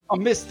I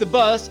missed the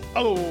bus.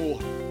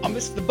 Oh, I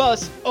missed the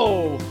bus.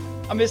 Oh,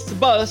 I missed the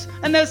bus.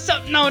 And that's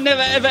something I'll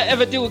never, ever,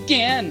 ever do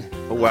again.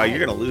 Oh, wow, you're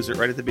going to lose it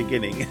right at the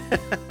beginning.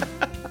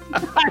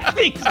 I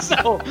think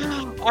so.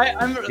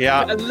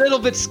 I'm a little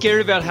bit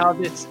scared about how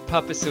this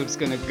episode's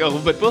going to go,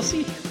 but we'll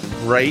see.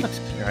 Right.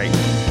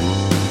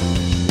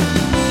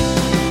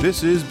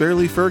 This is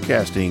Barely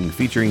Furcasting,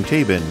 featuring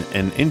Tabin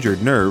and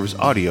Injured Nerves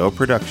audio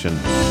production.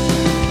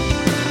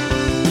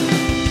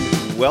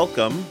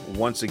 Welcome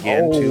once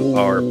again to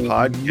our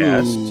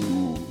podcast.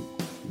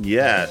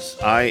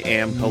 Yes, I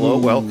am. Hello.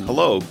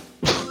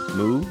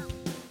 Moo.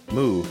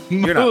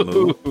 You're not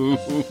Moo.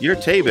 You're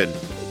Tabin.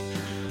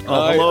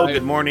 Oh, hello.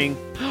 Good morning.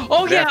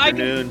 Oh, good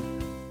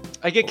afternoon.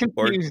 I get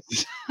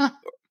confused.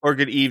 Or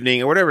good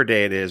evening, or whatever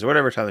day it is, or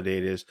whatever time of day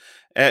it is,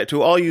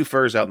 to all you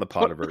furs out in the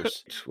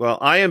Podiverse. Well,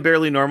 I am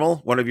Barely Normal,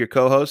 one of your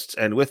co-hosts,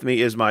 and with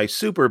me is my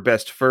super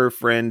best fur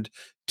friend,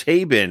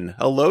 Tabin.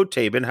 Hello,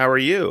 Tabin. How are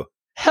you?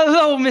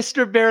 Hello,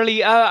 Mr.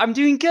 Barely. I'm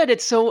doing good.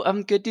 It's so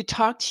good to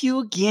talk to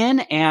you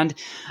again, and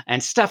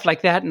stuff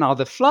like that, and all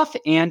the fluff.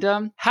 And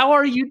how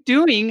are you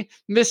doing,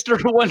 Mr.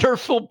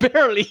 Wonderful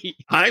Barely?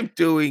 I'm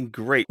doing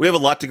great. We have a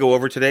lot to go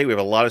over today. We have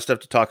a lot of stuff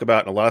to talk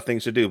about and a lot of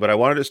things to do. But I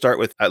wanted to start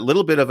with a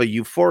little bit of a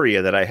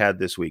euphoria that I had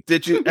this week.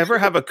 Did you ever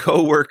have a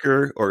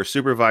coworker or a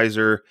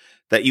supervisor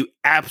that you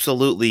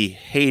absolutely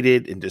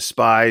hated and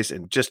despised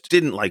and just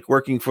didn't like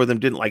working for them,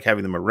 didn't like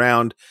having them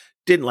around?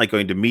 Didn't like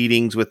going to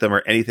meetings with them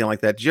or anything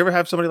like that? Did you ever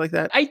have somebody like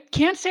that? I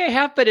can't say I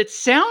have, but it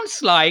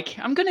sounds like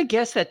I'm going to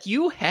guess that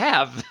you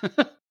have.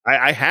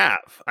 I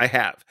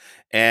have.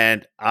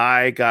 And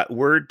I got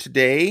word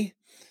today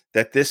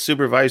that this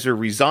supervisor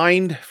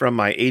resigned from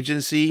my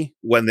agency.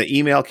 When the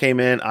email came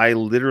in, I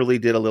literally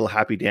did a little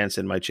happy dance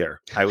in my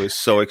chair. I was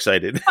so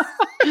excited.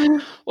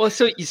 Well,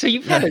 so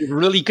you've had a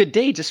really good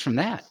day just from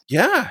that.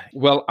 Yeah.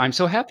 Well, I'm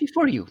so happy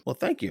for you. Well,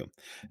 thank you.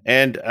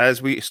 And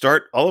as we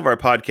start all of our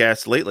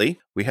podcasts lately,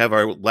 we have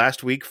our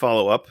last week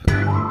follow-up.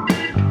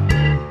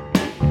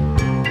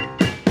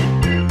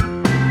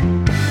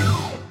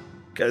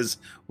 Because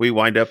we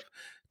wind up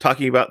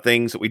talking about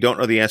things that we don't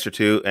know the answer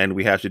to, and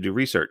we have to do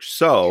research.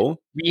 So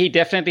we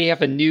definitely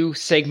have a new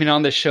segment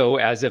on the show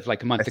as of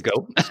like a month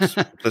ago.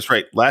 That's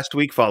right. Last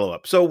week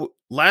follow-up. So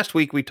last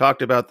week we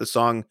talked about the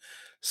song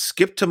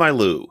Skip to My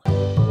Lou.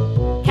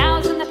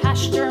 Cows in the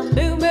pasture,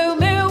 moo, moo,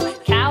 moo.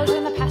 Cows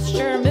in the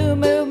pasture, moo,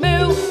 moo,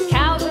 moo.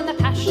 Cows in the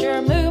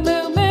pasture, moo,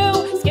 moo,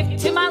 moo. Skip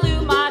to my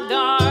Lou, my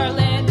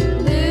darling.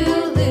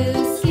 Lou,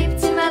 Lou, skip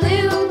to my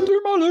Lou.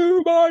 To my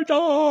Lou, my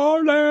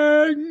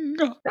darling.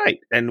 Right.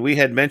 And we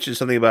had mentioned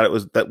something about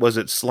it. Was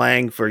it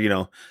slang for,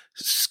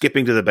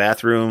 skipping to the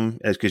bathroom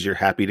as because you're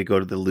happy to go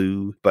to the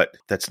loo? But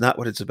that's not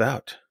what it's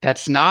about.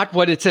 That's not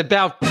what it's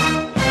about.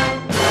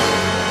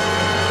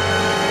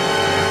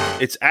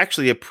 It's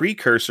actually a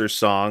precursor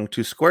song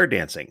to square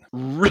dancing.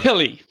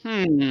 Really?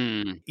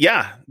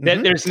 Yeah.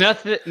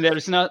 Mm-hmm.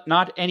 There's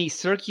not any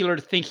circular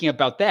thinking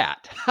about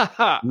that.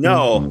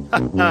 No.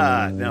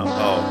 No.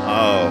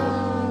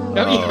 Oh.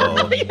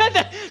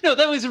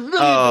 That was really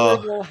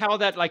adorable how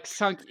that like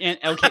sunk in.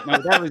 Okay, no,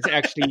 that was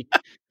actually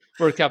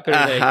worked out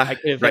better than I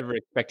could have ever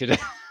expected.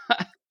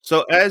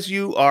 So as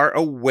you are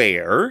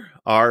aware,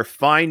 our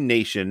fine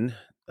nation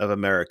of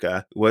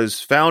America was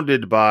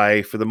founded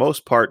by, for the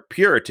most part,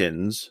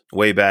 Puritans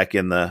way back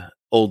in the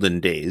olden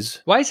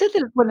days. Why is it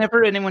that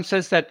whenever anyone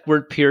says that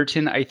word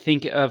Puritan, I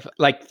think of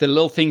like the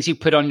little things you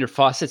put on your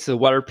faucets, the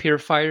water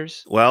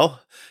purifiers? Well,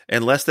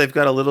 unless they've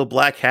got a little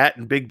black hat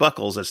and big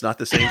buckles, it's not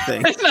the same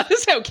thing. It's not the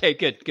same. Okay,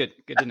 good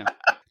to know.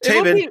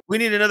 Tabin, we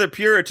need another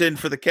Puritan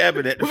for the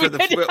cabinet, for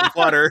the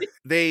water.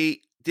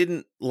 They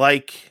didn't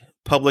like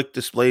public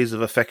displays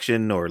of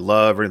affection or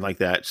love or anything like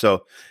that.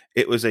 So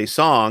it was a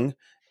song.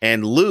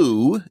 And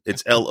Lou,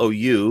 it's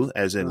L-O-U,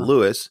 as in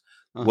Lewis,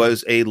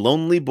 was a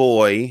lonely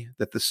boy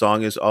that the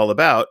song is all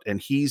about.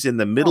 And he's in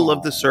the middle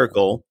of the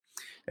circle,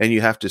 and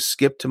you have to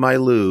skip to my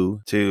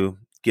Lou to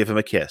give him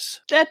a kiss.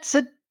 That's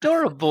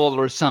adorable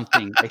or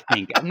something, I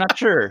think. I'm not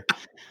sure.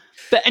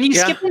 And you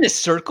skip in a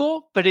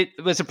circle, but it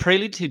was a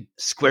prelude to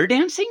square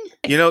dancing?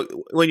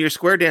 When you're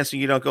square dancing,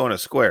 you don't go in a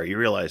square. You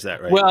realize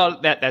that, right? Well,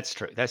 that's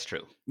true. That's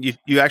true.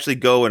 You actually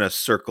go in a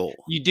circle.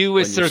 You do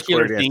a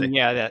circular thing.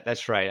 Yeah,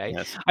 that's right.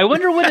 I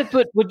wonder what it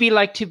would be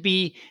like to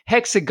be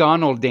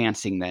hexagonal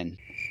dancing then.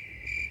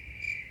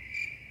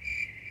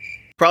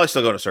 Probably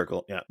still go in a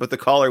circle, yeah. But the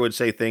caller would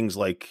say things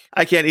like,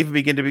 I can't even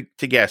begin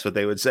to guess what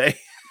they would say.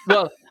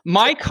 Well,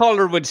 my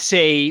caller would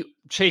say,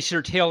 chase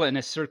your tail in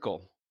a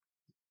circle.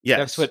 Yes.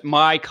 That's what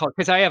my color,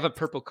 because I have a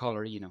purple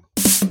color,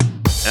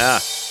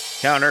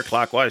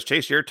 Counterclockwise,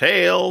 chase your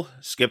tail,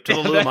 skip to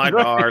the loo, my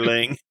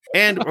darling.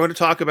 And we're going to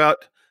talk about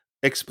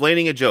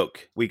explaining a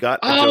joke. We got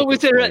a joke.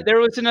 There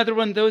was another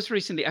one of those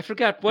recently. I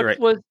forgot. What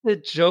was the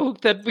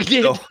joke that we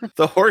did?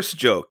 The horse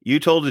joke. You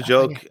told a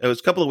joke, it was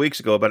a couple of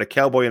weeks ago, about a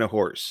cowboy and a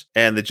horse.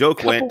 And the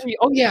joke went,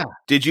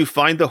 did you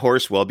find the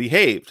horse well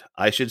behaved?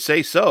 I should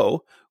say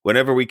so.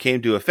 Whenever we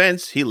came to a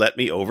fence, he let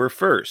me over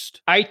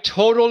first. I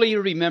totally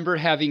remember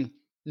having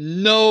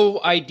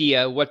No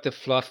idea what the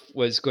fluff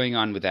was going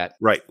on with that.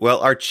 Right. Well,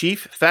 our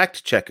chief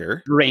fact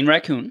checker, Rain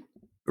Raccoon.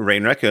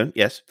 Rain Raccoon,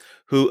 yes,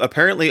 who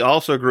apparently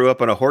also grew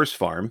up on a horse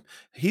farm.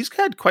 He's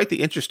had quite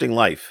the interesting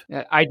life.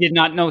 I did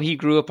not know he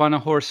grew up on a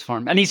horse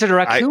farm, and he's a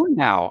raccoon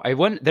now. There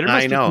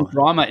must be some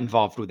drama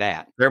involved with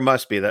that. There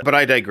must be that, but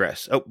I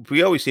digress. Oh,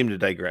 we always seem to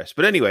digress.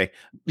 But anyway,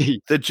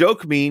 the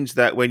joke means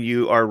that when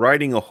you are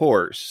riding a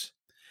horse,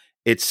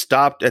 it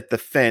stopped at the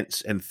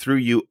fence and threw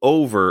you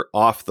over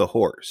off the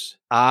horse.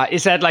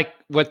 Is that like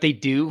what they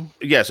do?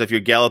 Yes, if you're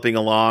galloping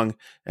along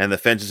and the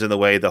fence is in the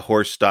way, the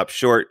horse stops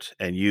short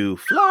and you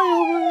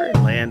fly over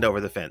and land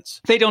over the fence.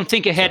 They don't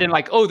think ahead and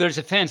like, oh, there's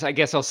a fence. I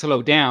guess I'll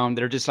slow down.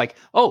 They're just like,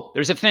 oh,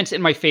 there's a fence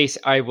in my face.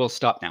 I will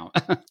stop now.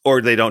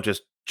 Or they don't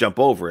just jump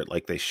over it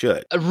like they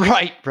should.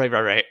 Right.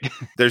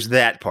 There's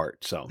that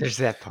part. So there's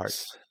that part.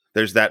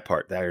 There's that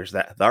part. There's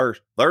that part.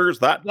 There's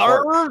that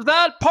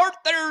part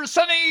there,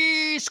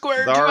 Sunny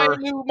Square to my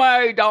new,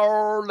 my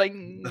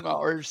darling,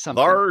 or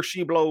something. There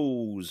she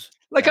blows.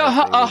 Like a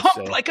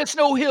hump, like a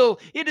snow hill.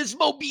 It is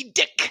Moby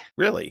Dick.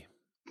 Really?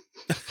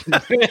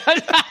 That's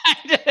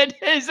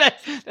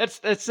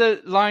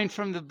a line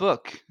from the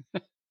book.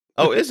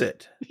 Oh, is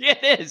it?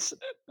 It is.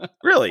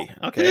 Really?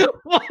 Okay.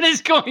 What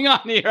is going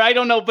on here? I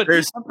don't know, but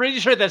I'm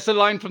pretty sure that's the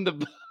line from the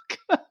book.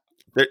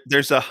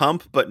 There's a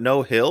hump, but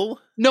no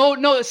hill?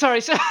 No,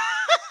 sorry.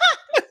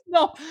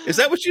 No. Is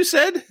that what you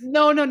said?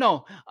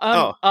 No.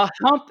 A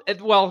hump,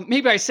 well,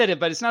 maybe I said it,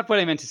 but it's not what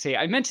I meant to say.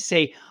 I meant to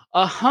say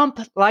a hump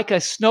like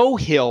a snow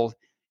hill.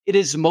 It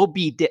is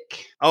Moby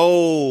Dick.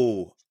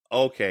 Oh,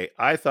 okay.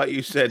 I thought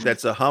you said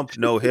that's a hump,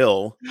 no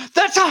hill.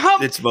 That's a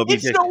hump. It's Moby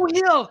Dick. It's no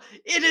hill.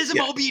 It is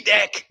Moby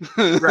Dick.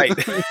 Right.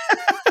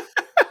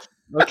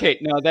 Okay,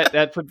 no,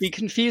 that would be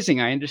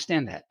confusing. I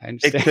understand that.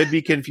 It could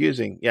be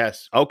confusing,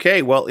 yes.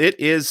 Okay, well, it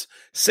is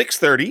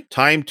 6:30.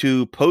 Time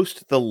to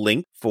post the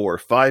link for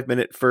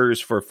 5-Minute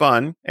Furs for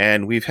Fun.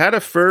 And we've had a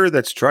fur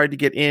that's tried to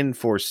get in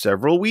for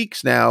several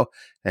weeks now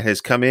and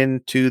has come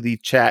into the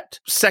chat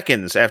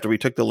seconds after we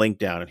took the link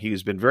down. And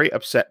he's been very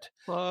upset.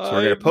 So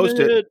we're going to post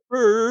it.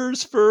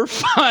 Furs for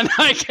Fun.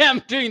 I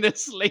am doing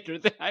this later.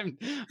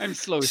 I'm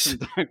slow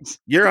sometimes.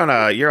 You're on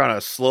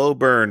a slow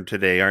burn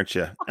today, aren't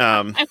you?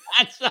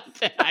 That's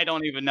something I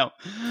don't even know.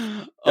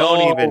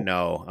 Don't even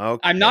know.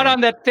 Okay. I'm not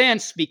on that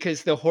fence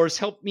because the horse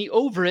helped me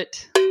over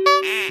it.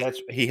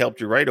 He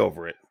helped you right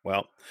over it.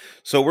 Well,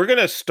 so we're going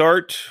to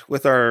start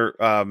with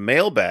our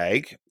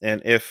mailbag.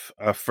 And if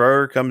a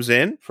fur comes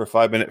in for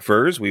 5-Minute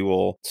Furs, we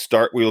will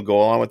go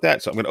on with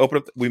that. So I'm going to open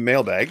up the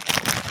mailbag.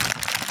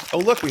 Oh,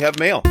 look, we have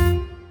mail.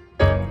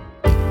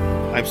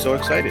 I'm so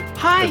excited.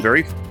 Hi.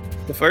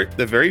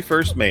 The very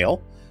first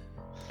mail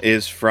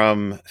is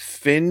from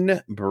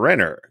Finn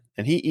Brenner,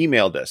 and he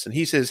emailed us, and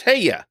he says,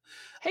 Hey,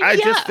 I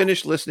just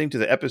finished listening to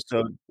the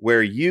episode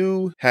where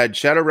you had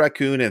Shadow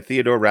Raccoon and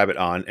Theodore Rabbit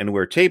on, and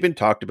where Tabin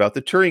talked about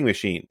the Turing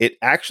machine. It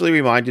actually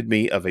reminded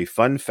me of a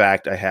fun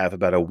fact I have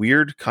about a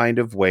weird kind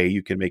of way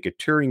you can make a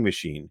Turing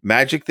machine.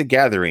 Magic the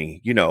Gathering,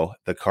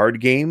 the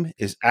card game,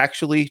 is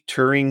actually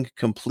Turing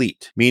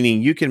complete,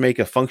 meaning you can make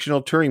a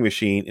functional Turing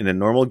machine in a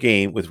normal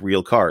game with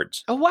real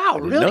cards. Oh, wow,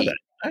 really? Know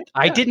that.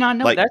 I did not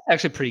know. That's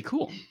actually pretty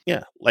cool.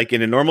 Yeah, like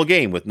in a normal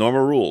game with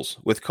normal rules,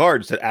 with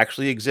cards that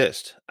actually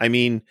exist. I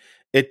mean,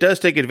 it does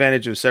take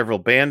advantage of several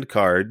banned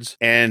cards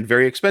and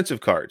very expensive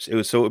cards.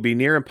 So it would be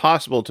near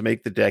impossible to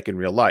make the deck in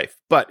real life,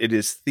 but it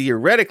is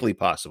theoretically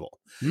possible.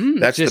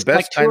 That's the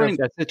best kind of.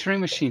 That's the Turing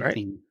machine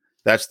thing.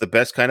 That's the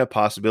best kind of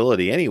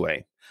possibility,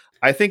 anyway.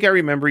 I think I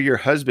remember your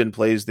husband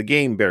plays the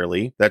game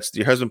barely.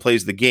 Your husband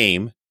plays the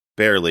game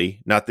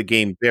barely, not the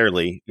game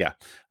barely. Yeah,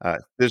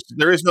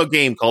 there is no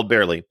game called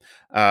barely.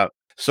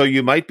 So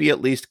you might be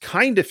at least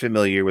kind of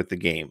familiar with the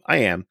game. I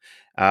am.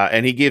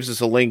 And he gives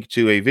us a link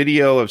to a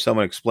video of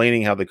someone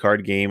explaining how the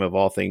card game of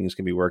all things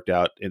can be worked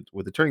out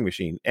with the Turing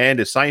machine,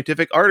 and a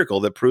scientific article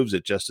that proves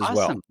it just as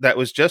well. That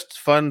was just a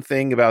fun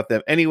thing about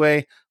them.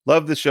 Anyway,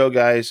 love the show,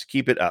 guys.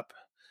 Keep it up.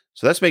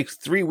 So that's makes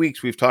 3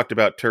 weeks we've talked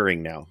about Turing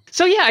now.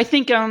 So yeah, I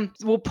think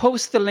we'll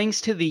post the links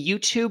to the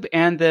YouTube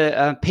and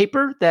the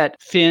paper that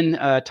Finn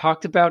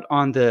talked about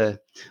on the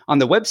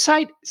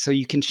website, so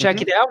you can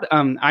check it out.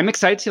 I'm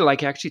excited to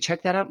actually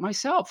check that out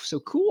myself. So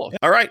cool.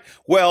 All right.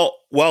 Well,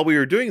 while we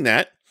were doing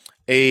that,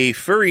 a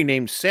furry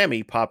named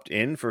Sammy popped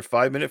in for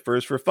 5-Minute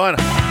Furs for Fun.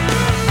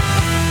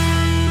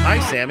 Hi,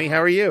 Sammy.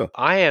 How are you?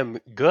 I am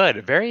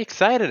good. Very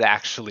excited,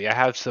 actually. I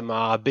have some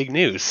big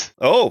news.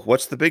 Oh,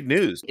 what's the big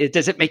news?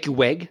 Does it make you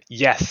wag?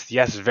 Yes,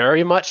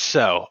 very much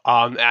so.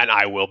 And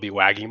I will be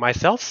wagging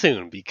myself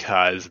soon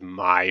because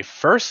my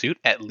fursuit,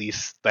 at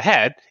least the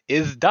head,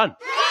 is done.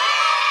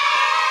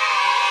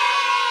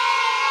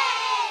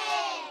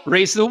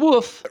 Raise the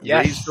woof.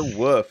 Yes. Raise the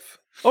woof.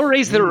 Or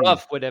raise the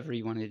ruff, whatever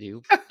you want to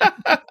do.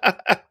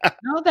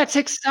 No, that's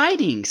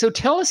exciting. So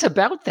tell us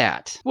about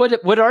that.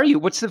 What are you?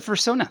 What's the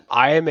persona?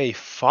 I am a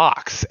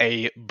fox,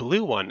 a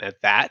blue one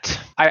at that.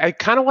 I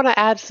kind of want to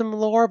add some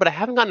lore, but I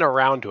haven't gotten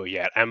around to it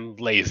yet. I'm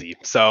lazy,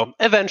 so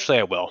eventually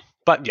I will.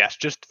 But yes,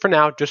 just for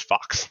now, just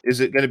Fox. Is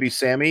it going to be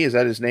Sammy? Is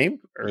that his name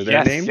or their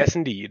Yes, name? yes,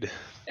 indeed.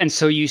 And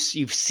so you've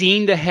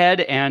seen the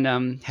head,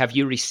 and have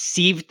you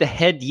received the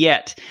head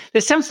yet?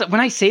 This sounds like,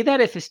 when I say that,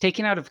 if it's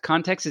taken out of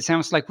context, it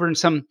sounds like we're in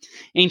some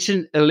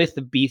ancient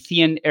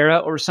Elizabethan era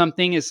or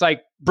something. It's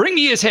like, bring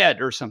me his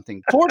head or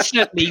something.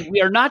 Fortunately,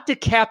 we are not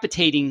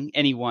decapitating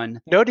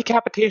anyone. No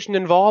decapitation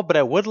involved, but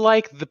I would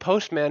like the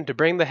postman to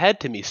bring the head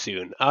to me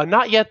soon.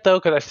 Not yet, though,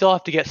 because I still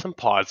have to get some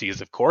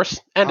pawsies, of course,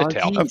 and a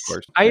tail. Pawsies. Of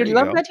course. I There you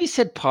love go. that you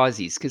said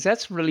pawsies, because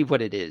that's really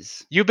what it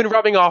is. You've been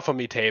rubbing off on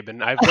me,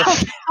 Tabin. I've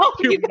listened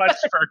too much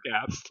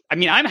Spurcast. I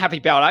mean, I'm happy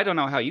about it. I don't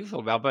know how you feel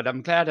about it, but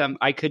I'm glad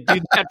I could do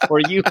that for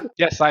you.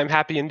 Yes, I'm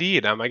happy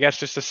indeed. I guess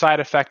just a side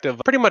effect of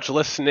pretty much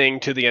listening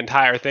to the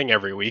entire thing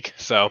every week.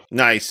 So,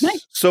 Nice.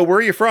 Nice. So where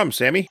are you from,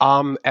 Sammy?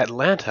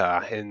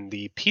 Atlanta in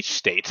the Peach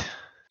State.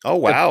 Oh,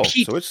 wow.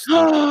 Peach- So it's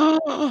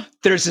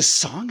There's a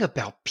song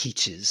about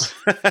peaches.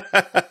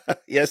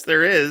 yes,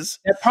 there is.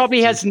 That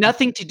probably has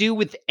nothing to do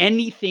with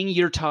anything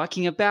you're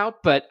talking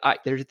about, but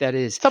there that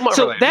is. Somewhat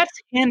So related. that's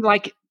in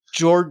like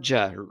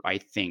Georgia, I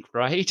think,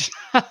 right?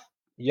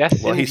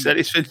 Yes, Well, he indeed. said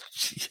he's been.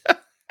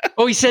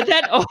 Oh, he said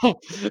that? Oh,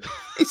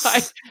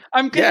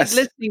 I'm good Yes.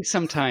 at listening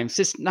sometimes,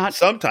 just not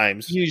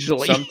Sometimes.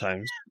 usually.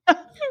 Sometimes.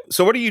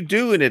 So what do you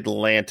do in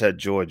Atlanta,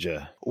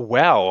 Georgia?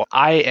 Well,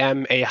 I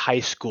am a high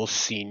school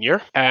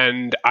senior,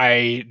 and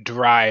I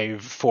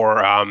drive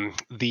for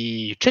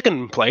the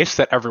chicken place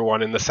that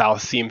everyone in the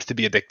South seems to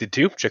be addicted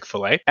to,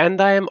 Chick-fil-A. And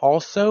I am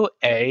also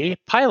a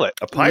pilot.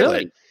 A pilot.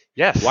 Really?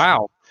 Yes.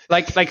 Wow.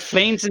 Like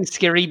Flames and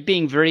Scary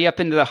being very up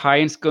into the high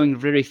and going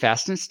very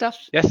fast and stuff?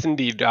 Yes,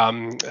 indeed.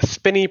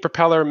 Spinny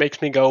propeller makes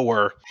me go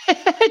whir.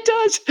 It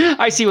does.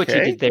 I see what you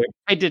Okay. did there.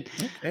 I did.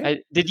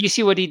 Okay. Did you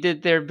see what he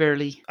did there,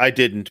 Barely? I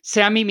didn't.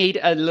 Sammy made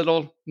a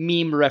little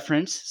meme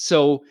reference.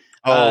 So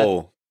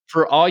Oh,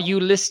 for all you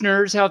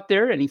listeners out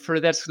there, any further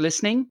that's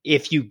listening,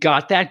 if you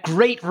got that,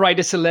 great, write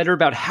us a letter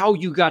about how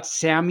you got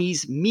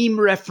Sammy's meme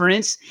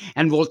reference,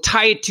 and we'll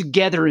tie it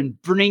together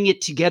and bring it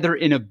together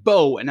in a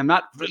bow. And I'm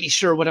not really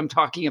sure what I'm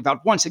talking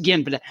about once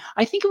again, but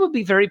I think it would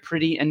be very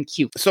pretty and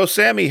cute. so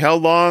Sammy, how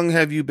long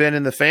have you been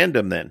in the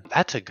fandom then?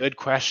 That's a good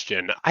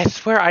question. I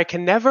swear I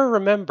can never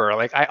remember.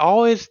 Like I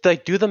always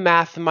do the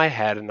math in my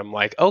head, and I'm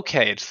like,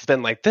 okay, it's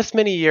been like this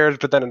many years,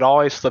 but then it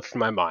always slips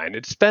my mind.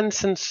 It's been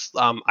since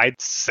I'd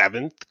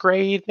 7th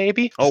grade,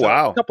 maybe. Oh, So,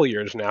 wow. a couple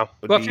years now.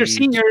 Would Well, if you're a be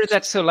senior,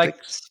 that's so like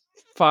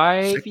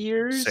 5 Six-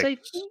 years, I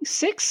six. think.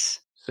 6?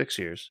 6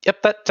 years.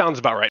 Yep, that sounds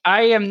about right.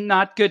 I am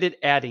not good at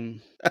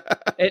adding.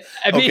 I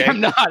mean, Okay. I'm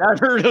not. I'm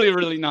really,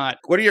 really not.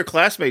 What do your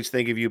classmates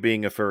think of you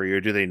being a furry,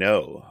 or do they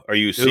know? Are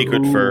you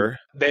secret Ooh. fur?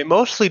 They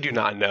mostly do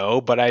not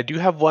know, but I do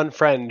have one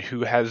friend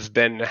who has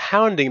been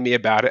hounding me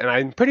about it, and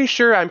I'm pretty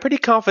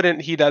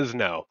confident he does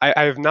know.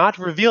 I have not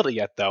revealed it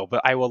yet, though,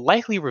 but I will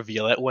likely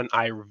reveal it when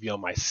I reveal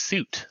my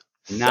suit.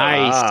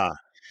 Nice. Ah,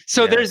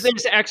 So Yes.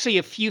 there's actually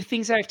a few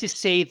things I have to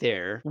say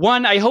there.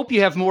 One, I hope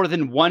you have more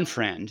than one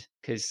friend,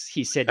 because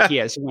he said he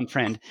has one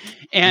friend,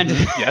 and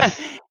Yes.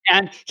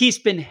 and he's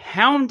been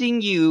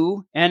hounding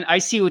you. And I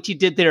see what you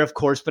did there, of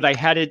course, but I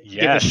had to give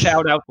a Yes.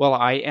 shout out. Well,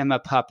 I am a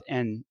pup,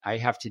 and I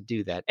have to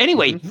do that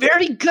anyway. Mhm.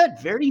 Very good,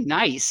 very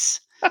nice.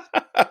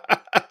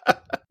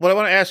 Well, I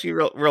want to ask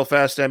you real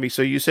fast, Sammy.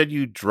 So you said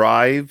you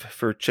drive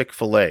for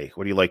Chick-fil-A.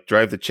 What do you like?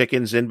 Drive the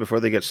chickens in before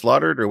they get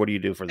slaughtered, or what do you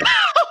do for them?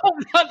 Oh,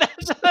 no,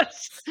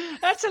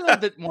 that's a little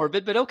bit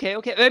morbid, but okay.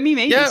 I mean,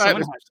 maybe someone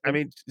has to. I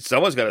mean,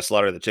 someone's got to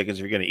slaughter the chickens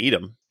if you're going to eat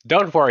them.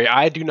 Don't worry,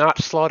 I do not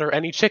slaughter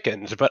any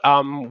chickens, but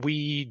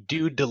we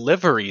do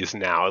deliveries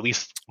now. At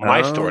least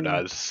my store Oh.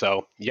 does.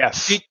 So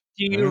yes, Do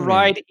you Mm.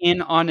 ride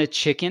in on a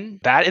chicken?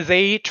 that is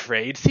a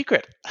trade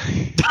secret.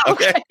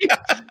 Okay.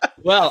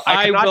 Well,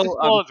 I I cannot will.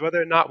 disclose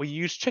whether or not we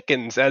use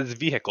chickens as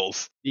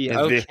vehicles.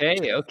 Yeah, As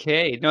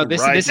okay. No,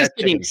 this Ride is that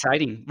getting chicken.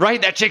 exciting.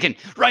 Ride that chicken.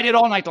 Ride it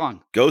all night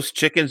long. Ghost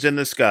chickens in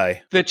the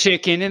sky. The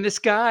chicken in the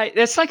sky.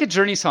 That's like a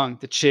Journey song.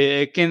 The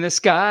chicken in the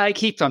sky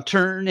keeps on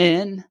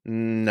turning.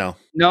 No,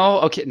 No,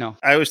 okay, no.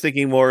 I was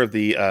thinking more of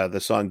the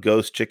song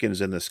 "Ghost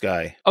Chickens in the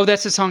Sky." Oh,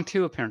 that's a song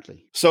too,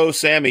 apparently. So,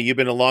 Sammy, you've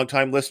been a long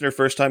time listener,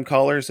 first time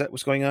caller. Is that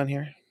what's going on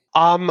here?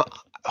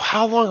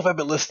 How long have I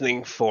been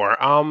listening for?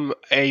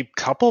 A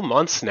couple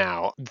months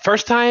now.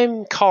 First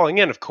time calling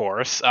in, of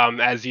course.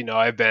 As you know,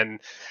 I've been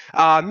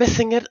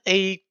missing it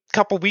a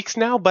couple weeks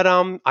now, but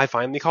I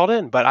finally called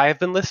in. But I have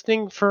been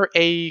listening for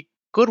a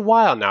good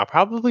while now,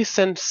 probably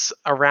since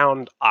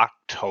around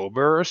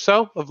October or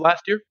so of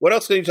last year. What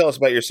else can you tell us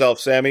about yourself,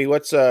 Sammy?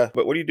 What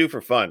do you do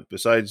for fun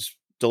besides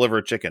deliver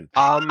a chicken?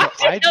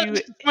 I do.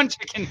 Just one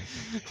chicken,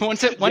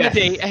 one Yes.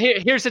 a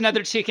day. Here's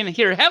another chicken.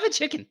 Here, have a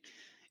chicken.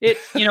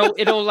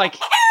 It'll like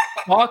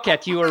walk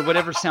at you or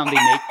whatever sound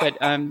they make.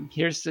 But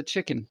here's the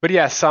chicken. But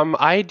yes,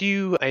 I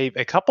do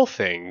a couple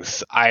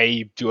things.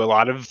 I do a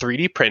lot of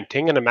 3D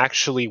printing, and I'm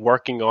actually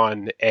working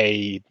on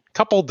a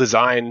couple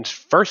designs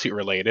fursuit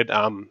related.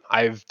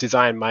 I've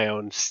designed my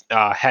own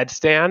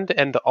headstand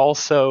and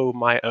also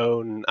my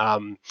own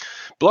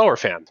blower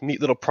fan.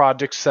 Neat little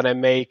projects that I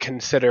may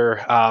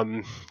consider,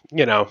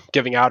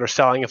 giving out or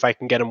selling if I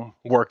can get them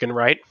working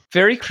right.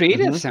 Very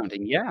creative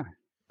sounding, yeah.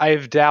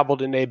 I've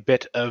dabbled in a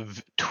bit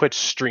of Twitch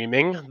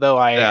streaming, though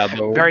I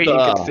am very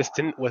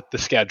inconsistent with the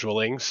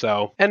scheduling.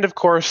 So, and of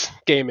course,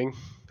 gaming,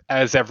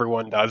 as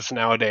everyone does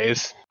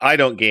nowadays. I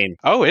don't game.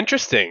 Oh,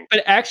 interesting.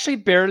 But actually,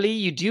 Barely,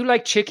 you do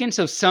like chicken,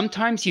 so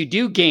sometimes you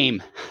do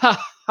game.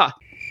 Ha ha.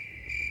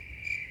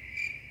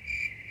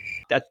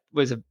 That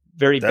was a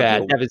very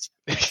bad. That was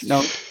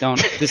no,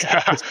 don't.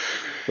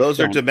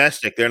 Those are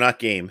domestic. They're not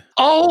game.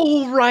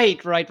 Oh,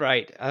 right.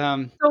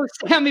 So,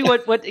 Sammy,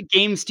 what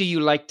games do you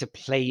like to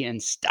play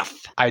and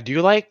stuff? I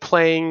do like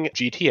playing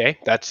GTA.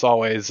 That's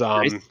always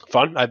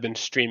fun. I've been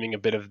streaming a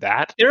bit of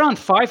that. They're on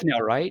 5 now,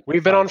 right?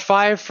 We've been on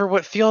 5 for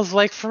what feels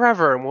like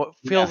forever and what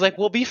feels like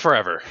will be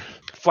forever.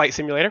 Flight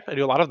Simulator. I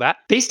do a lot of that.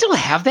 They still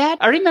have that?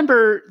 I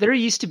remember there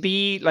used to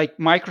be like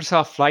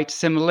Microsoft Flight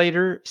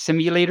Simulator,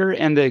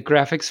 and the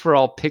graphics were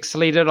all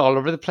pixelated all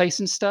over the place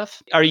and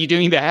stuff. Are you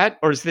doing that?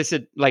 Or is this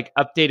a like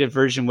updated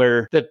version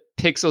where the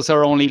pixels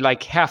are only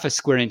like half a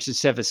square inch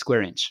instead of a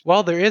square inch?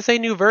 Well, there is a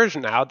new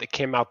version out that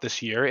came out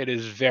this year. It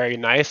is very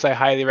nice. I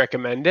highly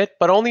recommend it,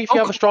 but only if you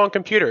have a strong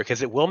computer,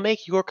 because it will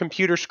make your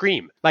computer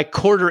scream. Like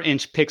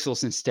quarter-inch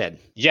pixels instead.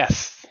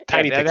 Yes.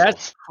 Tiny pixels.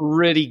 That's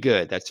pretty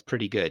good. That's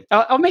pretty good.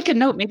 I'll make a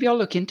note. Maybe I'll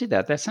look into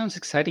that. That sounds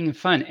exciting and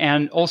fun.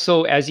 And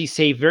also, as you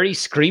say, very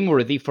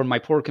scream-worthy for my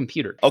poor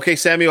computer. Okay,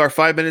 Sammy, our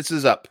 5 minutes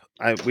is up.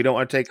 We don't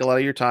want to take a lot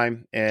of your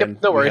time.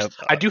 And no worries.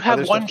 I do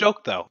have one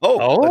joke, though.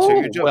 Let's hear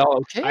your joke. Well,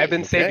 okay. I've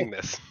been saving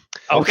this.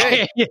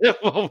 Okay.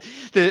 Well,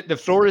 the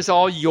floor is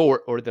all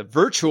yours, or the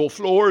virtual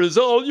floor is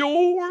all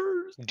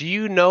yours. Do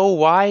you know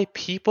why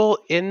people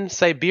in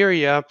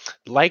Siberia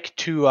like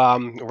to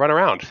run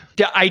around?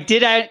 I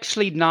did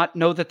actually not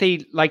know that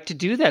they like to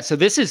do that. So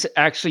this is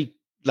actually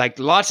like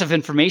lots of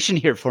information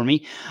here for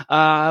me.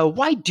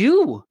 Why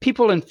do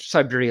people in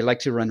Siberia like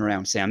to run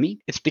around,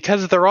 Sammy? It's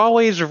because they're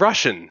always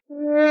Russian.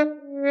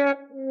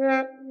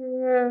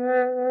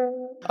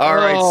 All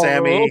right,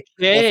 Sammy.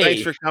 Okay. Well,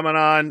 thanks for coming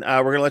on.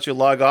 We're going to let you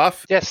log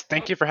off. Yes,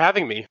 thank you for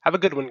having me. Have a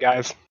good one,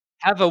 guys.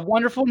 Have a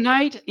wonderful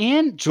night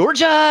in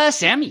Georgia,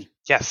 Sammy.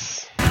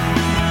 Yes.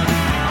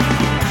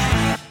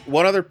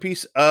 One other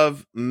piece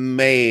of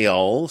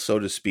mail, so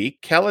to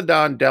speak.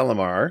 Caledon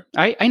Delamar.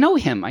 I know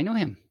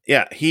him.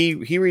 Yeah, he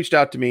reached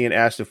out to me and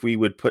asked if we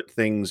would put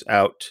things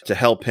out to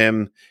help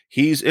him.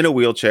 He's in a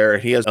wheelchair.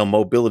 He has a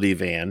mobility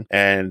van,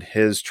 and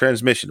his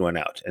transmission went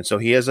out. And so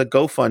he has a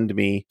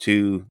GoFundMe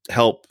to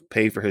help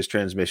pay for his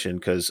transmission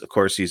because, of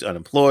course, he's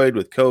unemployed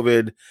with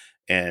COVID,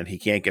 and he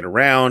can't get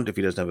around if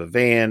he doesn't have a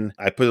van.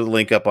 I put the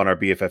link up on our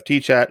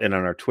BFFT chat and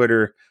on our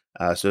Twitter.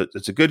 So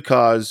it's a good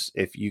cause.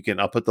 If you can,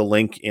 I'll put the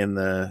link in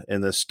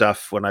the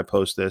stuff when I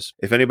post this.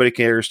 If anybody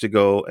cares to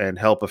go and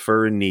help a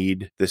fur in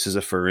need, this is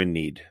a fur in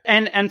need.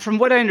 And from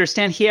what I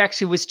understand, he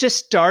actually was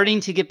just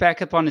starting to get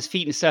back up on his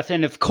feet and stuff.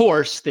 And of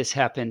course, this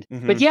happened.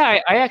 Mm-hmm. But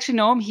yeah, I actually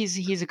know him.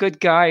 He's a good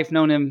guy. I've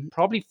known him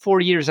probably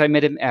 4 years. I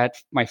met him at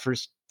my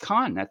first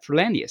con at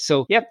Furlandia.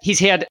 So yep, he's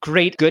had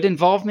good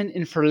involvement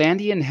in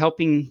Furlandia and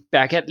helping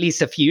back at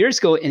least a few years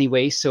ago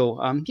anyway.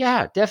 So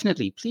yeah,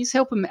 definitely. Please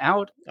help him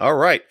out. All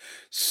right.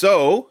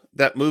 So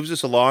that moves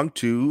us along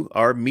to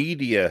our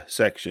media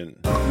section.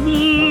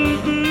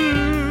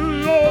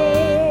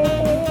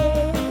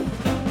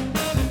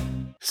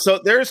 So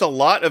there's a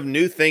lot of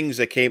new things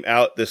that came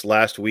out this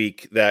last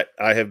week that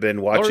I have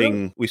been watching. Oh,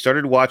 really? We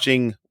started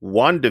watching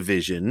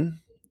WandaVision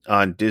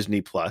on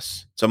Disney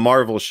Plus. It's a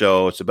Marvel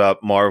show. It's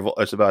about Marvel.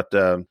 It's about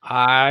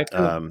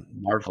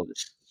Marvel.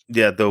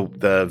 Yeah,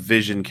 the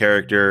Vision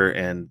character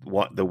and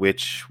the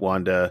witch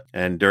Wanda,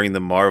 and during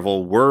the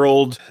Marvel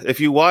world. If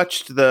you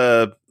watched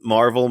the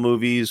Marvel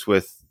movies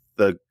with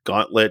the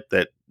gauntlet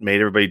that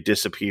made everybody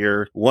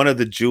disappear, one of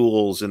the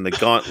jewels in the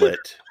gauntlet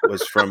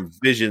was from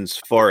Vision's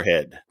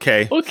forehead.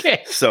 Okay.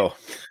 So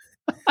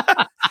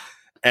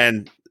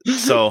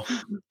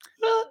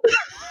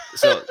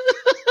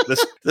the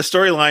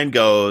storyline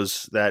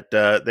goes that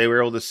they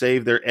were able to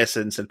save their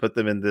essence and put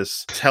them in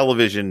this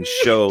television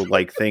show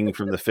like thing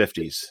from the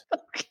 50s.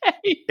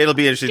 Okay. It'll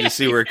be interesting to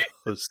see where it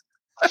goes.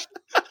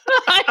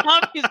 I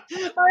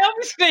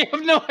obviously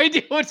have no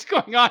idea what's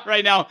going on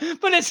right now,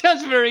 but it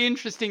sounds very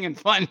interesting and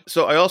fun.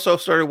 So I also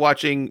started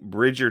watching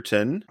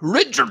Bridgerton.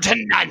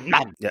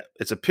 Yeah,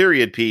 it's a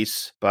period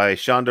piece by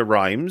Shonda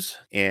Rhimes,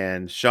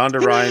 and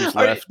Shonda Rhimes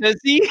left. Does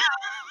he?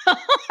 I'm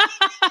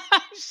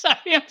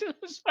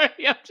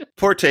sorry.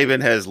 Poor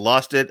Tabin has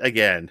lost it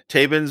again.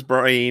 Tabin's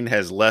brain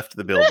has left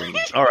the building.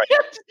 All right.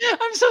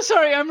 I'm so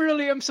sorry.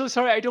 I'm so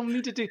sorry. I don't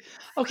need to do.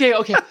 Okay.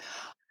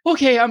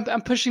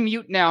 I'm pushing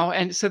mute now,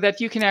 and so that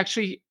you can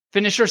actually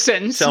Finish your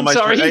sentence. Tell I'm my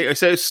sorry.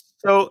 story.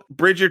 So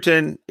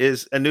Bridgerton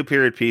is a new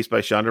period piece by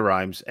Shonda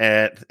Rhimes.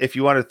 And if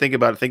you want to think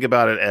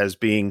about it as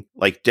being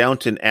like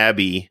Downton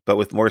Abbey, but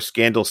with more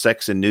scandal,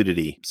 sex, and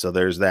nudity. So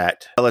there's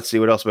that. Let's see,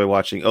 what else am I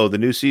watching? Oh, the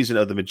new season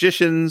of The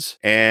Magicians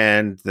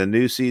and the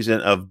new season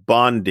of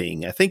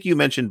Bonding. I think you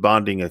mentioned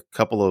Bonding a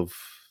couple of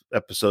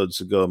episodes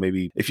ago.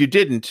 Maybe if you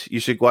didn't, you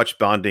should watch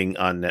Bonding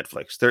on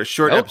Netflix. They're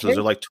short episodes.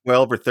 They're like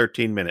 12 or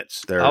 13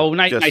 minutes. They're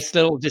nice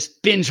little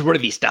just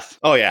binge-worthy stuff.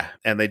 Oh, yeah.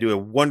 And they do a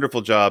wonderful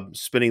job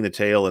spinning the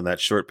tale in that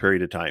short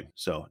period of time.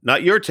 So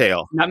not your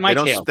tail. Not my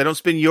tail. They don't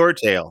spin your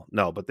tail.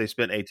 No, but they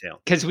spin a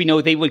tail. Because we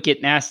know they would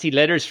get nasty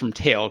letters from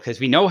Tail,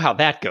 because we know how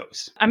that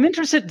goes. I'm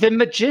interested. The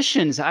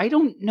Magicians. I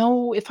don't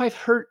know if I've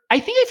heard. I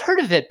think I've heard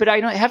of it, but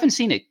I haven't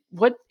seen it.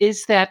 What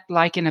is that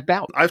like and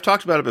about? I've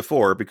talked about it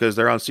before because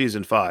they're on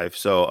season 5.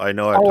 So I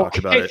know I've talked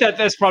about it.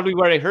 That's probably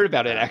where I heard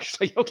about it,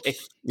 actually. Okay.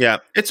 Yeah,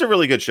 it's a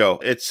really good show.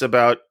 It's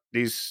about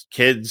these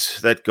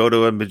kids that go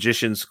to a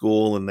magician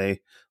school and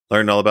they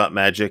learn all about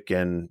magic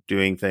and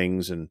doing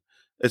things. And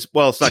it's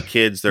not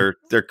kids. They're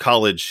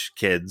college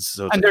kids.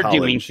 So it's and they're college.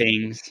 Doing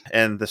things.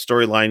 And the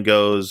storyline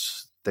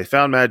goes, they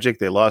found magic,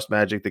 they lost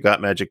magic, they got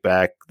magic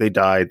back, they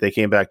died, they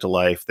came back to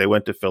life, they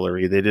went to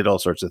Fillory, they did all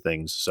sorts of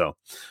things. So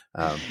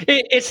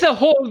it's the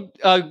whole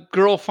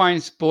girl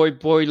finds boy,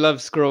 boy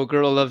loves girl,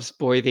 girl loves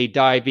boy, they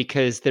die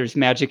because there's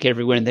magic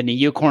everywhere, and then a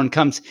unicorn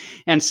comes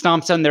and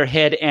stomps on their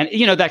head, and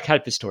that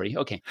type of story.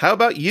 Okay. How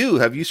about you?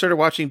 Have you started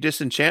watching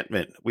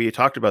Disenchantment? We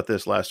talked about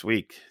this last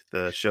week,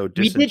 the show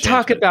Disenchantment. We did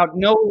talk about,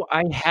 no,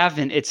 I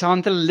haven't. It's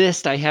on the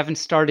list. I haven't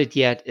started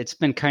yet. It's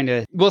been kind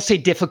of, we'll say,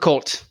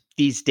 difficult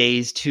these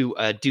days to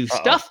do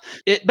stuff,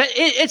 but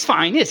it's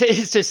fine.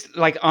 It's just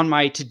like on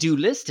my to-do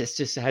list. It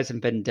just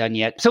hasn't been done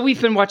yet. So we've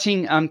been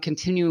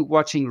continue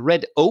watching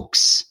Red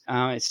Oaks.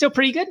 It's still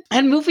pretty good.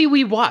 And movie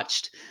we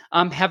watched.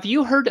 Have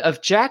you heard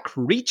of Jack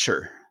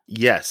Reacher?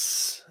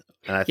 Yes.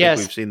 And I think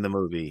we've seen the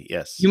movie.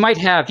 Yes. You might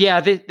have. Yeah.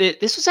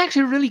 This was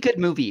actually a really good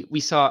movie. We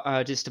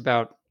saw just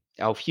about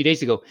a few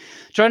days ago.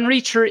 John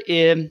Reacher,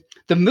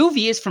 the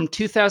movie is from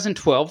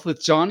 2012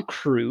 with John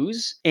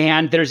Cruise.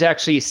 And there's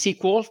actually a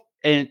sequel.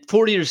 And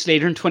 4 years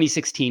later in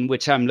 2016,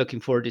 which I'm looking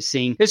forward to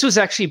seeing. This was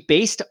actually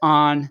based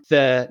on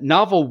the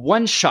novel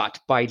One Shot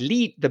by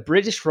the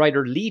British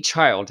writer Lee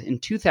Child in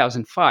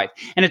 2005.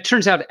 And it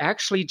turns out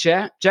actually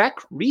Jack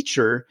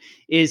Reacher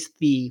is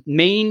the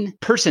main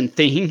person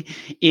thing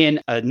in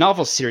a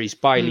novel series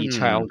by Lee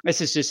Child.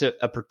 This is just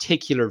a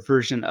particular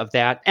version of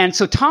that. And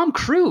so Tom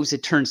Cruise,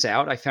 it turns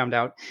out, I found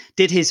out,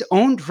 did his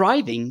own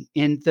driving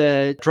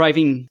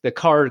driving the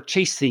car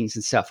chase things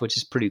and stuff, which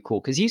is pretty cool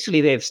because usually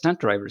they have stunt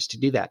drivers to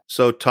do that.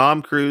 So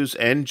Tom Cruise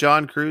and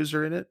John Cruise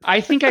are in it? I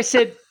think I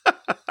said...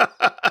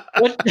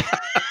 what?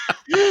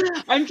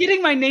 I'm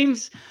getting my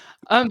names...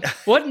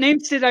 what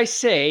names did I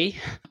say?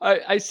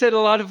 I said a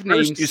lot of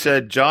names. First you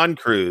said John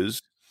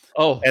Cruise.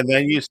 Oh. And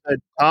then you said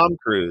Tom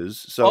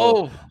Cruise.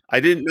 So I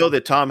didn't know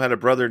that Tom had a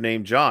brother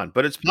named John,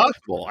 but it's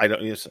possible. I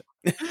don't use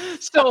it.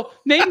 So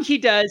maybe he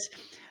does.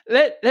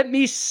 Let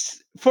me,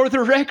 for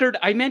the record,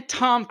 I meant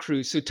Tom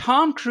Cruise. So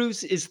Tom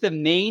Cruise is the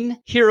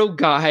main hero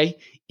guy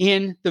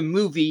in the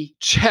movie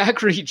Jack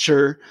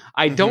Reacher.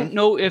 I don't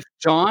know if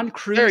John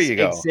Cruise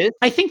exists.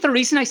 I think the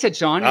reason I said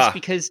John is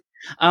because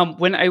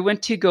when I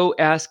went to go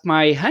ask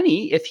my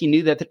honey if he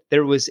knew that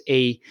there was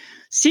a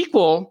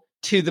sequel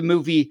to the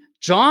movie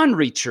John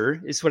Reacher,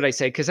 is what I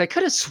said, because I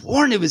could have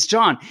sworn it was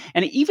John.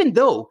 And even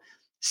though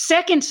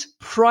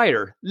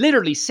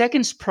literally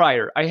seconds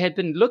prior, I had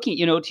been looking,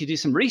 to do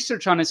some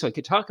research on it so I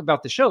could talk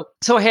about the show.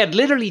 So I had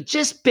literally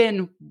just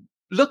been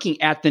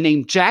looking at the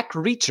name Jack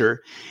Reacher,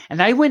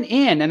 and I went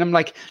in and I'm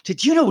like,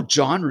 did you know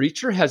John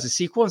Reacher has a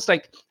sequel? It's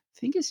like, I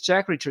think it's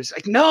Jack Reacher. It's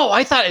like, no,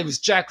 I thought it was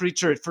Jack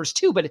Reacher at first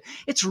too, but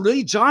it's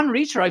really John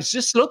Reacher. I was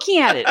just looking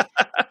at it.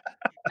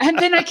 And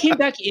then I came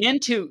back in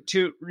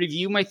to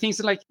review my things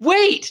and like,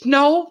 wait,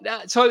 no.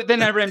 So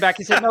then I ran back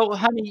and said, no,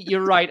 honey,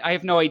 you're right. I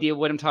have no idea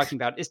what I'm talking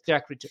about. It's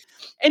Jack Reacher.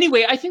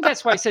 Anyway, I think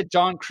that's why I said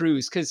John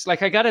Cruise, because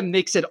I got to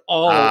mix it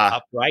all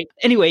up, right?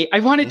 Anyway, I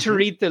wanted to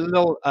read the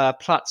little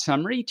plot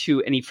summary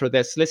to any for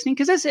this listening,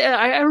 because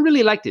I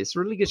really like this.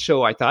 Really good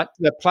show, I thought.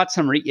 The plot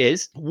summary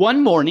is,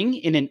 one morning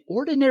in an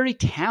ordinary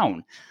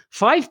town,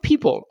 5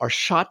 people are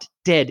shot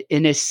dead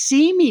in a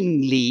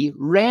seemingly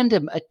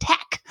random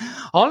attack.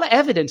 All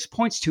evidence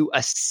points to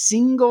a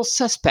single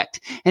suspect,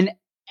 an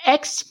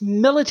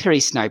ex-military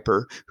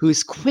sniper who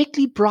is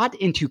quickly brought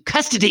into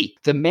custody.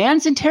 The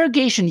man's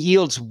interrogation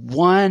yields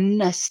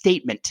one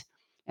statement,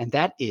 and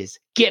that is,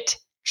 get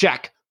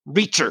Jack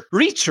Reacher.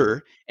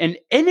 Reacher, an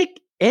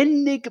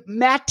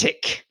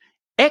enigmatic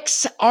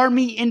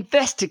ex-army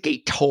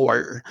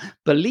investigator,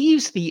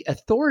 believes the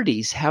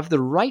authorities have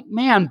the right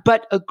man,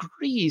 but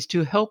agrees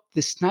to help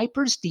the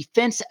sniper's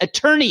defense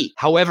attorney.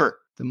 However,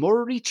 the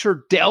more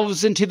Reacher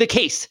delves into the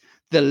case,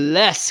 the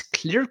less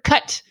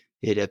clear-cut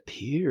it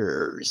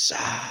appears.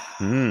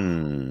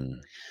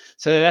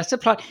 So that's the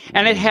plot.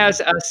 And it has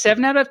a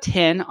 7 out of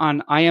 10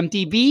 on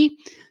IMDb,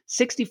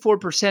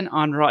 64%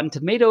 on Rotten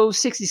Tomatoes,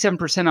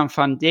 67% on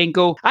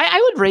Fandango. I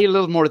would rate a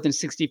little more than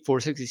 64,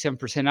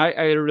 67%.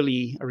 I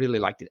really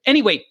liked it.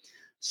 Anyway,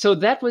 so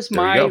that was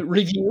There you my go.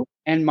 review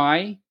and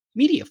my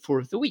media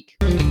for the week.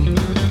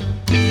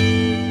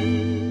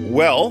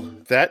 Well,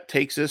 that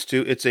takes us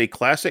to It's a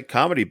Classic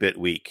Comedy Bit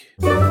Week.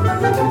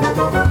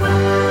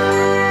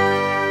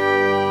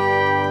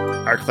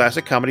 Our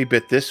classic comedy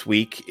bit this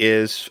week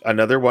is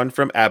another one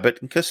from Abbott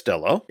and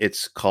Costello.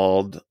 It's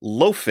called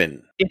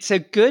Loafin'. It's a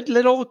good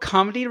little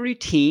comedy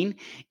routine,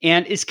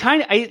 and it's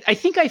kind of, I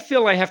think I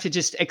feel I have to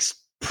just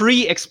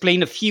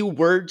pre-explain a few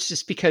words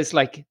just because,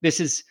 like, this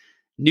is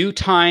new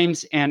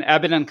times, and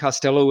Abbott and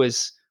Costello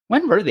is,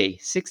 when were they?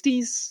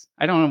 60s?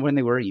 I don't know when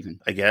they were even.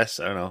 I guess.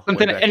 I don't know.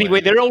 Something, Way back anyway,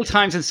 when. they're old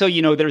times, and so,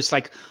 there's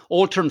like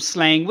old term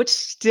slang, which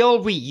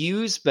still we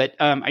use, but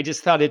I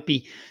just thought it'd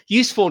be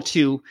useful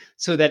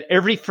so that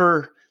every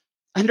fur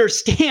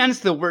understands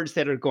the words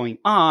that are going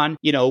on.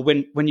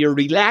 When you're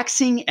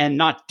relaxing and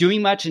not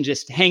doing much and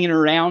just hanging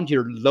around,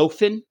 you're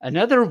loafing.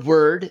 Another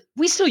word,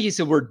 we still use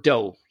the word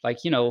dough. Like,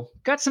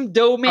 got some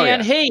dough, man.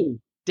 yeah. Hey,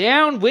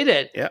 down with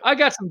it. Yeah. I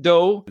got some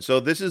dough.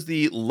 So this is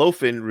the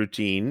Loafin'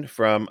 routine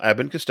from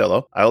Abbott and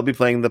Costello. I will be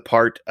playing the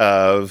part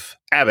of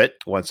Abbott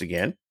once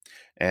again,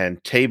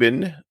 and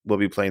Tabin will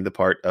be playing the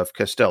part of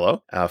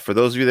Costello. For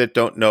those of you that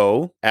don't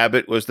know,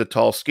 Abbott was the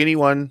tall, skinny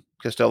one.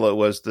 Costello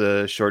was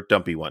the short,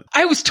 dumpy one.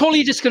 I was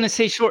totally just going to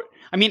say short.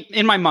 I mean,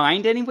 in my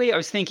mind anyway, I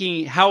was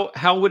thinking, how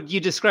would you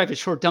describe a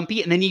short,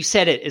 dumpy? And then you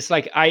said it. It's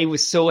like, I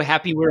was so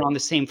happy we're on the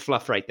same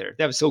fluff right there.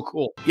 That was so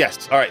cool.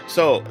 Yes. All right.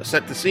 So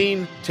set the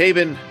scene.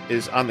 Tabin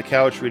is on the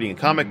couch reading a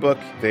comic book.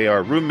 They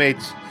are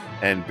roommates,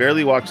 and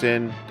Barely walks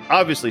in,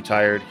 obviously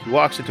tired. He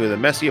walks into the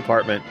messy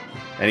apartment,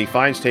 and he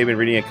finds Tabin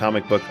reading a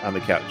comic book on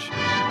the couch.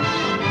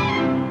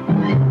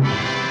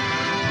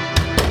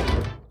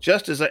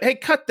 Just as hey,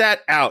 cut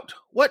that out.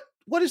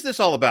 What is this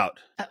all about?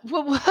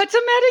 What's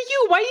the matter,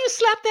 you? Why you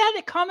slap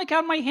that comic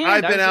out of my hand?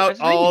 I've been out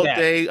all that.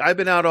 day. I've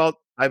been out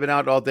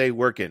all day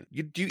working.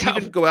 Do you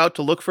even go out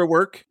to look for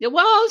work? Yeah,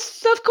 well,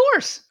 of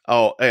course.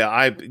 Oh,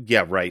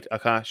 yeah, right.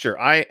 Okay, sure.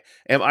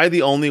 Am I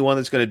the only one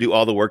that's going to do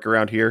all the work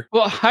around here?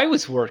 Well, I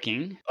was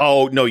working.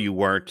 Oh, no, you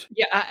weren't.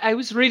 Yeah, I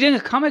was reading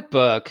a comic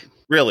book.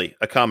 Really?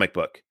 A comic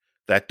book?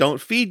 That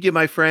don't feed you,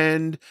 my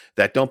friend.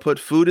 That don't put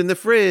food in the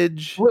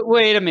fridge.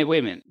 Wait a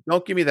minute.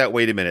 Don't give me that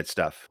wait a minute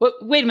stuff.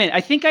 Wait a minute. I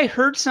think I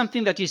heard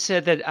something that you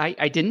said that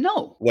I didn't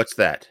know. What's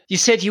that? You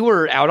said you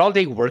were out all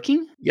day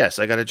working? Yes,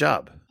 I got a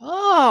job.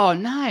 Oh,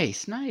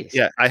 nice.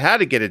 Yeah, I had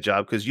to get a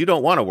job because you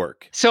don't want to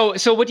work. So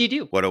what do you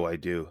do?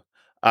 What do?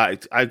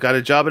 I got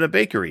a job in a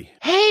bakery.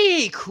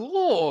 Hey,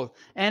 cool.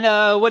 And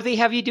what do they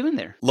have you doing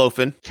there?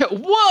 Loafing.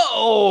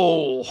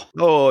 Whoa.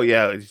 Oh,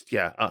 yeah.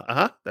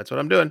 That's what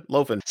I'm doing.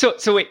 Loafing. So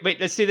wait,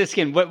 let's do this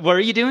again. What are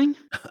you doing?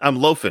 I'm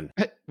loafing.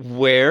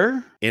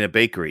 Where? In a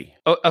bakery.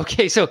 Oh,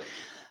 okay. So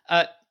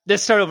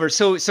let's start over.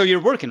 So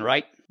you're working,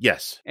 right?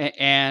 Yes.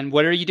 And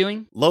what are you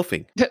doing?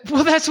 Loafing.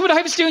 Well, that's what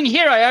I was doing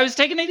here. I was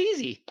taking it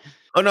easy.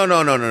 Oh, no.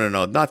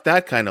 Not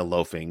that kind of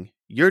loafing.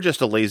 You're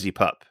just a lazy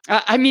pup.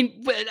 I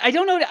mean, I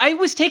don't know. I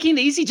was taking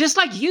it easy just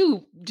like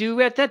you do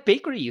at that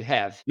bakery you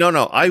have. No.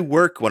 I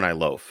work when I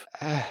loaf.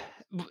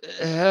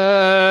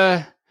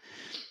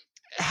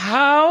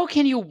 How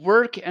can you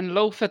work and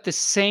loaf at the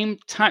same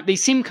time? They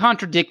seem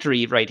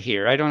contradictory right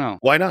here. I don't know.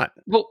 Why not?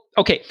 Well,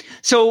 okay.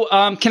 So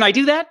can I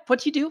do that?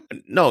 What do you do?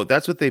 No,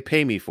 that's what they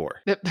pay me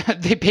for.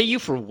 They pay you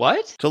for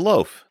what? To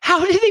loaf.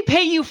 How do they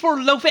pay you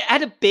for loafing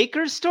at a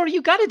baker's store? You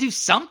got to do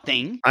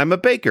something. I'm a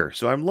baker,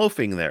 so I'm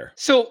loafing there.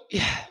 So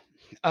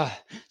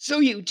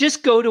you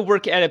just go to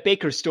work at a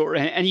baker's store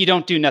and you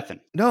don't do nothing.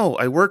 No,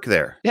 I work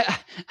there. Yeah.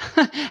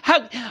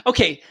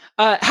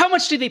 How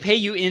much do they pay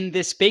you in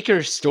this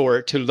baker's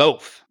store to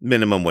loaf?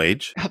 Minimum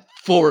wage.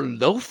 For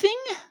loafing?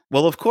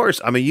 Well, of course,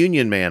 I'm a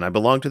union man. I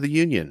belong to the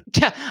union.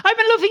 Yeah, I've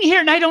been loafing here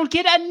and I don't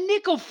get a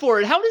nickel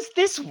for it. How does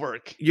this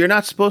work? You're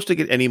not supposed to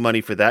get any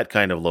money for that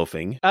kind of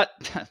loafing.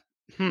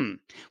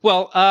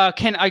 Well,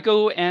 can I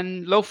go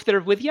and loaf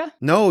there with you?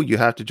 No, you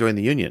have to join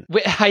the union.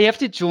 Wait, I have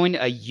to join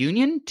a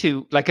union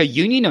like a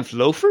union of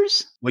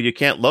loafers? Well, you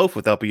can't loaf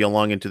without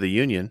belonging to the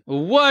union.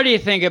 What do you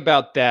think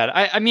about that?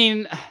 I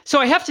mean, so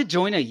I have to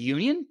join a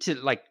union to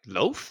like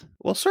loaf?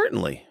 Well,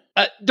 certainly.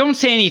 Don't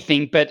say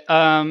anything, but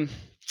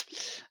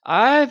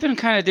I've been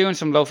kind of doing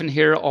some loafing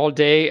here all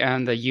day,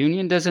 and the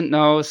union doesn't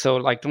know, so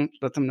like, don't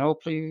let them know,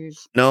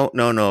 please. No.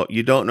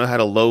 You don't know how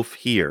to loaf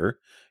here.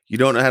 You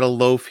don't know how to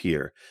loaf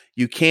here.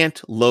 You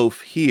can't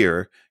loaf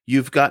here.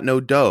 You've got no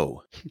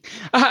dough.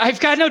 I've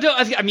got no dough.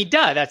 I mean,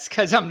 duh, that's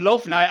because I'm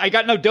loafing. I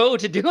got no dough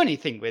to do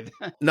anything with.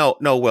 No,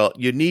 well,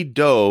 you need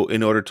dough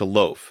in order to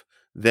loaf.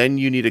 Then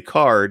you need a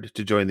card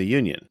to join the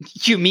union.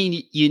 You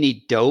mean you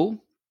need dough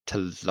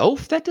to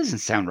loaf? That doesn't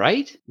sound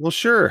right. Well,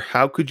 sure.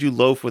 How could you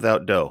loaf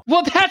without dough?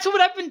 Well, that's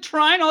what I've been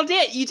trying all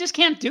day. You just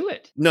can't do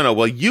it. No.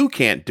 Well, you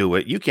can't do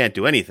it. You can't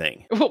do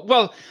anything.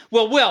 Well.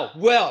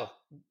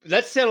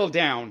 Let's settle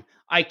down.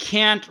 I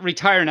can't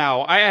retire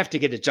now. I have to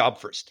get a job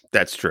first.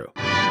 That's true.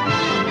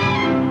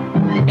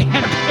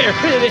 And there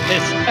it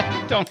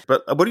is. Don't.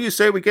 But what do you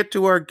say we get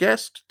to our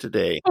guest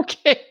today?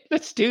 Okay,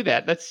 let's do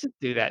that. Let's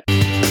do that.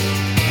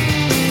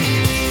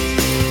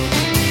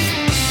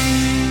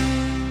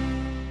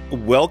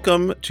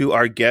 Welcome to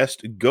our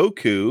guest,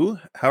 Goku.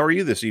 How are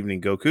you this evening,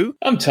 Goku?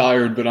 I'm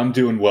tired, but I'm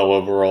doing well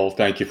overall.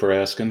 Thank you for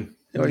asking.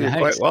 Oh, you're Nice.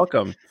 quite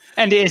welcome.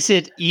 And is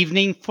it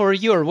evening for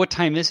you, or what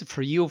time is it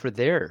for you over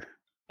there?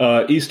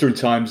 Eastern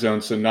time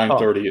zone, so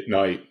 9:30 at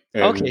night.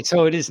 And, Okay,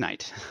 so it is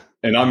night.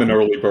 And I'm an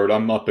early bird.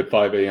 I'm up at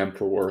 5 a.m.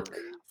 for work.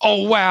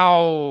 Oh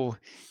wow!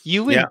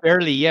 You and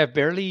Yeah.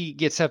 Barely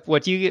gets up.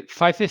 What do you get?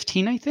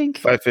 5:15, I think.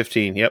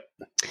 5:15. Yep.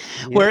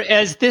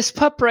 Whereas this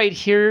pup right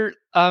here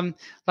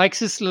likes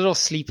this little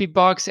sleepy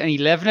box, and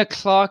 11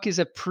 o'clock is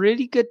a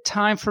pretty good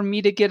time for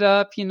me to get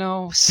up. You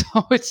know, so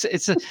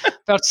it's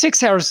about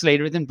 6 hours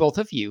later than both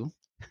of you.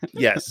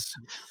 Yes.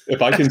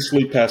 If I can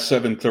sleep past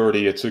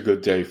 7:30, it's a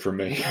good day for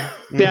me.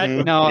 That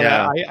Mhm. no,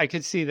 Yeah. I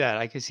could see that.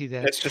 I could see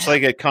that. It's just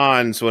like at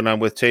cons when I'm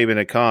with Tabin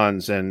at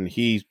cons, and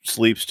he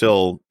sleeps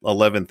till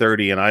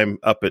 11:30, and I'm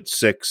up at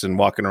 6 and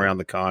walking around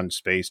the con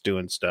space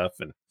doing stuff,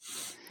 and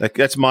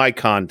that's my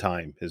con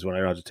time is when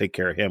I have to take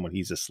care of him when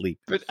he's asleep.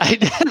 But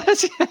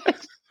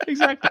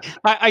exactly.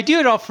 I do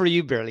it all for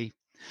you, Barely.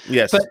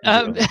 Yes. But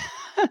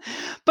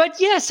but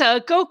yes,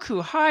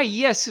 Goku. Hi.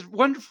 Yes,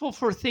 wonderful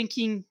for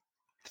thinking.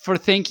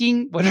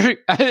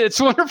 It's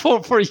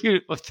wonderful for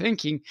you of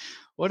thinking.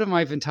 What am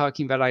I even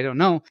talking about? I don't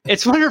know.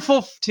 It's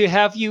wonderful to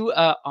have you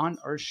on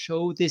our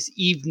show this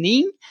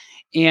evening,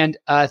 and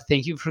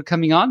thank you for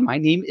coming on. My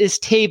name is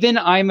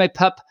Tabin. I'm a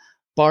pup.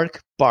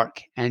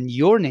 Bark, and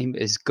your name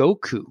is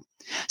Goku.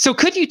 So,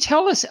 could you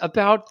tell us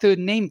about the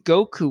name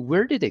Goku?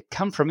 Where did it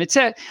come from? It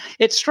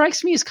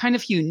strikes me as kind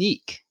of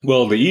unique.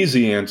 Well, the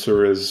easy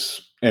answer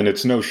is, and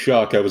it's no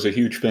shock, I was a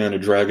huge fan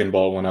of Dragon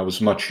Ball when I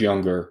was much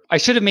younger. I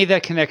should have made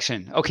that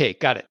connection. Okay,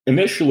 got it.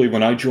 Initially,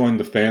 when I joined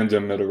the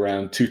fandom at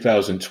around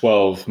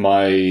 2012,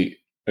 my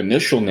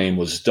initial name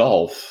was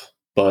Dolph.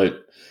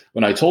 But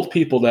when I told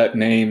people that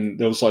name,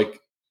 there was like,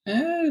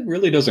 it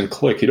really doesn't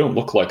click. You don't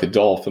look like a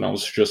Dolph. And I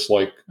was just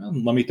like,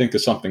 let me think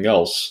of something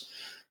else.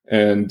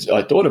 And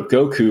I thought of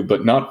Goku,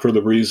 but not for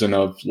the reason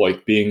of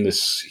like being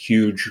this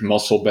huge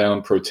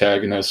muscle-bound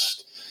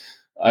protagonist.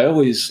 I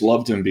always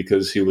loved him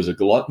because he was a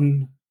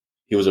glutton,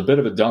 he was a bit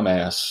of a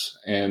dumbass,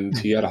 and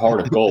he had a heart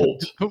of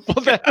gold.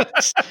 Well,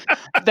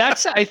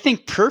 that's I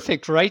think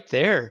perfect right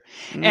there.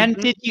 And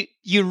Mhm. did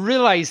you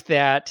realize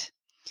that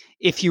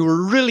if you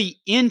were really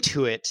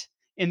into it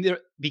in the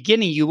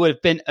beginning, you would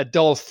have been a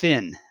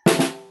dolphin,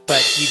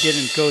 but you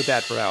didn't go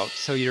that route.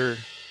 So you're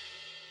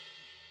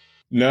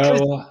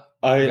No,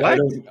 I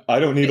What?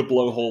 don't need a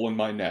blowhole in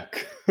my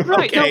neck.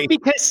 right. Okay. No,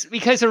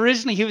 because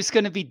originally he was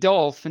going to be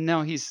Dolph, and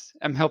now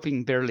I'm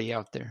helping Barely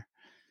out there.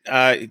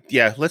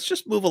 Yeah, let's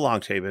just move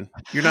along, Tabin.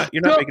 You're not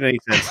No. making any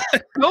sense.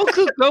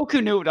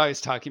 Goku knew what I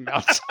was talking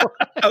about. So.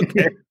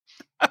 Okay.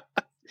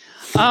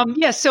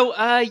 Yeah.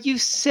 So, you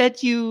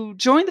said you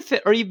joined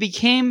or you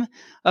became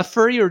a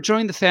furry or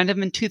joined the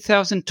fandom in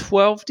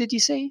 2012. Did you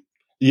say?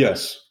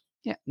 Yes.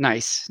 Yeah.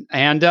 Nice.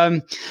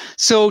 And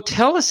so,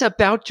 tell us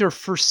about your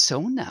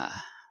fursona.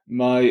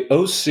 My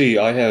OC,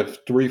 I have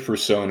 3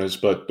 personas,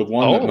 but the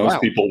one that Oh, most wow.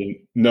 people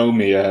know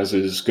me as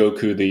is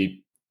Goku the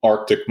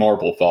Arctic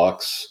Marble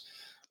Fox.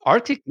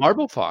 Arctic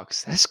Marble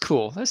Fox. That's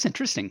cool. That's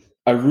interesting.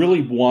 I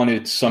really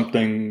wanted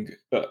something.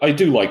 I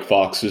do like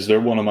foxes. They're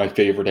one of my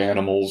favorite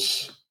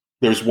animals.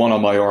 There's one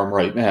on my arm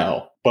right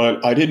now.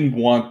 But I didn't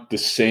want the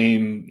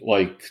same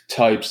like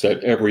types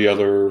that every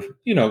other,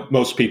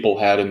 most people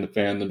had in the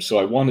fandom. So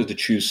I wanted to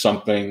choose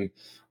something.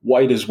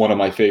 White is one of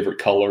my favorite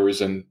colors,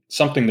 and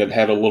something that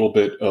had a little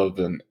bit of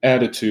an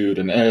attitude,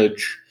 an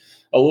edge,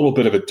 a little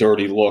bit of a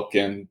dirty look.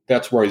 And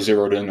that's where I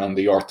zeroed in on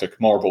the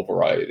Arctic Marble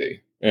variety.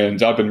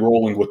 And I've been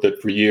rolling with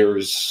it for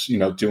years,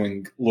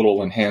 doing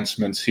little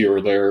enhancements here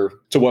or there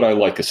to what I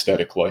like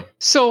aesthetically.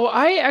 So,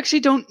 I actually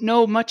don't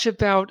know much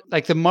about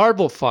like the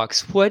Marble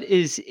Fox. What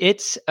is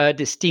its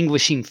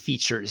distinguishing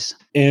features?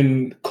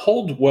 In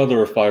cold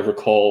weather, if I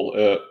recall,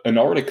 an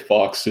Arctic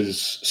fox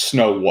is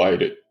snow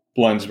white. It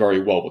blends very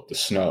well with the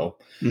snow.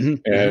 Mm-hmm.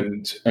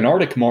 And an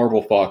Arctic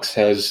marble fox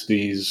has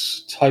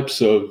these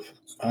types of,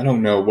 I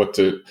don't know what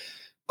to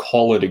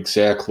call it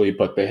exactly,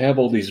 but they have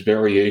all these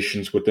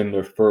variations within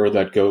their fur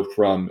that go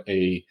from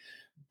a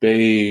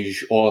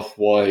beige,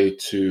 off-white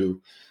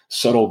to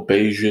subtle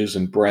beiges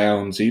and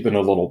browns, even a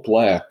little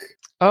black.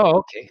 Oh,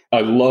 okay.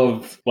 I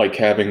love like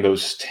having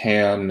those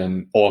tan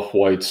and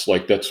off-whites.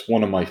 Like that's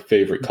one of my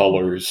favorite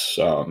colors,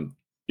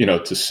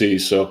 to see.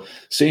 So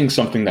seeing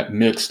something that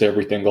mixed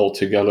everything all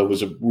together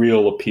was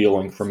real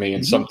appealing for me,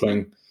 and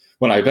something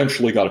when I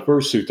eventually got a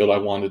fursuit that I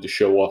wanted to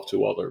show off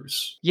to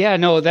others. Yeah,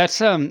 no,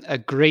 that's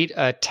a great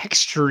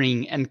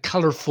texturing and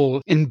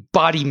colorful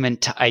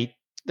embodiment.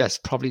 That's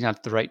probably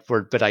not the right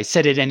word, but I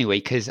said it anyway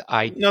because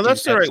No,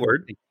 that's the right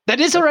word. That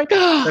is the right.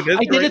 That is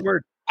the right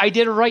word. I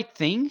did a right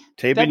thing.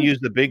 Tabin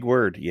used the big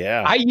word.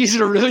 Yeah. I used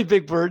a really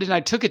big word, and I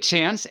took a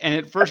chance, and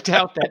it worked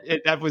out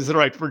that was the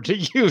right word to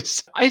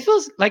use. I feel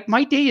like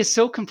my day is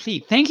so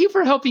complete. Thank you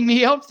for helping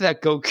me out with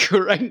that,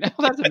 Goku, right now.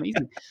 That's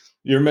amazing.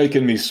 You're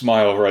making me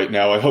smile right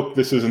now. I hope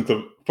this isn't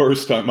the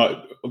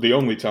the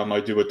only time I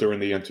do it during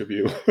the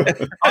interview.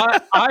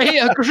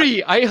 I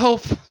agree. I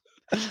hope.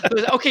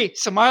 Okay,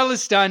 Smile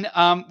is done.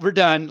 We're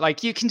done.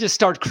 Like, you can just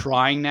start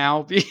crying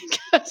now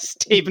because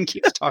Taven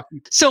keeps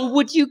talking. So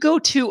would you go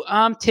to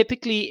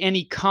typically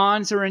any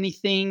cons or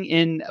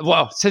anything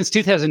since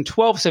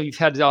 2012, so you've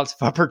had lots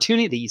of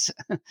opportunities.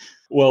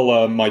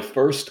 Well, my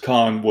first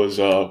con was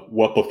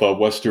WPFA,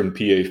 Western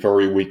PA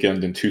Furry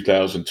Weekend in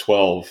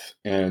 2012.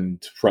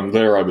 And from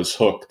there, I was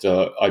hooked.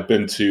 I've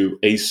been to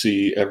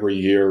AC every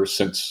year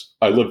since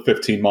I live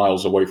 15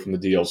 miles away from the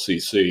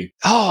DLCC.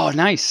 Oh,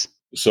 nice.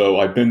 So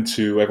I've been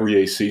to every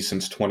AC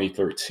since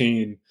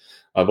 2013.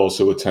 I've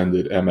also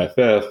attended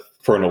MFF,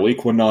 Fernal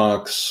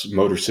Equinox,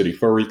 Motor City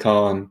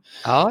FurryCon.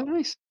 Oh,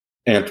 nice.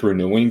 Antrim,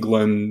 New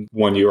England.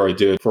 1 year I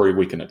did Furry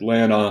Week in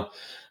Atlanta.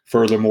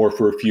 Furthermore,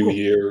 for a few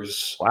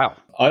years. Wow.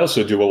 I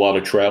also do a lot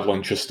of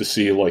traveling just to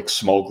see like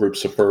small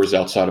groups of furs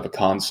outside of a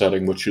con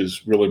setting, which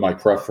is really my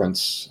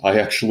preference. I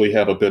actually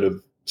have a bit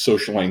of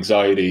social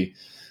anxiety.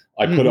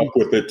 I put up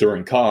with it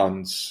during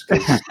cons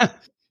because,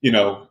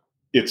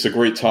 it's a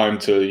great time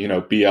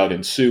to, be out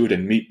in suit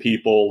and meet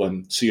people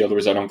and see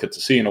others I don't get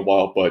to see in a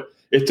while, but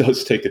it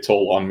does take a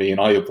toll on me, and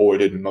I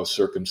avoid it in most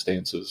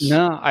circumstances.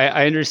 No,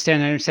 I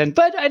understand.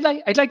 But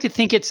I'd like to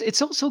think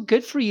it's also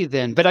good for you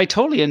then. But I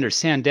totally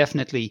understand,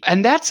 definitely.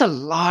 And that's a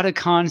lot of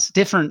cons,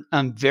 different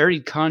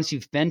varied cons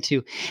you've been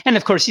to. And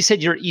of course, you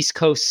said you're East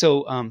Coast,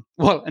 so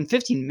and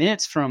 15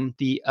 minutes from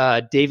the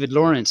David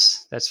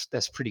Lawrence.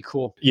 That's pretty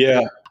cool.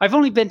 Yeah. I've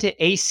only been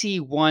to AC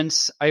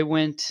once. I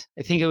went,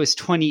 I think it was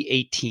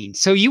 2018.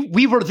 So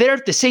we were there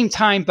at the same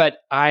time, but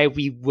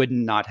we would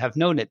not have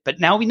known it. But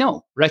now we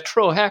know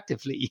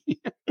retroactively.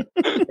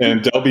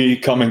 And I'll be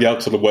coming out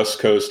to the West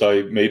Coast.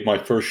 I made my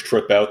first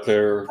trip out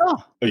there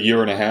a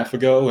year and a half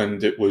ago,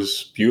 and it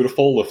was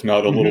beautiful, if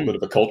not a little bit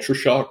of a culture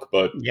shock.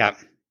 But yeah,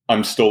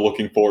 I'm still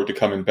looking forward to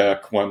coming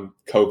back when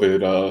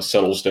COVID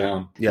settles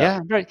down.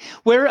 Yeah, right.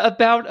 Where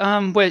about?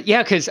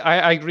 Because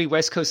I agree.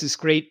 West Coast is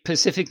great.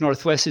 Pacific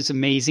Northwest is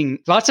amazing.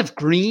 Lots of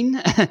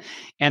green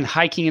and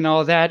hiking and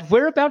all that.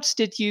 Whereabouts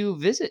did you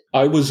visit?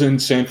 I was in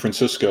San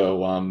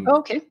Francisco.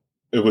 Okay.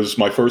 It was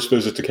my first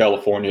visit to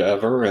California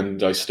ever,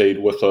 and I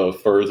stayed with a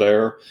fur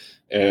there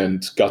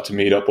and got to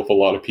meet up with a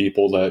lot of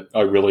people that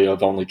I really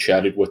have only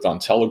chatted with on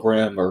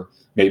Telegram, or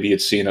maybe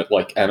had seen at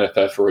like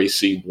MFF or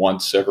AC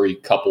once every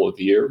couple of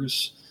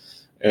years.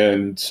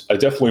 And I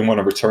definitely want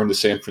to return to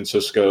San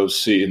Francisco,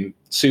 see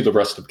the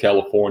rest of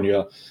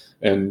California,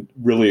 and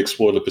really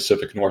explore the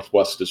Pacific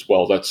Northwest as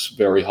well. That's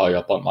very high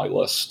up on my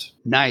list.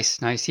 Nice.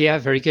 Yeah,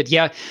 very good.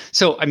 Yeah.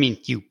 So, I mean,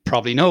 you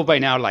probably know by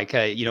now, like,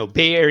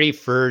 Bay Area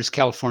Furs,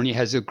 California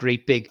has a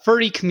great big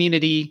furry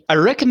community. I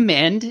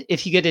recommend,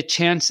 if you get a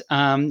chance,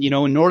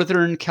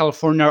 Northern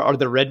California or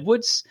the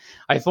Redwoods.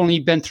 I've only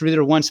been through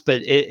there once,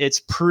 but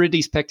it's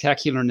pretty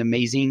spectacular and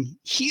amazing.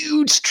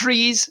 Huge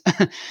trees.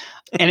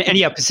 And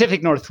yeah,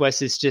 Pacific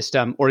Northwest is just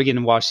Oregon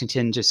and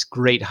Washington, just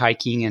great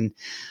hiking and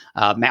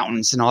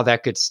mountains and all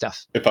that good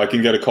stuff. If I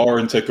can get a car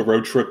and take a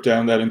road trip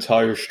down that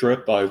entire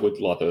strip, I would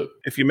love it.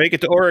 If you make it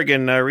to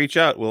Oregon, reach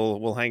out.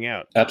 We'll hang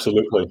out.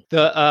 Absolutely.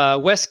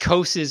 The West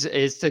Coast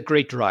is the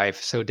great drive,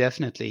 so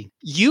definitely.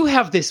 You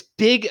have this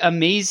big,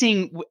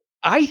 amazing,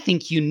 I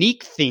think,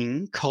 unique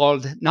thing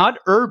called not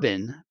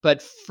urban,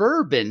 but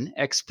furban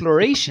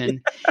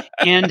exploration.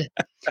 And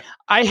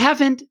I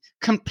haven't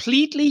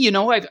completely,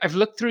 I've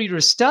looked through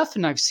your stuff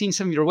and I've seen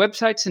some of your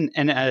websites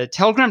and a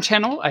Telegram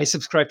channel. I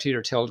subscribed to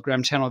your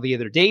Telegram channel the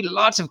other day.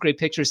 Lots of great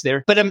pictures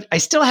there, but I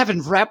still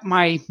haven't wrapped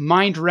my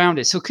mind around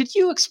it. So could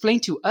you explain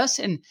to us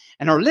and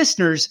our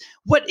listeners,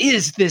 what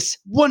is this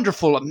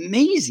wonderful,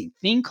 amazing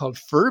thing called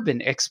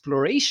furban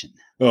exploration?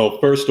 Well,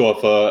 first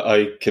off,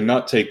 I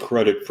cannot take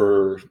credit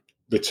for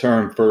the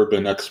term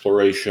furban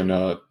exploration.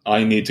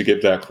 I need to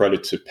give that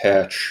credit to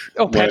Patch.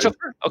 Oh, Patch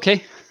Over?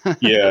 Okay.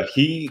 Yeah,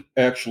 he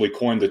actually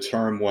coined the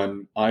term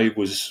when I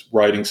was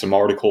writing some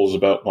articles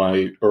about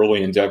my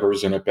early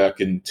endeavors in it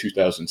back in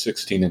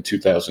 2016 and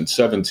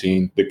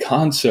 2017. The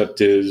concept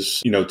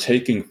is,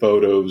 taking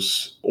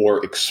photos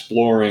or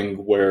exploring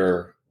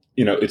where,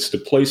 it's the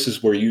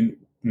places where you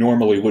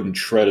normally wouldn't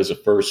tread as a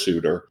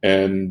fursuiter,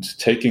 and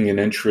taking an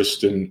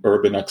interest in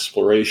urban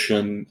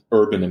exploration,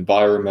 urban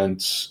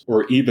environments,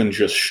 or even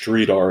just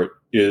street art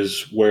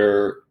is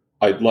where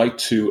I'd like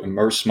to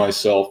immerse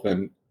myself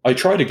in. I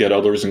try to get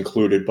others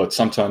included, but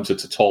sometimes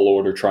it's a tall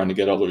order trying to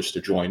get others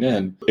to join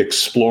in.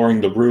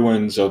 Exploring the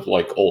ruins of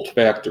like old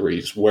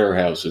factories,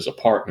 warehouses,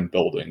 apartment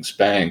buildings,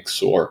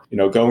 banks, or,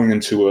 going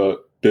into a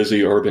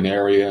busy urban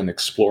area and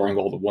exploring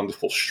all the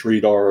wonderful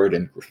street art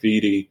and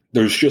graffiti.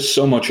 There's just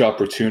so much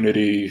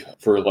opportunity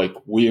for like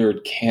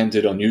weird,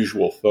 candid,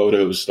 unusual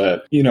photos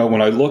that,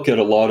 when I look at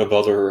a lot of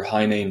other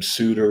high-name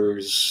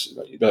suitors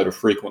that are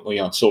frequently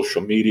on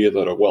social media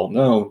that are well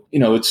known,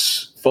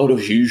 it's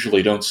photos you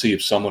usually don't see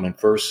of someone in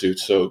fursuit.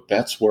 So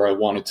that's where I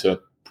wanted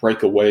to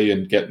break away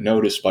and get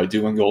noticed by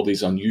doing all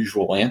these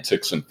unusual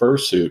antics in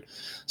fursuit.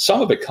 Some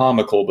of it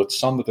comical, but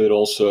some of it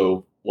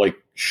also like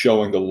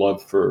showing the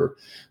love for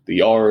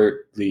the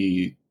art,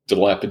 the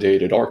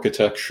dilapidated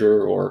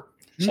architecture or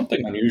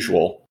something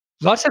unusual.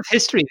 Lots of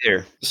history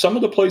there. Some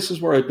of the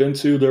places where I've been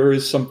to, there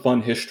is some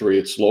fun history.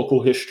 It's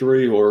local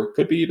history or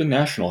could be even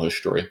national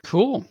history.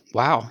 Cool.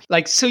 Wow.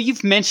 Like, so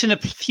you've mentioned a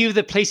few of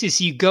the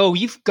places you go.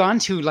 You've gone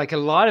to like a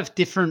lot of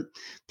different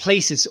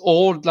places,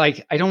 old,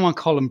 like, I don't want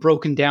to call them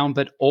broken down,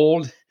 but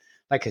old,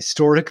 like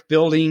historic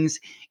buildings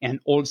and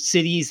old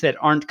cities that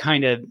aren't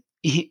kind of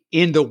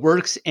in the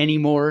works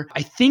anymore.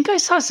 I think I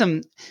saw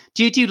some,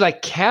 do you do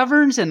like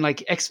caverns and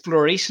like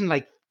exploration,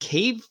 like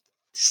cave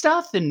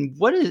stuff? And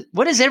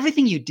what is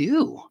everything you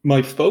do?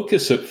 My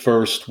focus at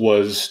first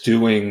was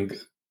doing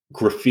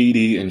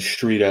graffiti in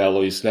street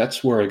alleys.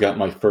 That's where I got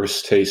my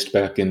first taste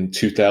back in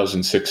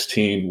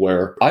 2016,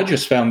 where I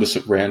just found this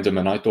at random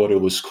and I thought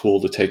it was cool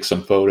to take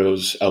some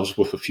photos. I was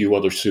with a few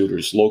other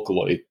suitors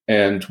locally,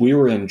 and we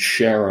were in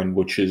Sharon,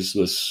 which is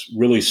this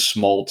really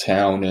small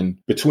town in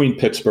between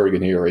Pittsburgh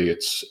and Erie.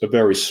 It's a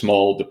very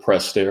small,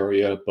 depressed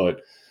area,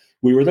 but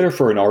we were there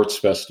for an arts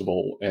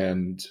festival,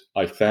 and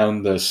I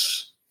found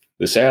this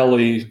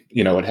alley.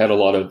 It had a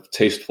lot of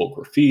tasteful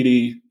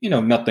graffiti,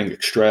 nothing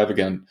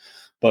extravagant,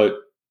 but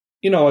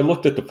I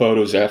looked at the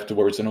photos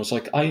afterwards and I was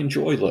like, I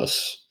enjoy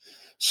this.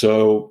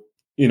 So,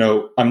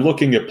 I'm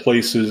looking at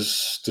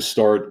places to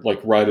start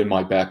like right in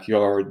my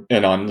backyard,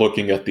 and I'm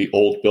looking at the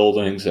old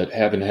buildings that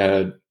haven't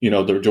had,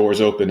 their doors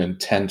open in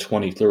 10,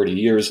 20, 30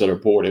 years that are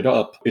boarded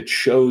up. It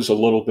shows a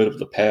little bit of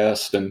the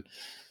past. And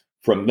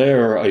from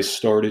there, I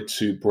started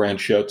to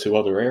branch out to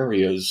other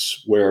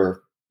areas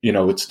where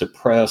it's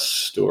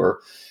depressed, or,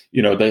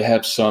 they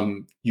have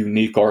some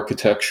unique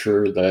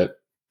architecture that,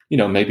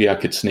 maybe I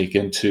could sneak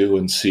into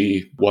and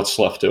see what's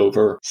left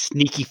over.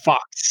 Sneaky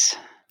fox.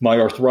 My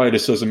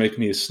arthritis doesn't make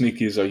me as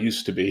sneaky as I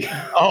used to be.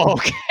 Oh,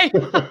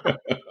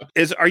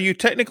 okay. Are you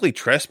technically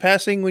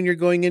trespassing when you're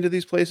going into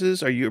these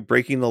places? Are you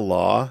breaking the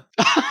law?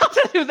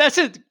 That's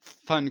a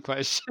fun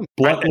question.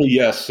 Bluntly,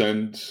 yes.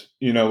 And,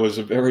 as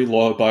a very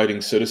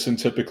law-abiding citizen,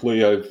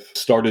 typically I've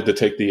started to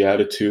take the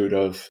attitude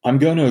of, I'm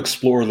going to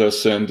explore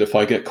this, and if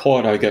I get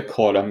caught, I get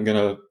caught. I'm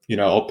going to,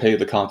 I'll pay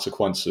the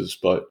consequences,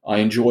 but I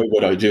enjoy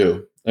what I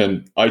do.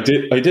 And I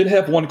did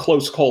have one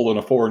close call in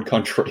a foreign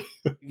country.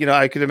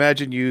 I could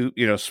imagine you,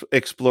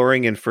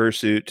 exploring in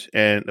fursuit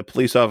and a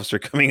police officer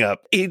coming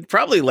up. He'd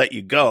probably let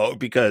you go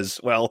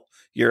because, well,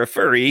 you're a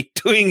furry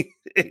doing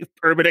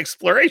urban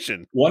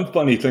exploration. One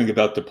funny thing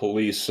about the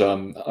police,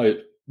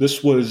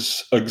 this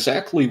was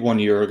exactly 1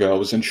 year ago. I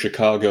was in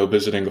Chicago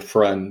visiting a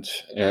friend,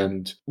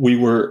 and we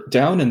were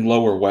down in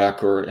Lower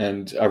Wacker,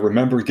 and I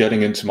remember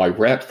getting into my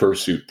rat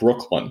fursuit,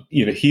 Brooklyn.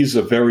 He's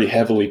a very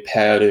heavily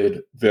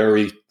padded,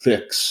 very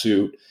thick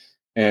suit,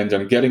 and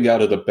I'm getting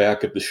out of the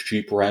back of this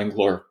Jeep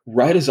Wrangler.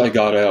 Right as I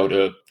got out,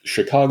 a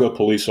Chicago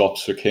police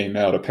officer came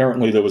out.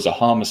 Apparently there was a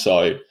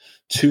homicide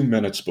 2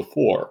 minutes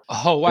before.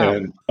 Oh, wow.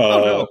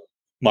 And,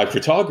 my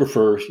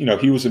photographer,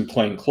 he was in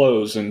plain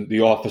clothes, and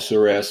the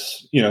officer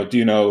asks, do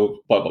you know,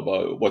 blah, blah,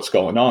 blah, what's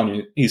going on?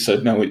 And he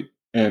said, no.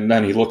 And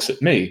then he looks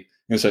at me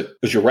and said,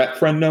 does your rat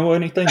friend know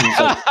anything? He's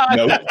like,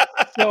 no.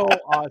 So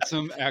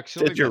awesome,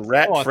 actually. Did your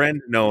rat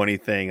friend know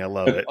anything? I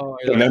love it.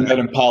 And then that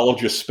Impala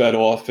just sped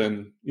off,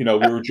 and, we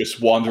were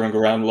just wandering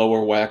around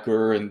Lower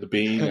Wacker and the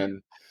Bean,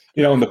 and,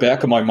 in the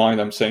back of my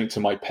mind, I'm saying to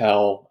my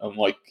pal, I'm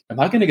like, am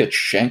I going to get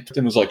shanked?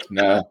 And was like,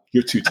 nah,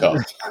 you're too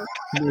tough.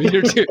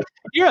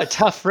 You're a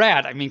tough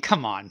rat. I mean,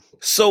 come on.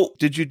 So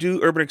did you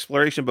do urban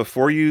exploration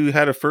before you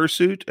had a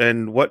fursuit?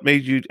 And what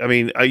made you,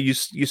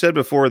 you said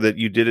before that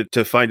you did it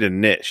to find a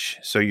niche.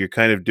 So you're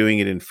kind of doing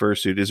it in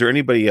fursuit. Is there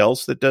anybody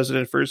else that does it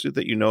in fursuit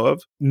that you know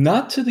of?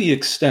 Not to the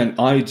extent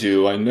I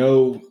do. I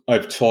know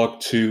I've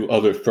talked to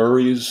other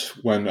furries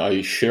when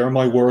I share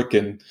my work,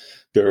 and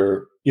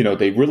they're,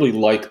 they really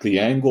like the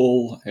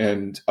angle.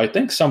 And I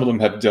think some of them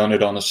have done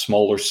it on a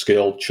smaller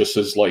scale, just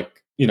as like,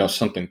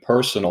 something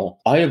personal.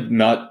 I have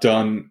not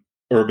done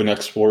urban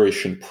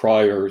exploration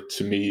prior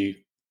to me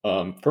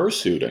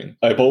fursuiting.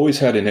 I've always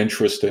had an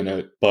interest in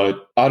it,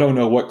 but I don't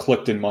know what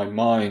clicked in my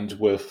mind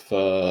with,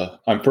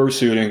 I'm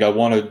fursuiting, I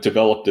want to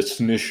develop this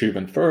niche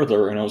even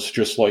further. And I was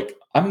just like,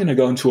 I'm going to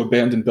go into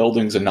abandoned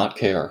buildings and not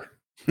care.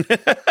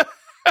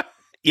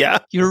 Yeah.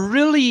 You're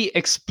really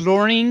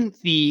exploring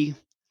the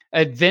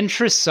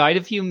adventurous side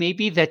of you,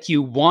 maybe that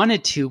you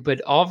wanted to,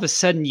 but all of a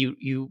sudden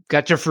you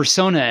got your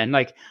persona and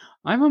like,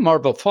 I'm a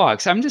marble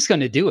fox. I'm just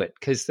going to do it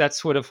because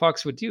that's what a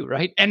fox would do,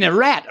 right? And a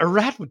rat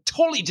would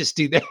totally just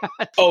do that.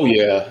 Oh,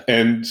 yeah.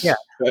 And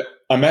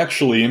I'm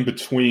actually in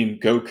between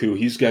Goku.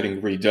 He's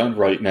getting redone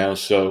right now.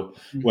 So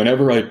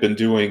whenever I've been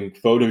doing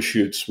photo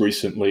shoots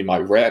recently, my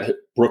rat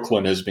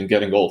Brooklyn has been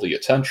getting all the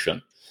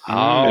attention.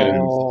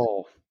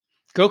 Oh.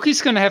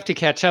 Goku's going to have to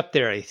catch up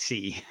there, I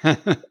see.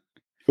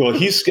 Well,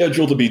 he's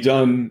scheduled to be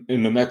done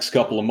in the next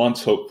couple of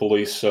months,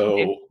 hopefully.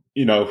 So,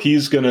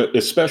 he's going to,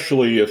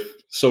 especially if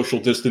social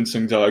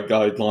distancing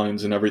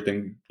guidelines and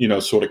everything,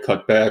 sort of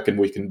cut back and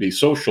we can be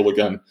social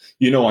again,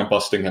 I'm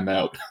busting him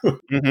out.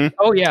 Mm-hmm.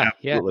 Oh, yeah.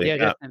 Absolutely. Yeah,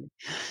 definitely.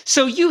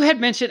 So you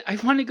had mentioned, I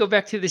want to go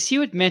back to this. You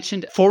had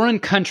mentioned foreign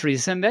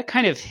countries, and that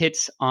kind of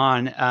hits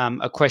on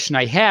a question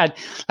I had.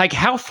 Like,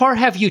 how far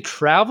have you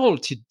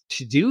traveled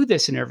to do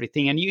this and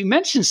everything. And you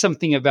mentioned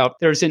something about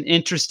there's an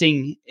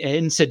interesting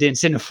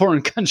incident in a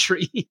foreign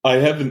country. I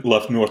haven't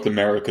left North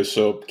America,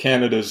 so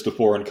Canada is the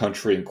foreign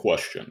country in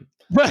question.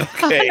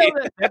 Okay.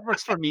 No, that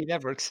works for me.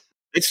 That works.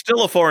 It's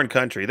still a foreign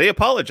country. They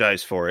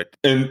apologize for it.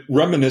 And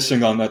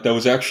reminiscing on that, that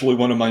was actually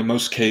one of my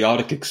most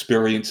chaotic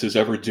experiences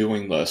ever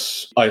doing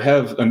this. I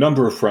have a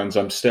number of friends.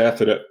 I'm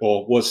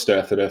was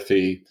staff at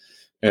FE,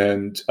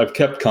 and I've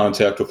kept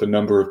contact with a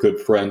number of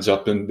good friends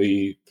up in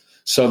the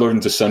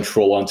southern to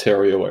central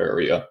Ontario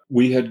area.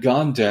 We had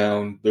gone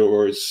down. There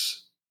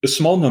was a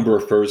small number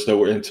of furs that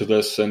were into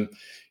this. And,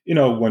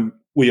 when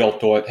we all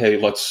thought, hey,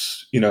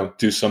 let's,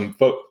 do some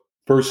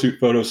fursuit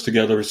photos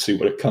together, see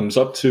what it comes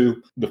up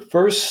to. The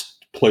first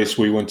place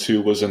we went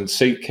to was in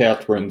St.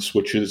 Catharines,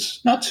 which is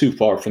not too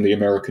far from the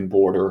American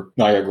border,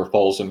 Niagara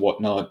Falls and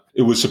whatnot.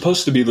 It was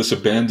supposed to be this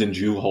abandoned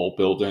U-Haul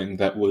building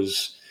that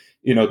was,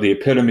 the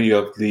epitome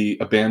of the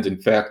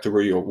abandoned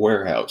factory or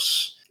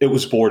warehouse. It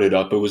was boarded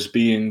up. It was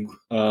being,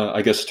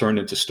 turned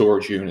into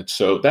storage units.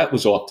 So that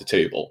was off the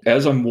table.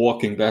 As I'm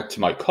walking back to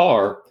my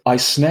car, I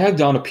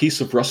snagged on a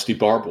piece of rusty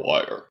barbed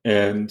wire,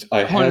 and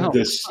I had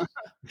this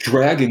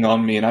dragging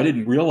on me, and I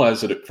didn't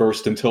realize it at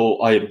first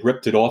until I had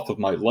ripped it off of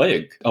my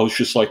leg. I was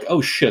just like, oh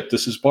shit,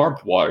 this is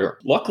barbed wire.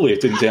 Luckily, it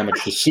didn't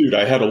damage the suit.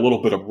 I had a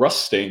little bit of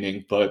rust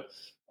staining, but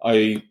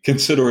I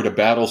consider it a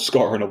battle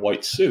scar in a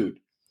white suit.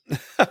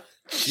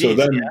 So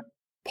then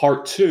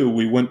part two,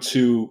 we went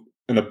to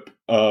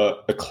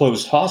a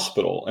closed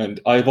hospital, and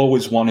I've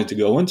always wanted to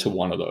go into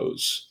one of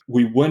those.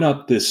 We went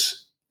up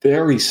this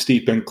very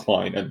steep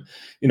incline,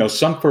 and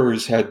some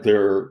furs had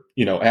their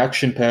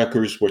action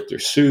packers with their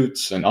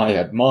suits, and I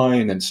had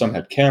mine, and some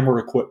had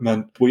camera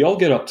equipment. We all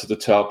get up to the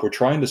top. We're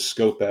trying to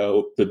scope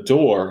out the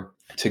door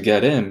to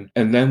get in,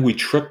 and then we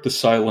tripped the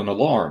silent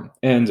alarm.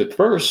 And at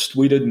first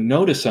we didn't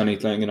notice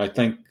anything, and I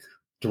think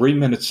 3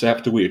 minutes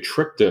after we had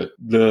tripped it,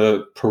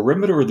 the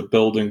perimeter of the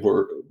building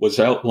was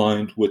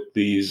outlined with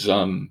these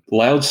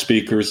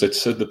loudspeakers that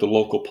said that the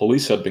local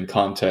police had been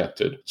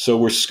contacted. So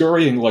we're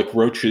scurrying like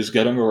roaches,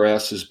 getting our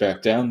asses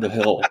back down the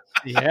hill.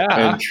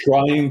 And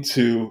trying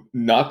to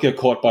not get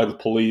caught by the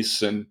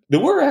police. And there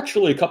were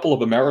actually a couple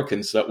of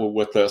Americans that were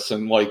with us.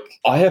 And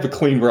I have a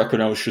clean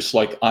record. I was just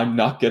like, I'm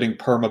not getting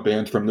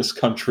permabanned from this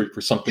country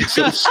for something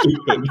so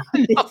stupid.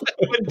 No,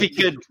 that would be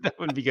good. That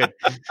would be good.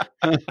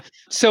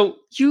 So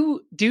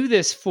you do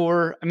this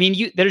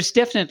there's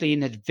definitely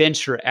an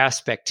adventure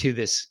aspect to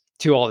this.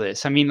 To all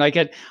this.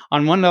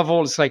 On one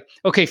level, it's like,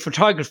 okay,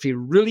 photography,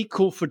 really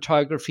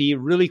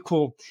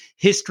cool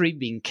history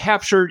being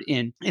captured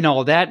in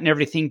all that and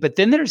everything. But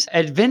then there's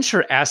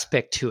adventure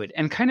aspect to it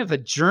and kind of a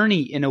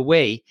journey in a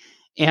way.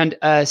 And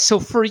so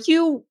for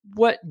you,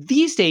 what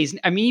these days,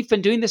 you've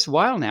been doing this a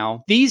while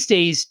now. These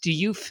days, do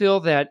you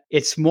feel that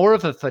it's more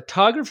of a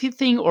photography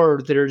thing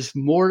or there's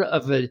more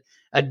of a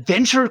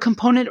adventure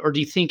component, or do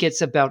you think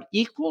it's about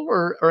equal,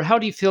 or how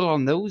do you feel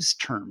on those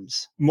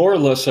terms? More or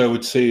less, I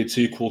would say it's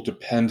equal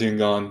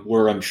depending on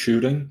where I'm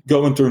shooting.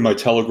 Going through my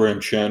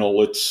Telegram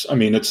channel, it's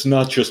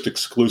not just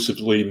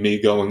exclusively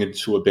me going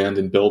into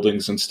abandoned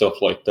buildings and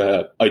stuff like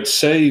that. I'd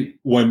say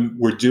when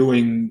we're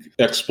doing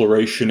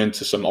exploration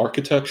into some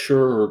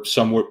architecture or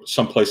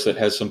someplace that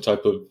has some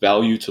type of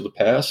value to the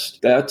past,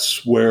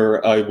 that's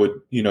where I would,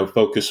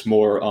 focus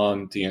more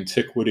on the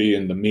antiquity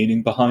and the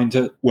meaning behind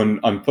it. When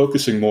I'm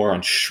focusing more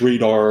on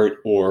street art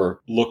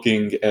or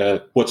looking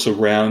at what's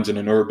around in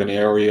an urban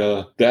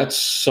area, that's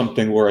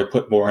something where I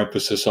put more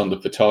emphasis on the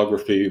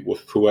photography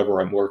with whoever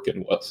I'm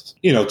working with,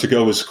 to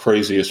go as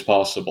crazy as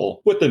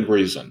possible within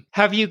reason.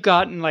 Have you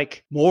gotten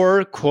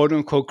more quote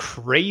unquote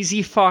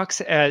crazy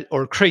fox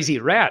or crazy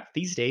rat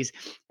these days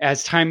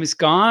as time has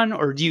gone,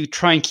 or do you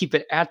try and keep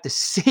it at the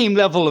same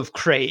level of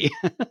cray?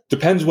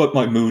 Depends what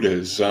my mood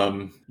is.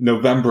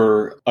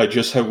 November, I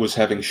just was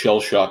having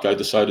shell shock. I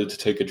decided to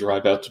take a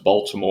drive out to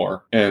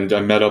Baltimore, and I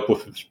met up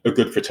with a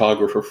good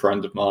photographer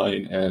friend of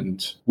mine,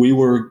 and we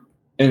were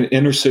in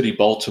inner city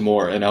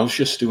Baltimore, and I was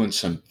just doing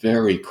some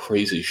very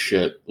crazy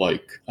shit.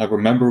 I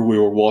remember we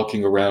were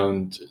walking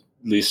around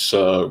this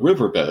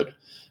riverbed,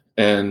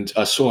 and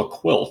I saw a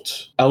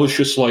quilt. I was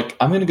just like,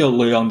 I'm going to go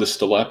lay on this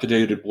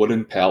dilapidated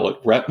wooden pallet,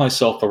 wrap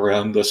myself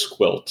around this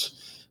quilt,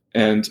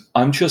 and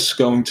I'm just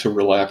going to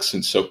relax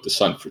and soak the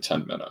sun for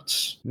 10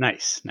 minutes.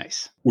 Nice.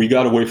 We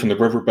got away from the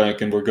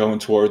riverbank, and we're going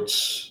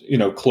towards,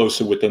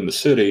 closer within the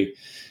city.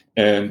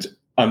 And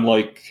I'm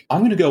like, I'm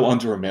going to go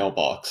under a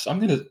mailbox. I'm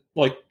going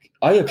to,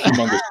 I have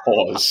humongous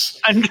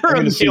paws. Under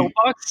a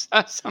mailbox?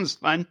 That sounds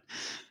fun.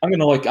 I'm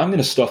going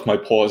to stuff my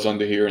paws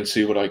under here and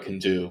see what I can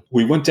do.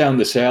 We went down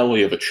this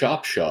alley of a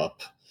chop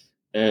shop,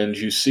 and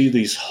you see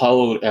these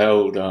hollowed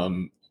out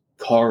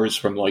cars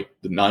from the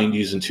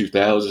 90s and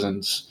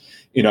 2000s,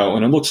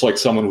 and it looks like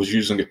someone was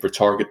using it for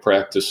target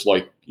practice,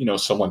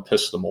 someone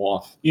pissed them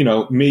off.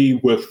 Me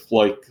with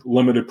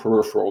limited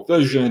peripheral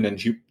vision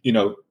and,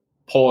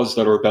 paws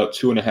that are about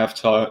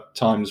 2.5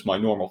 times my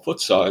normal foot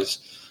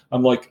size.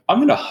 I'm like, I'm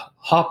going to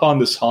hop on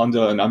this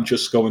Honda and I'm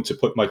just going to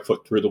put my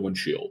foot through the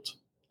windshield.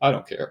 I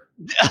don't care.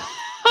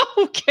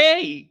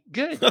 Okay,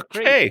 good.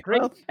 Okay,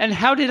 Great. well- And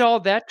how did all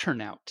that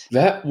turn out?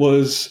 That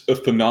was a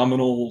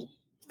phenomenal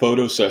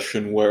photo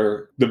session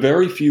where the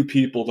very few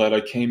people that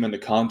I came into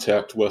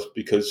contact with,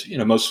 because,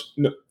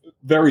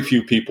 very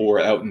few people were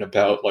out and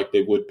about like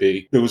they would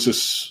be. There was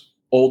this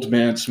old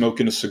man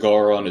smoking a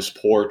cigar on his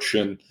porch,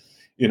 and,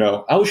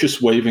 I was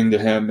just waving to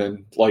him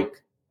and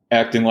like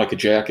acting like a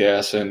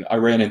jackass, and I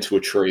ran into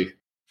a tree.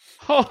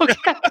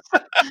 Okay.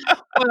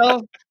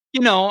 Well,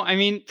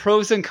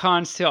 pros and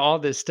cons to all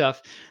this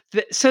stuff.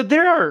 So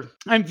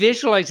I'm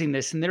visualizing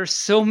this, and there are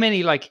so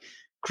many like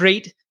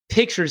great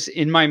pictures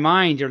in my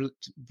mind. You're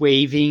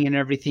waving and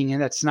everything,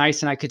 and that's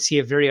nice. And I could see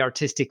a very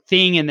artistic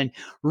thing, and then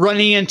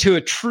running into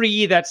a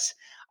tree.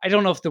 I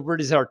don't know if the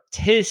word is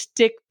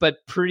artistic,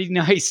 but pretty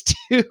nice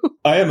too.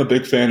 I am a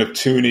big fan of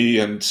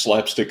toony and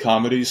slapstick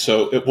comedy,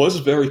 so it was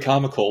very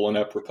comical and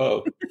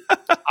apropos.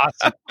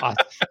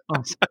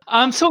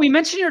 Awesome. So we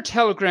mentioned your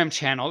Telegram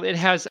channel. It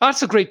has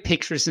lots of great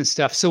pictures and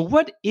stuff. So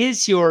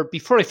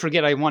before I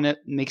forget, I want to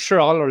make sure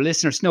all our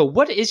listeners know,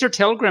 what is your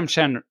Telegram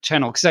channel?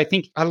 Because I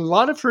think a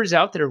lot of furs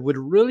out there would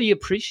really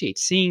appreciate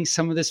seeing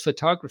some of this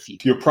photography.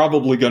 You're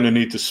probably going to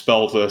need to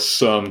spell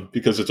this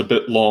because it's a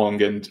bit long,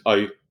 and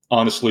I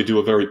honestly do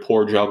a very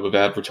poor job of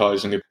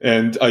advertising it.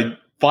 And I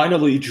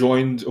finally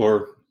joined,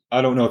 or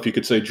I don't know if you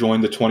could say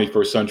joined the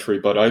 21st century,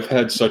 but I've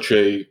had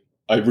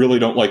I really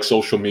don't like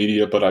social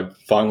media, but I've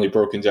finally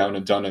broken down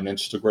and done an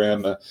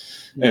Instagram.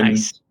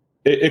 Nice.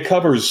 And it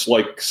covers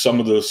like some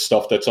of the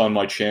stuff that's on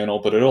my channel,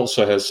 but it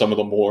also has some of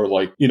the more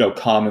like,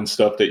 common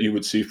stuff that you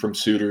would see from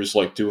suitors,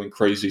 like doing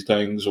crazy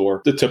things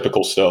or the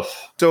typical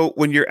stuff. So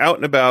when you're out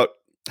and about,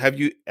 have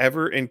you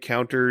ever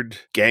encountered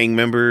gang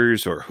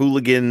members or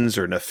hooligans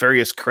or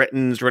nefarious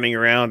cretins running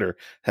around or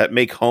that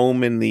make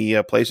home in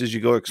the places you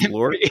go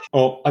explore?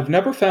 Well, I've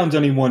never found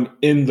anyone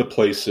in the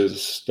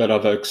places that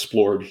I've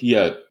explored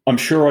yet. I'm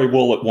sure I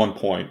will at one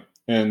point,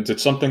 and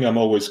it's something I'm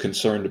always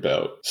concerned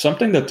about.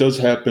 Something that does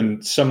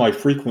happen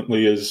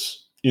semi-frequently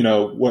is,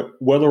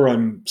 whether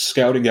I'm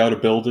scouting out a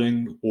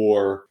building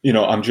or,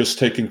 I'm just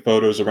taking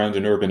photos around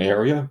an urban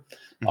area,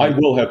 I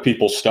will have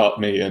people stop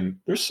me, and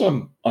there's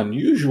some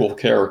unusual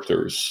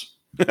characters.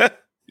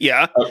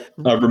 Yeah.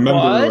 I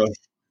remember...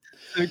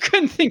 I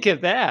couldn't think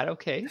of that.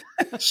 Okay.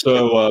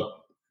 So a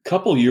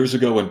couple years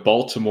ago in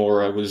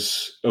Baltimore, I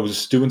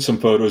was doing some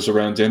photos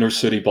around inner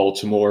city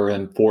Baltimore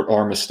and Fort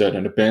Armistead,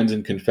 an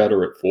abandoned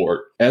Confederate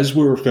fort. As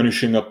we were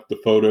finishing up the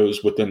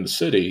photos within the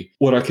city,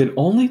 what I could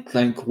only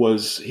think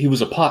was he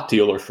was a pot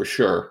dealer for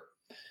sure.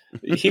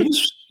 He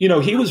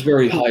was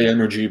very high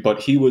energy, but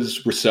he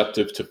was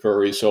receptive to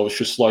furry. So it's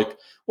just like,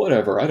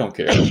 whatever, I don't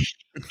care.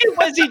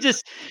 Was he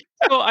just?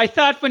 So I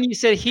thought when you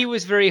said he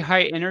was very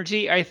high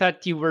energy, I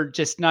thought you were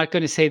just not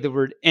going to say the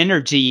word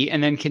energy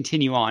and then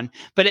continue on.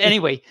 But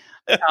anyway,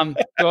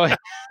 go ahead.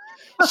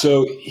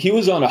 So he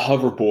was on a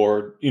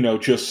hoverboard,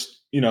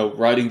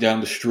 riding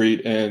down the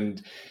street,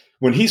 and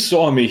when he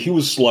saw me, it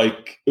was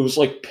like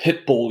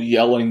Pitbull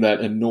yelling that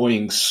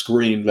annoying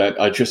scream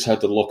that I just had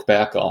to look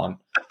back on.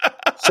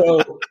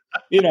 So,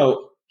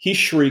 he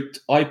shrieked,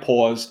 I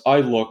paused, I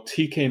looked,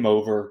 he came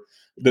over.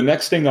 The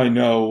next thing I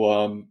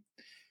know,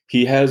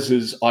 he has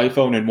his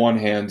iPhone in one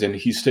hand and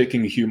he's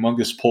taking a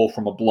humongous pull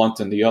from a blunt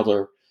in the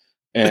other.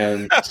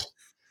 And,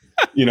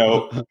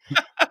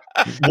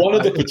 one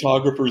of the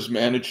photographers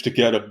managed to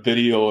get a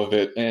video of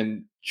it,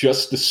 and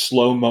just the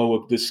slow-mo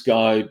of this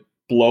guy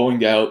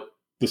blowing out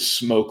the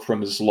smoke from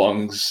his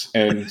lungs.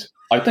 And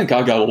I think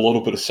I got a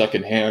little bit of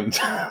secondhand.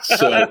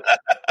 So,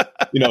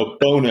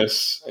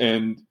 bonus.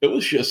 And it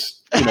was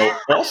just,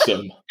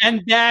 awesome.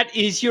 And that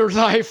is your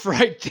life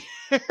right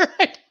there.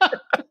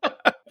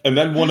 And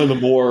then one of the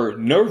more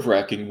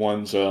nerve-wracking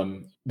ones,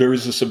 there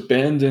is this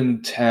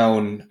abandoned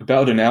town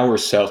about an hour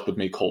south of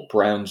me called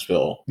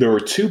Brownsville. There are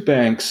two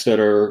banks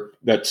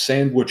that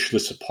sandwich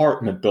this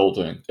apartment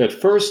building. At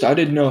first, I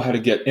didn't know how to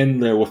get in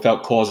there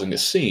without causing a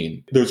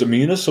scene. There's a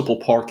municipal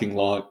parking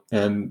lot,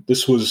 and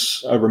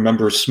I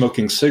remember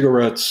smoking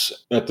cigarettes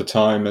at the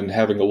time and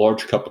having a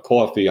large cup of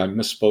coffee. I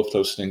miss both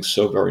those things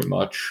so very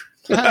much.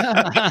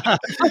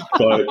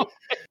 But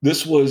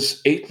this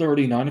was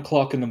 8:30, 9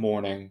 o'clock in the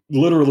morning.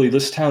 Literally,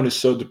 this town is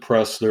so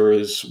depressed. There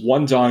is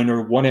one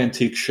diner, one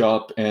antique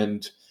shop,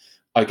 and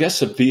I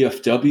guess a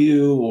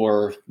VFW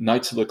or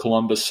Knights of the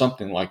Columbus,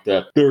 something like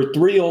that. There are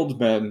three old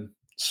men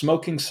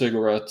smoking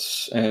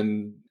cigarettes,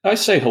 and I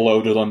say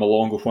hello to them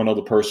along with one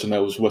other person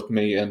that was with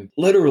me, and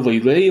literally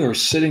they are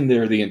sitting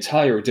there the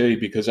entire day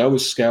because I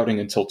was scouting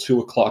until 2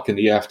 o'clock in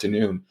the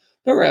afternoon.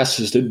 Their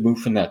asses didn't move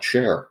from that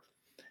chair.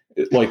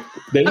 Like,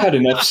 they had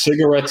enough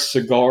cigarettes,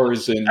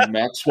 cigars, and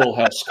Maxwell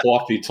House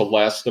coffee to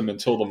last them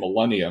until the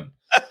millennium.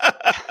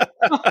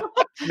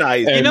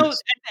 Nice. And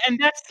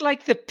that's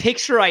like the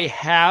picture I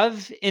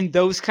have in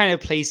those kind of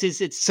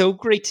places. It's so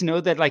great to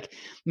know that, like,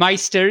 my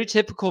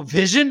stereotypical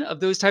vision of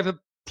those type of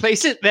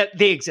places, that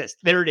they exist.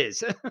 There it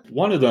is.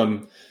 One of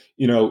them,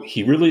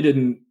 he really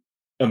didn't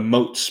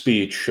emote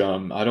speech.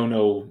 I don't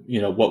know,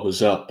 what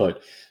was up,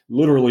 but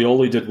literally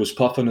all he did was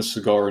puff on his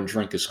cigar and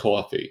drink his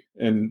coffee.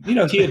 And,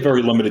 he had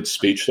very limited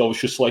speech. So I was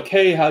just like,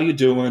 hey, how you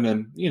doing?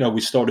 And,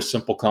 we start a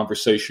simple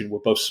conversation. We're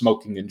both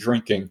smoking and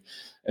drinking.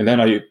 And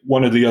then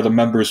one of the other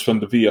members from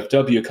the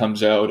VFW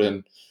comes out,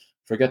 and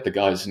forget the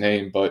guy's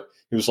name, but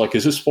he was like,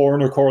 is this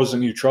foreigner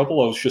causing you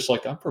trouble? I was just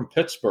like, I'm from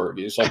Pittsburgh.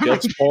 He's like,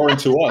 that's foreign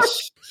to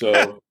us.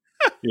 So,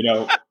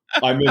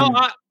 I'm in. No,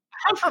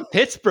 I'm from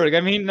Pittsburgh.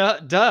 I mean,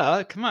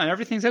 duh. Come on.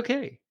 Everything's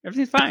okay.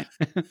 Everything's fine.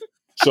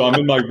 So I'm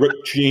in my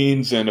ripped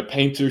jeans and a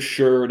painter's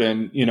shirt,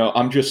 and,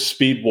 I'm just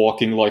speed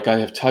walking like I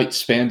have tight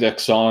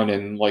spandex on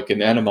and like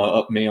an enema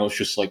up me. I was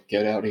just like,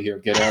 get out of here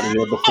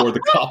before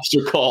the cops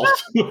are called.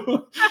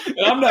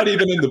 And I'm not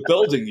even in the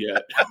building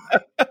yet.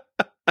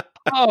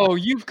 Oh,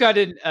 you've got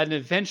an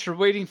adventure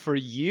waiting for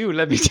you,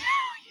 let me tell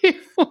you.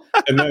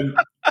 And then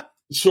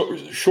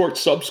short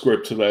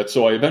subscript to that.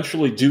 So I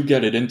eventually do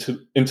get it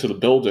into the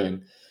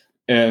building,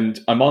 and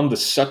I'm on the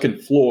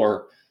second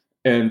floor,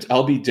 and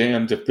I'll be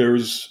damned if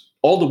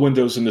all the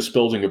windows in this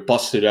building are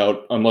busted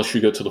out unless you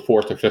go to the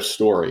fourth or fifth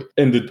story.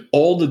 And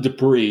all the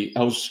debris,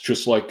 I was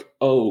just like,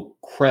 oh,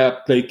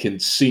 crap, they can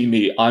see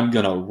me. I'm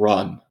going to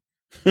run.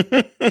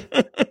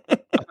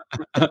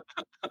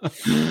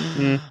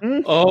 Mm-hmm.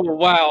 Oh,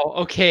 wow.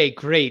 Okay,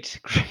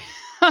 great.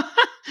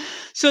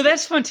 So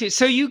that's fun too.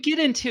 So you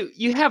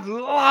have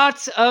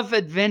lots of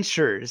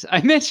adventures. I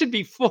asked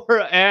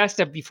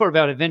before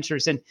about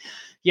adventures, and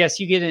yes,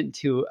 you get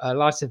into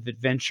lots of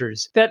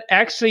adventures. That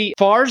actually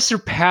far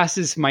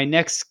surpasses my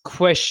next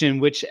question,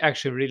 which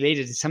actually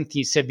related to something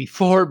you said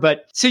before.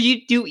 But so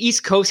you do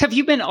East Coast. Have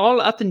you been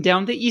all up and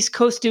down the East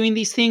Coast doing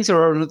these things,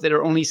 or are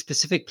there only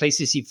specific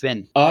places you've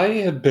been? I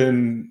have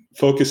been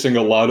focusing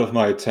a lot of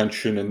my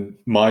attention in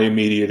my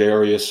immediate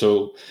area.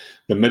 So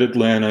the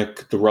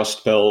Mid-Atlantic, the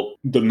Rust Belt,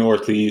 the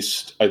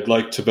Northeast. I'd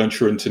like to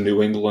venture into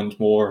New England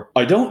more.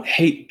 I don't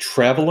hate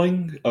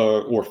traveling,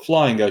 or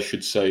flying, I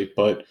should say,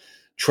 but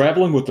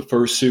traveling with the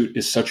fursuit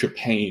is such a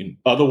pain.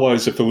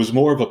 Otherwise, if it was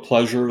more of a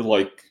pleasure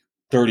like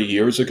 30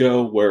 years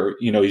ago, where,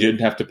 you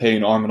didn't have to pay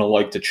an arm and a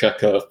leg to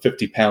check a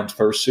 50-pound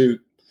fursuit,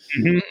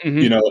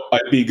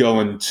 I'd be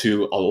going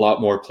to a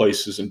lot more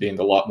places and being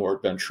a lot more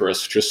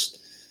adventurous. Just,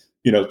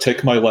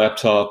 take my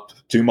laptop,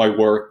 do my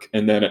work,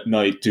 and then at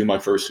night do my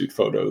fursuit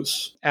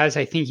photos. As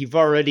I think you've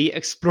already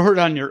explored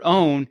on your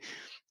own,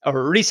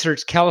 or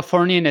research,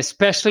 California and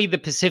especially the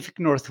Pacific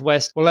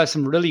Northwest will have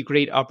some really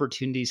great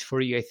opportunities for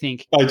you, I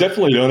think. I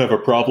definitely don't have a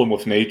problem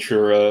with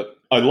nature.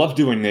 I love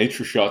doing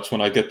nature shots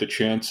when I get the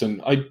chance,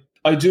 and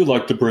I do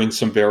like to bring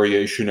some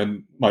variation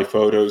in my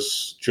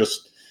photos.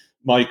 Just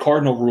my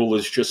cardinal rule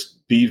is just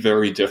be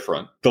very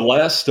different. The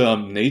last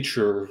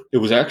nature, it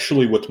was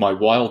actually with my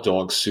wild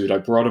dog suit. I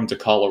brought him to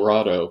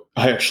Colorado.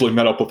 I actually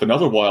met up with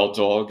another wild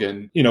dog,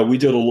 and, we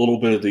did a little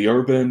bit of the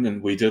urban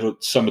and we did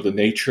some of the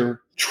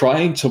nature.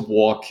 Trying to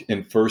walk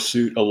in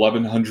fursuit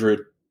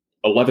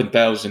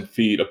 11,000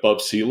 feet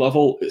above sea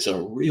level is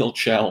a real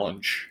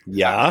challenge.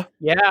 Yeah.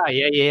 Yeah. Oh,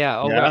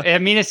 yeah. Well, I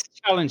mean, it's a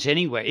challenge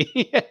anyway.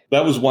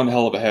 That was one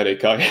hell of a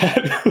headache I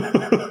had.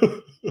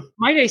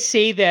 Might I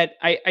say that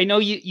I know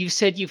you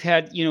said you've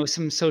had,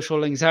 some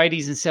social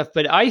anxieties and stuff,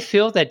 but I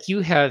feel that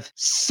you have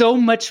so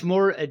much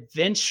more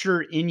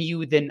adventure in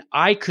you than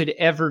I could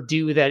ever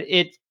do, that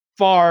it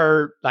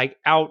far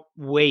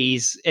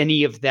outweighs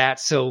any of that.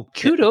 So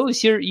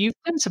kudos, you've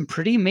done some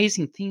pretty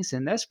amazing things,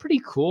 and that's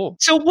pretty cool.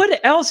 So what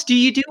else do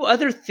you do?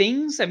 Other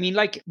things? I mean,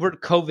 we're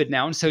COVID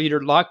now, and so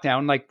you're locked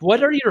down.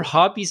 What are your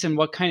hobbies, and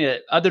what kind of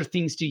other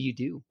things do you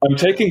do? I'm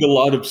taking a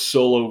lot of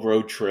solo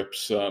road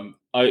trips.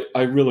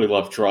 I really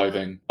love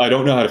driving. I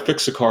don't know how to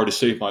fix a car to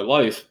save my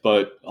life,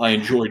 but I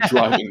enjoy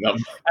driving them.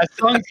 As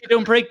long as you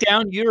don't break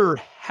down, you're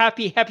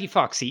happy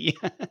Foxy.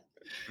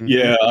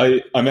 Yeah,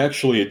 I'm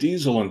actually a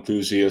diesel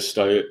enthusiast.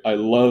 I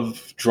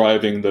love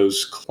driving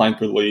those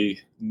clankerly,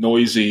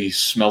 noisy,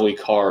 smelly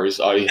cars.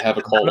 I have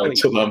a calling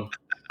to them.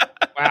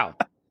 Wow.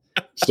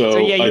 So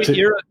yeah,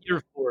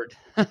 you're Ford.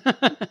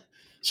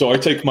 So I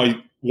take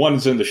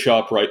one's in the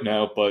shop right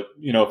now, but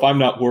if I'm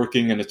not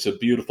working and it's a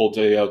beautiful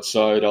day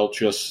outside, I'll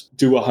just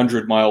do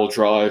 100-mile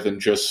drive and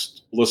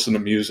just listen to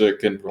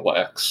music and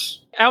relax.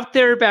 Out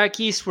there back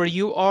east where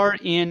you are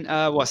in,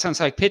 it sounds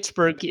like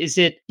Pittsburgh, is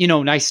it,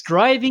 nice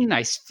driving,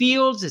 nice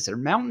fields? Is there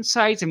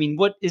mountainsides? I mean,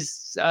 what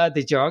is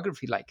the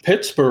geography like?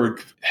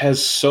 Pittsburgh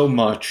has so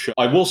much.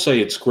 I will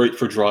say it's great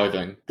for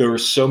driving. There are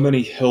so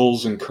many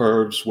hills and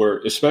curves where,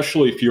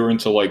 especially if you're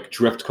into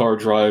drift car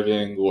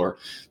driving, or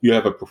you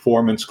have a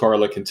performance car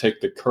that can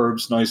take the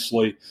curves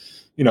nicely.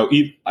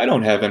 I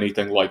don't have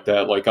anything like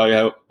that.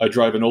 I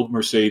drive an old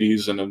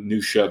Mercedes and a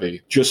new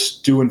Chevy,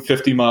 just doing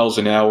 50 miles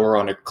an hour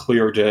on a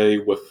clear day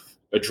with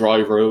a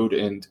dry road,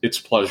 and it's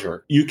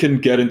pleasure. You can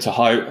get into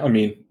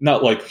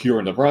not like you're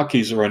in the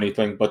Rockies or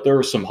anything, but there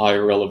are some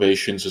higher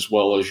elevations as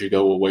well as you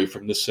go away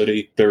from the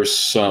city. There's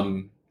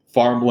some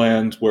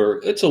farmland where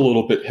it's a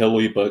little bit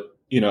hilly, but,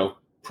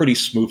 pretty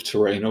smooth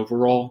terrain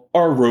overall.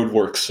 Our road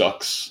work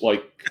sucks.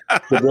 Like,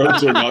 the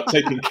roads are not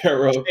taken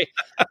care of.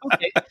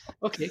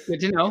 Okay, good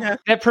to know. Yeah.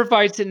 That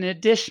provides an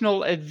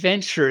additional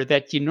adventure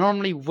that you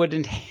normally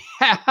wouldn't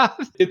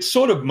have. It's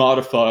sort of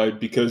modified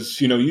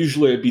because,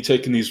 usually I'd be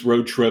taking these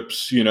road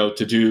trips,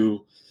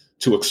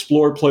 to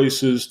explore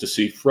places, to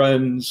see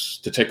friends,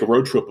 to take a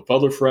road trip with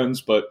other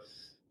friends, but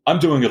I'm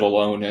doing it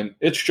alone, and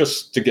it's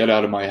just to get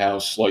out of my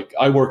house. Like,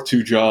 I work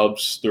 2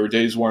 jobs. There are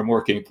days where I'm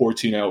working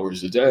 14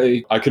 hours a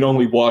day. I can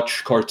only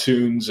watch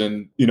cartoons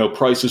and,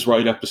 Price is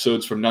Right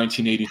episodes from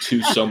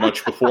 1982 so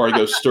much before I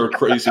go stir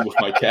crazy with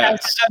my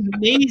cats. As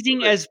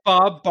amazing as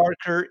Bob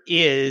Barker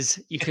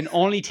is, you can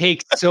only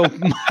take so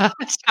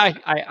much. I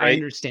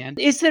understand.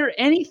 Is there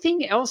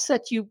anything else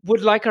that you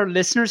would like our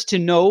listeners to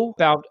know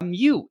about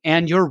you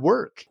and your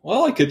work?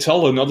 Well, I could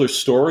tell another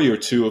story or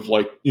two of,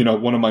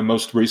 one of my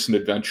most recent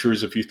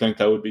adventures, if you think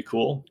that would be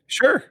cool.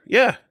 Sure.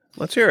 Yeah.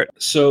 Let's hear it.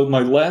 So my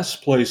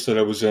last place that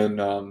I was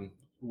in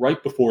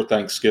right before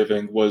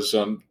Thanksgiving was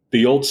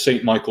the old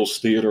St. Michael's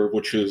Theater,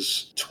 which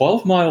is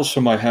 12 miles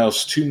from my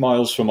house, 2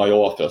 miles from my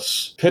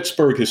office.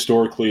 Pittsburgh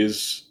historically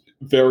is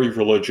very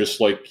religious.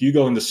 Like, you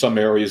go into some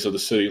areas of the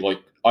city, like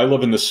I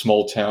live in this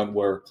small town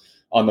where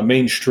on the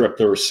main strip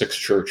there are 6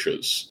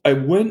 churches. I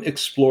went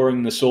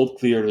exploring this old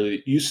theater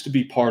that used to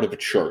be part of a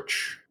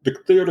church. The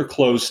theater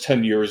closed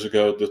 10 years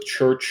ago. The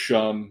church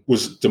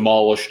was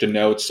demolished, and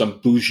now it's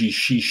some bougie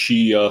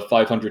shishi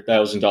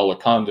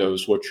 $500,000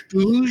 condos,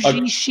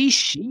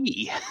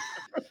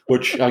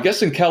 which I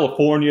guess in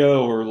California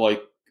or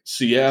like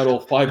Seattle,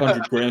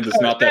 500 grand is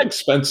not that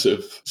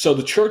expensive. So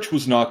the church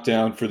was knocked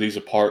down for these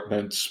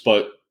apartments,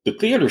 but the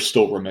theater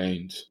still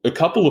remained. A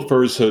couple of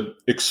furs had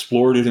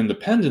explored it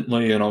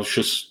independently, and I was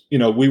just,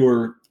 we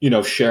were,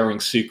 sharing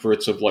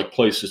secrets of like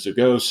places to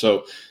go.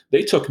 So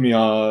they took me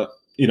out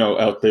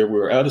there. We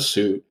were out of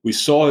suit. We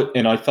saw it,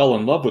 and I fell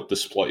in love with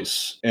this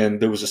place.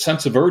 And there was a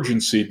sense of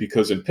urgency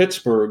because in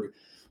Pittsburgh,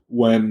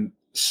 when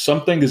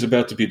something is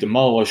about to be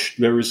demolished,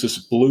 there is this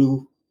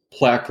blue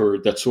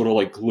placard that's sort of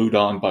like glued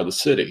on by the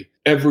city.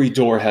 Every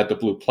door had the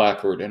blue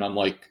placard, and I'm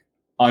like,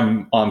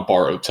 I'm on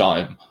borrowed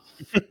time.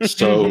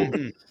 So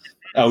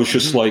I was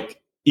just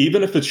like,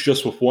 even if it's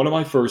just with one of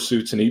my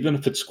fursuits, and even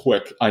if it's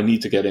quick, I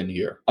need to get in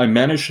here. I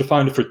managed to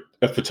find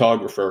a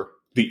photographer.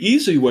 The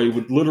easy way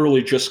would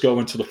literally just go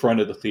into the front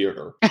of the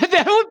theater.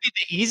 That would be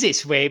the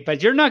easiest way,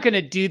 but you're not going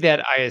to do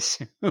that, I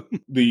assume.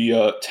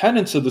 The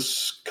tenants of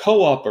this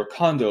co-op or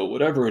condo,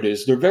 whatever it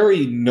is, they're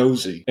very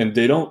nosy, and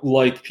they don't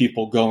like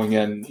people going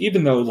in,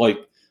 even though, like,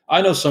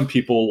 I know some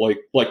people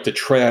like to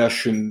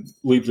trash and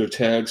leave their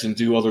tags and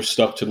do other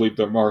stuff to leave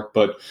their mark,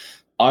 but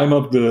I'm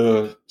of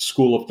the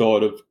school of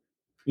thought of,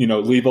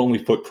 leave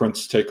only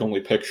footprints, take only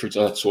pictures,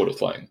 that sort of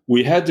thing.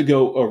 We had to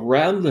go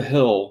around the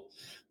hill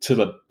to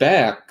the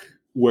back,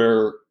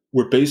 where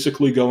we're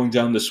basically going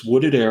down this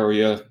wooded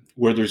area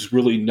where there's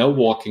really no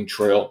walking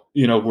trail.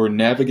 We're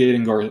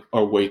navigating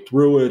our way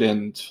through it,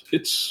 and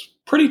it's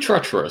pretty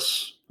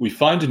treacherous. We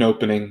find an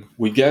opening,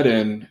 we get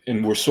in,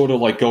 and we're sort of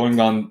like going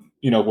on,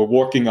 we're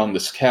walking on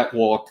this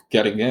catwalk,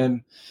 getting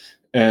in,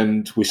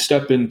 and we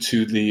step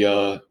into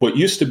the what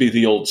used to be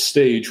the old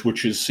stage,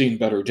 which has seen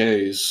better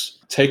days,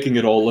 taking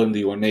it all in,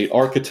 the ornate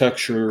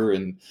architecture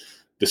and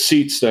the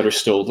seats that are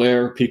still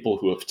there, people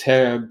who have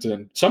tagged,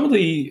 and some of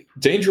the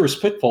dangerous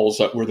pitfalls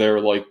that were there.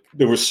 Like,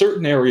 there were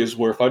certain areas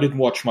where if I didn't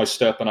watch my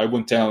step and I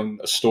went down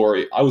a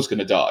story, I was going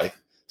to die.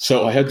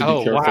 So I had to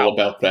be careful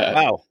about that.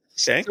 Wow.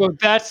 Okay. So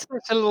that's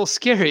a little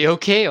scary.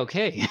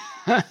 Okay.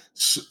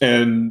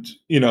 And,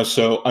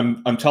 so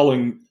I'm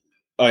telling,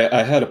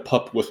 I had a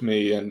pup with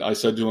me, and I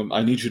said to him,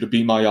 I need you to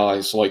be my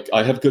eyes. Like,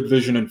 I have good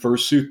vision in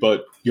fursuit,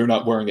 but you're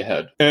not wearing a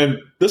head. And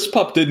this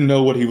pup didn't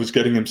know what he was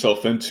getting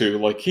himself into.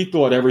 Like, he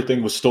thought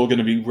everything was still going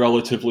to be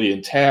relatively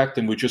intact,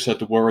 and we just had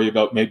to worry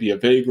about maybe a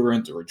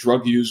vagrant or a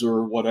drug user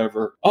or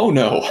whatever. Oh,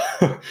 no.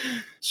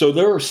 So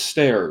there are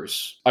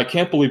stairs. I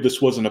can't believe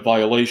this wasn't a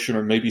violation,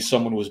 or maybe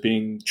someone was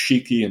being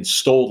cheeky and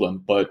stole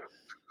them, but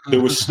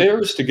there was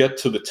stairs to get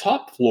to the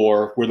top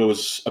floor where there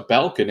was a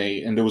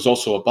balcony, and there was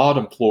also a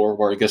bottom floor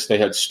where I guess they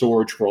had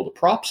storage for all the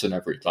props and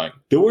everything.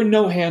 There were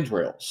no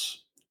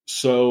handrails.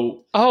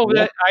 So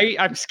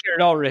I'm scared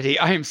already.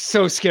 I am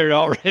so scared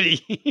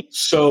already.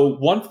 So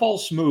one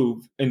false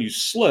move and you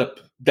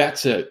slip,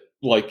 that's it.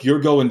 Like, you're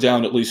going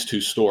down at least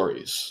 2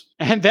 stories.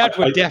 And that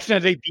would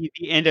definitely be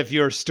the end of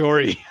your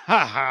story.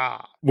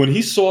 When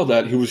he saw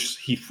that,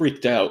 he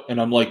freaked out, and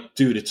I'm like,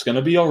 dude, it's going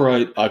to be all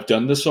right. I've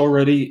done this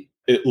already.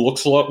 It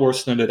looks a lot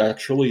worse than it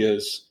actually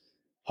is.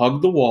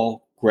 Hug the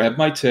wall, grab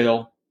my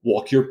tail,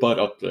 walk your butt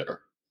up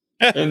there.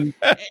 And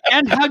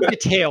hug the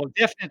tail.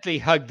 Definitely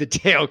hug the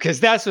tail, because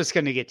that's what's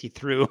going to get you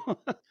through.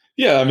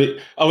 Yeah, I mean,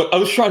 I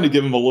was trying to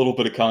give him a little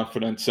bit of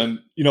confidence. And,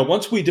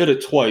 once we did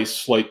it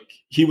twice, like,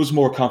 he was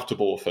more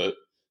comfortable with it.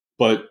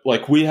 But,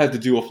 like, we had to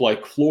deal with,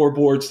 like,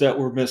 floorboards that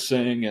were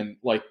missing, and,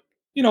 like,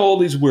 all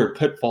these weird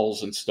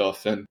pitfalls and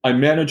stuff. And I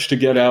managed to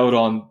get out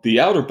on the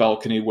outer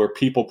balcony where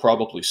people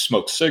probably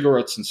smoke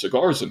cigarettes and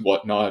cigars and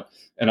whatnot.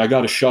 And I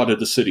got a shot at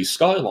the city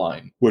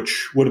skyline,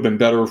 which would have been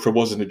better if it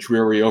wasn't a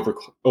dreary,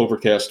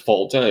 overcast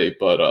fall day.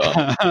 But,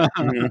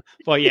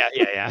 well,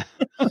 yeah.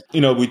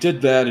 we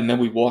did that, and then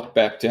we walked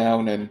back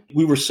down, and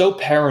we were so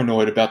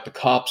paranoid about the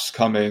cops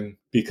coming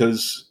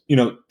because,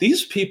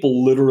 these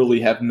people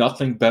literally have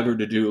nothing better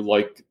to do.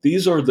 Like,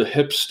 these are the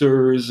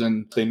hipsters,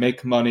 and they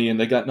make money, and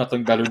they got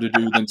nothing better to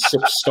do than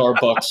sip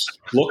Starbucks,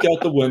 look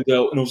out the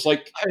window, and it was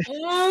like,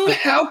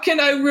 how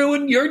can I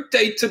ruin your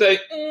day today?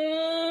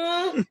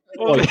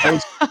 Okay.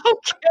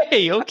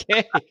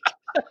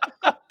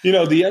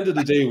 The end of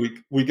the day,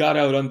 we got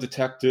out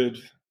undetected.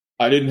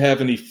 I didn't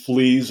have any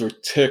fleas or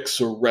ticks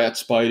or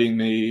rats biting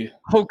me.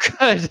 Oh,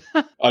 good.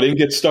 I didn't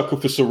get stuck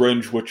with a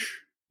syringe, which,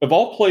 of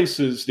all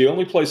places, the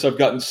only place I've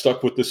gotten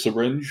stuck with the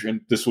syringe, and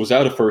this was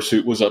at a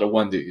fursuit, was at a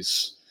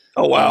Wendy's.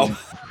 Oh, wow.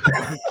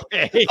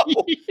 Okay.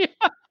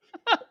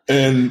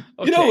 And,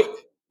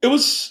 it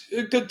was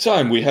a good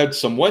time. We had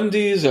some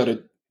Wendy's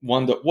at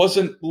one that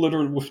wasn't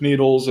littered with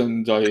needles,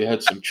 and I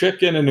had some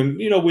chicken, and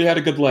we had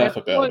a good laugh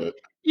about it.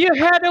 You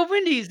had a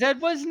Wendy's that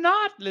was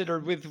not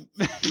littered with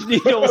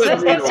needles.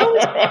 That's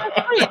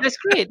great. That's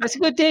great. That's a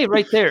good day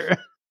right there.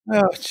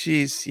 Oh,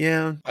 jeez,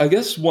 yeah. I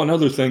guess one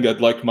other thing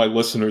I'd like my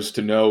listeners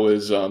to know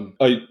is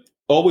I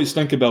always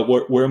think about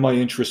where my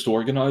interest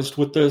organized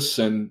with this,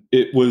 and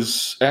it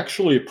was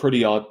actually a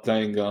pretty odd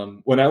thing.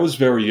 When I was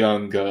very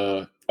young,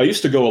 I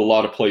used to go a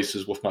lot of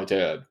places with my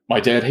dad. My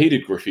dad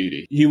hated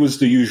graffiti. He was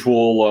the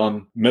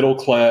usual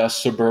middle-class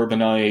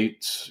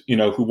suburbanite,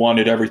 who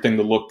wanted everything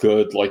to look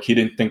good. Like, he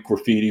didn't think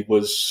graffiti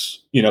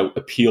was,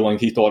 appealing.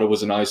 He thought it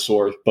was an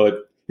eyesore,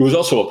 but he was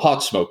also a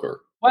pot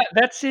smoker. What?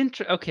 That's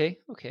interesting.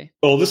 Okay.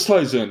 Well, this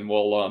ties in.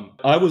 Well,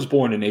 I was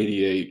born in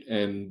 88,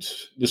 and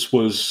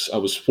I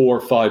was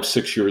 4, 5,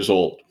 6 years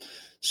old.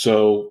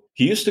 So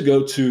he used to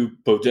go to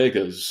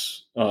bodegas,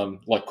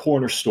 like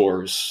corner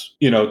stores.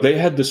 They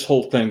had this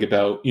whole thing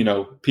about,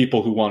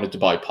 people who wanted to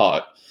buy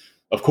pot.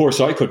 Of course,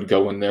 I couldn't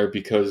go in there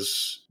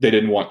because they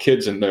didn't want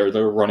kids in there. They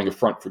were running a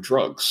front for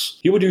drugs.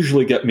 He would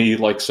usually get me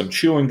like some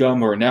chewing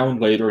gum or an hour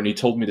later, and he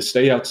told me to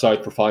stay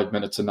outside for 5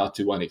 minutes and not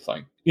do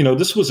anything.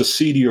 This was a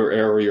seedier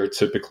area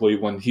typically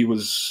when he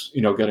was,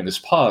 getting his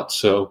pot.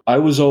 So I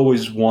was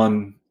always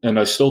one, and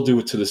I still do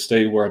it to this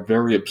day, where I'm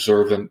very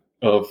observant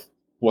of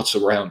what's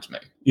around me.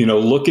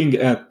 Looking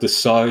at the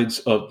sides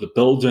of the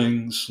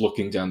buildings,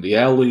 looking down the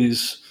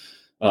alleys,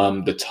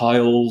 the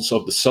tiles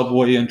of the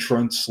subway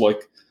entrance.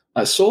 Like,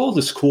 I saw all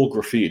this cool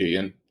graffiti,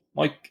 and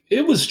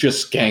it was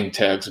just gang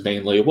tags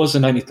mainly. It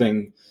wasn't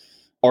anything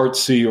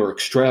artsy or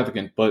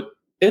extravagant, but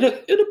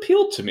it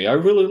appealed to me. I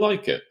really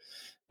like it.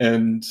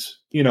 And,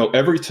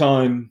 every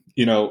time,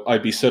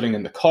 I'd be sitting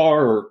in the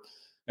car, or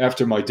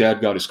after my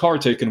dad got his car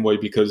taken away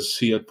because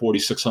he had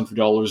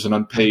 $4,600 in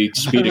unpaid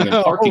speeding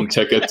and parking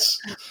tickets.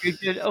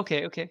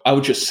 Okay. I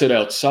would just sit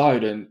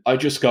outside, and I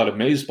just got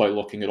amazed by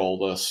looking at all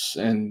this.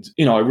 And,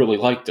 I really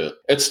liked it.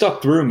 It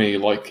stuck through me.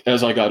 Like,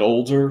 as I got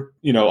older,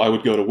 I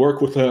would go to work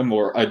with him,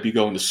 or I'd be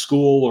going to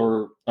school,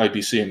 or I'd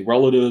be seeing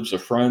relatives or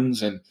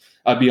friends, and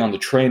I'd be on the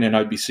train, and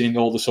I'd be seeing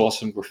all this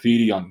awesome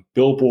graffiti on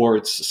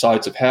billboards, the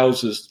sides of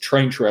houses,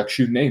 train tracks,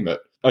 you name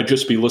it. I'd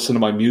just be listening to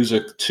my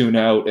music, tune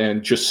out,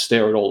 and just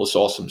stare at all this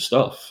awesome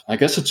stuff. I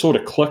guess it sort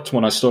of clicked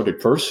when I started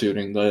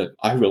fursuiting that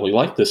I really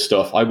like this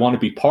stuff. I want to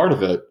be part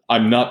of it.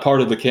 I'm not part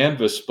of the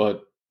canvas,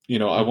 but,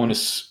 I want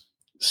to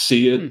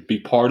see it, be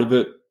part of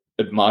it,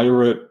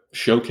 admire it,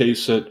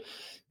 showcase it,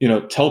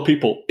 tell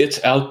people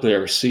it's out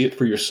there, see it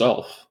for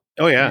yourself.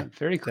 Oh, yeah.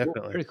 Very cool.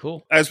 Definitely. Very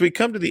cool. As we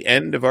come to the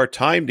end of our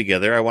time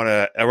together, I want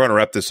to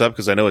wrap this up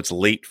because I know it's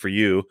late for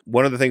you.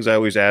 One of the things I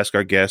always ask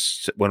our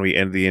guests when we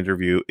end the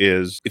interview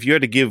is, if you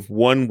had to give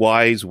one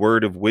wise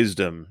word of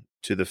wisdom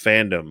to the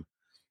fandom,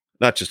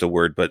 not just a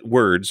word, but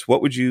words,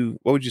 what would you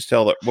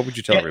tell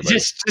everybody?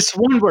 Just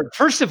one word.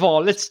 First of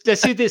all, let's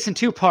do this in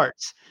two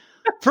parts.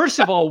 First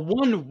of all,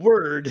 one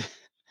word.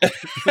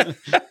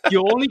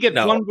 You only get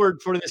one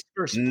word for this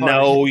first part.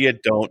 No, you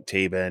don't,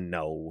 Taban.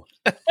 No.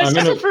 That's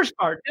just the first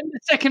part. And the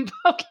second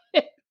part.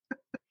 Okay.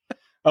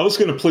 I was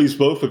going to please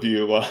both of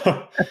you.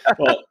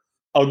 Well,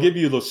 I'll give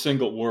you the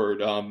single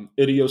word,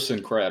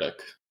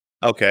 idiosyncratic.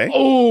 Okay.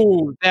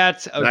 Oh,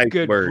 that's a nice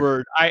good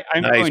word.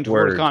 I'm nice going to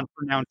work on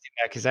pronouncing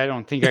that because I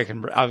don't think I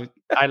can.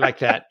 I like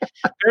that.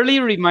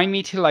 Barely remind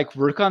me to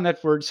work on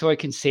that word so I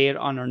can say it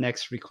on our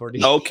next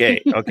recording.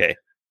 Okay.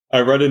 I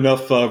read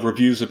enough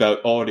reviews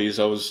about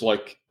Audis. I was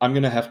like, I'm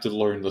going to have to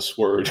learn this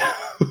word.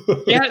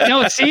 Yeah,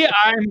 no, see,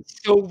 I'm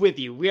so with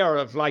you. We are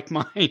of like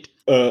mind.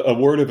 A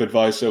word of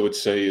advice I would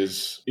say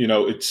is,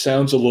 it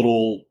sounds a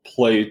little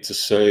played to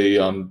say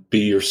be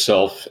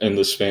yourself in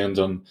this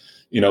fandom,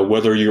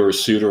 whether you're a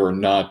suitor or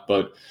not.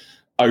 But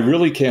I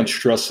really can't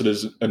stress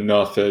it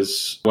enough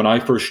as when I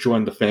first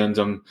joined the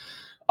fandom,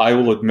 I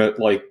will admit,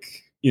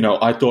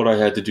 I thought I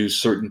had to do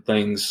certain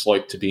things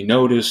to be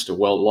noticed or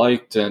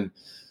well-liked. And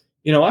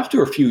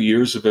after a few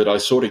years of it, I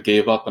sort of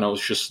gave up, and I was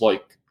just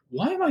like,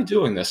 why am I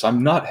doing this?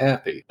 I'm not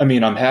happy. I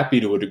mean, I'm happy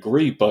to a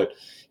degree, but,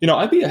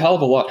 I'd be a hell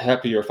of a lot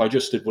happier if I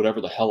just did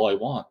whatever the hell I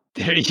want.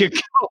 There you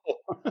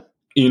go.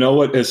 You know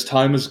what? As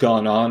time has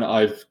gone on,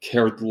 I've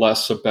cared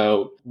less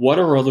about what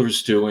are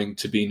others doing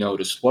to be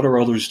noticed? What are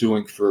others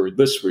doing for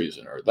this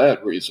reason or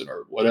that reason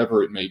or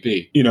whatever it may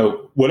be?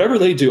 Whatever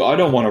they do, I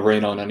don't want to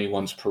rain on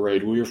anyone's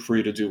parade. We are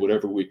free to do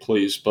whatever we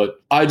please,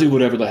 but I do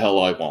whatever the hell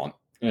I want.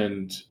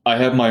 And I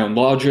have my own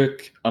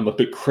logic. I'm a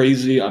bit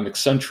crazy. I'm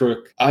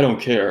eccentric. I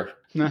don't care.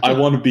 I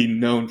want to be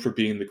known for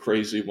being the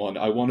crazy one.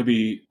 I want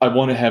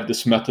to have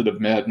this method of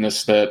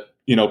madness that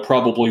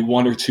probably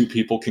one or two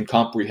people can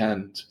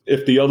comprehend.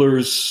 If the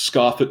others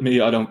scoff at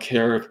me, I don't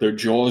care. If their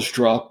jaws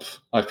drop,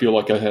 I feel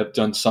like I have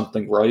done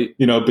something right.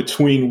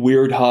 Between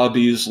weird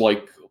hobbies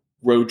like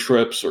road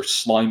trips or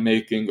slime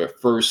making or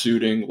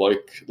fursuiting,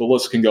 like the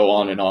list can go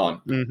on and on.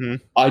 Mm-hmm.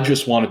 I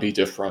just want to be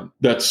different.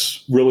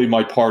 That's really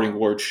my parting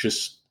words.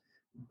 Just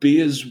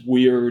be as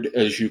weird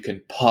as you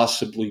can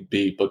possibly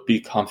be, but be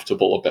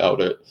comfortable about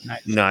it.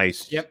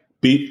 Nice. Yep.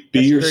 Be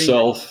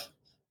yourself.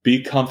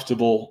 Be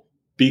comfortable.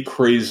 Be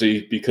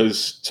crazy,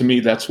 because to me,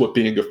 that's what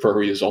being a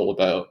furry is all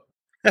about.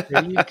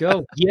 There you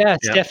go. Yes,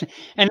 Yeah. definitely.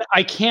 And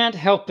I can't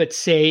help but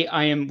say,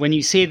 when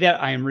you say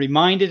that, I am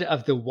reminded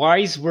of the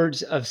wise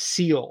words of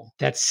Seal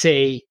that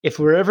say, if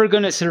we're ever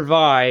going to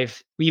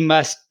survive, we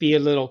must be a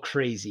little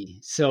crazy.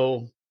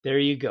 So there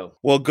you go.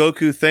 Well,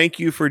 Goku, thank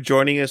you for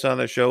joining us on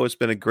the show. It's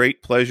been a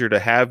great pleasure to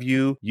have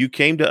you. You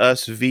came to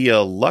us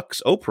via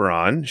Lux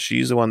Operon.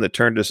 She's the one that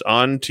turned us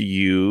on to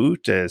you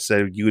to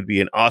say you would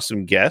be an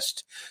awesome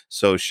guest.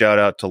 So shout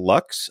out to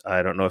Lux.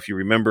 I don't know if you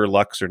remember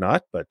Lux or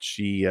not, but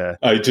she...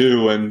 I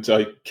do, and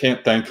I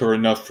can't thank her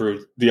enough for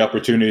the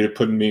opportunity of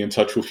putting me in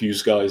touch with you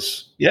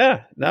guys.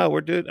 Yeah, no,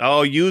 we're doing...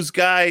 Oh, yous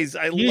guys.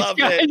 I love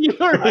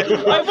it.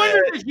 I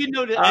wondered if you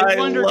noticed. I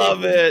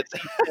love it.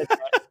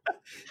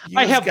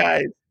 I have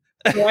guys.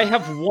 So I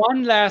have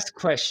one last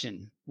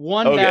question.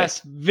 One Okay.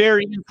 last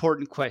very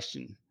important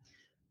question.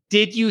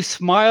 Did you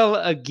smile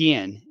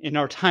again in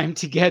our time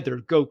together,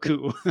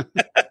 Goku?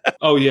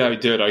 Oh, yeah, I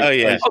did.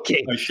 Yeah.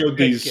 Okay. I showed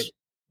Good, these good.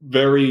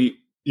 very,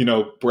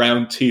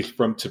 brown teeth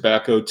from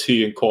tobacco,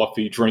 tea, and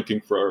coffee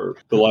drinking for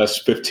the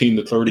last 15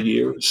 to 30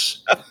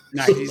 years.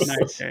 Nice,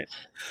 nice. Okay.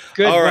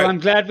 Good. All Well, right. I'm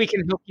glad we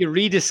can help you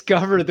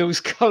rediscover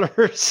those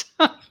colors.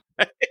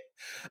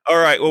 All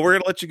right. Well, we're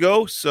going to let you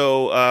go.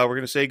 So we're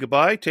going to say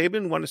goodbye.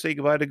 Tabin, want to say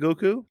goodbye to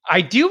Goku?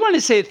 I do want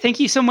to say thank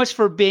you so much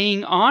for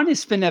being on.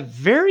 It's been a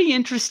very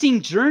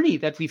interesting journey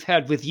that we've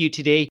had with you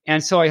today.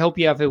 And so I hope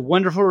you have a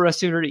wonderful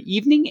rest of your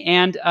evening.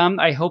 And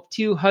I hope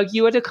to hug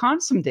you at a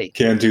con someday.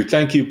 Can do.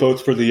 Thank you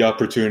both for the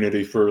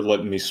opportunity for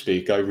letting me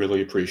speak. I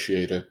really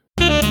appreciate it.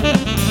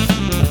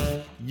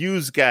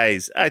 Yous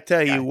guys. I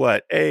tell you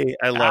what. Hey,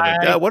 I love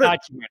it. I What thought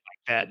you might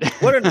like that.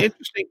 what an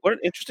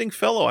interesting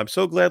fellow. I'm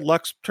so glad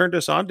Lux turned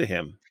us on to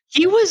him.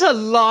 He was a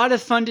lot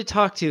of fun to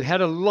talk to, had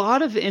a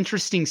lot of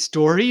interesting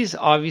stories,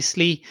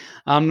 obviously,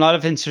 a lot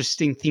of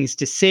interesting things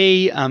to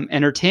say,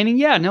 entertaining.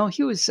 Yeah, no,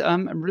 he was,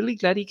 I'm really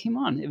glad he came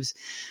on. It was,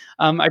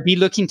 I'd be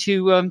looking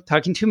to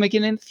talking to him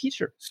again in the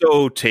future.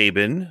 So,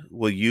 Tabin,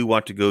 will you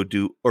want to go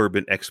do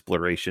urban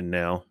exploration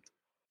now?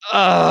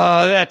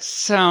 That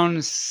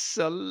sounds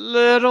a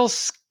little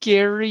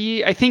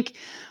scary. I think,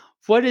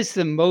 what is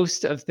the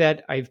most of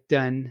that I've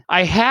done?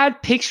 I had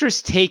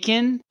pictures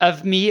taken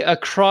of me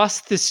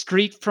across the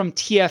street from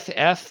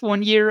TFF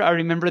one year. I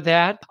remember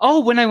that. Oh,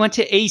 when I went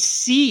to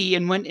AC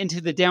and went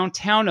into the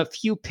downtown, a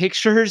few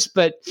pictures,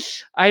 but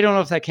I don't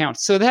know if that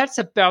counts. So that's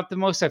about the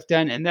most I've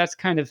done. And that's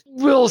kind of,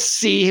 we'll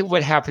see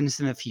what happens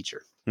in the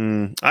future.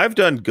 I've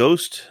done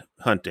ghost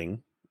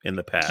hunting in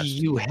the past.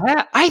 You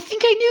have? I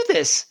think I knew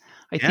this.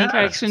 I think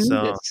I actually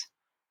knew this.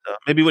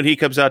 Maybe when he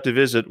comes out to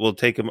visit, we'll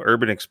take him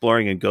urban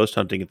exploring and ghost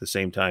hunting at the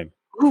same time.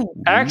 Ooh,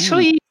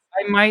 actually,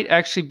 I might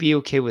actually be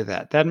okay with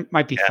that. That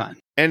might be fun.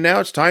 And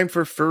now it's time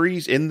for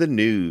Furries in the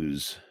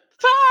News.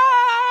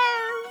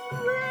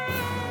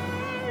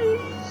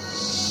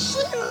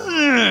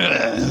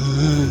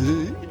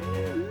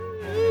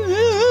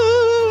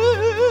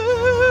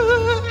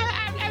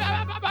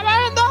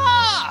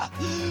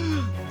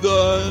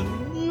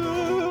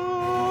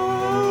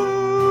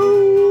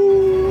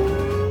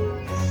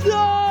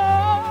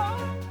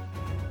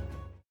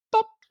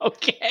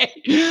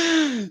 Okay.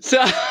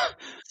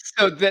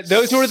 So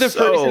those were the first.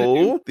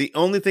 So the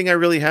only thing I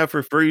really have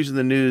for Furries in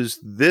the News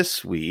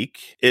this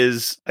week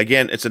is,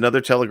 again, it's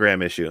another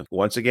Telegram issue.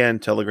 Once again,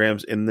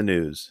 Telegram's in the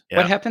news. Yeah.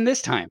 What happened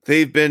this time?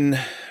 They've been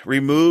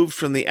removed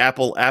from the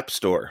Apple App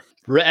Store.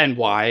 And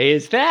why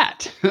is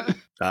that?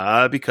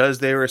 Because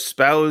they were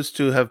espoused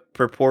to have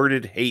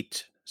purported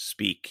hate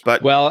speak.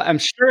 But well, I'm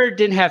sure it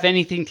didn't have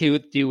anything to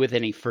do with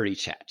any furry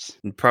chats.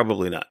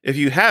 Probably not. If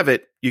you have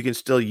it, you can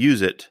still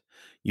use it.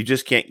 You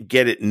just can't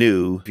get it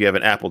new if you have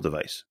an Apple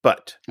device.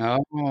 But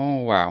oh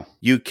wow,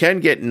 you can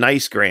get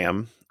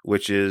Nicegram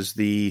which is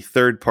the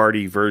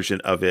third-party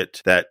version of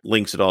it that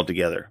links it all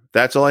together.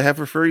 That's all I have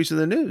for furries in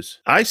the news.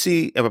 I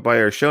see by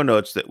our show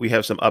notes that we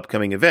have some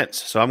upcoming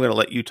events, so I'm going to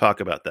let you talk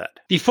about that.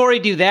 Before I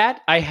do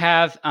that, I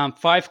have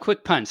 5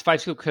 quick puns.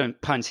 5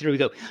 quick puns. Here we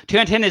go. 2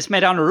 antennas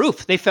met on a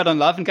roof. They fell in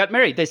love and got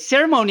married. The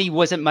ceremony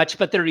wasn't much,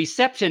 but the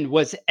reception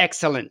was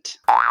excellent.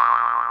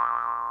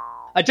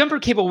 A jumper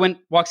cable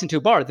walks into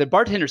a bar. The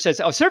bartender says,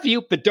 "I'll serve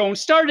you, but don't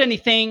start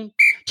anything."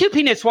 2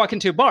 peanuts walk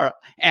into a bar,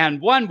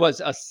 and one was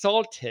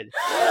assaulted.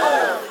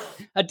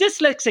 A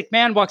dyslexic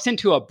man walks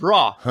into a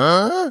bra.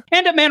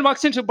 And a man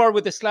walks into a bar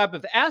with a slab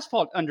of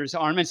asphalt under his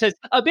arm and says,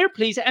 "A beer,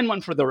 please, and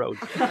one for the road."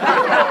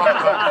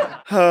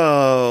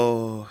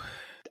 Oh.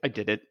 I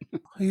did it.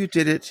 You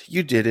did it.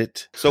 You did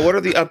it. So what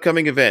are the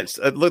upcoming events?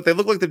 They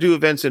look like they do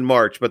events in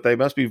March, but they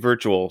must be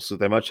virtual, so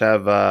they must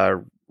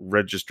have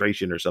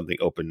registration or something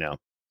open now.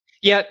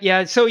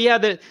 Yeah. So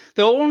the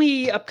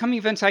only upcoming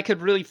events I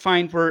could really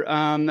find were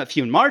a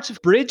few in March.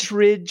 Bridge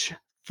Ridge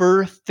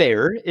Fur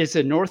Fair is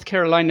a North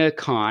Carolina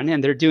con,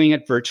 and they're doing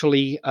it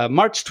virtually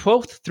March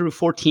 12th through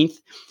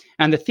 14th.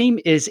 And the theme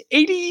is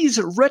 80s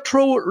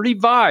Retro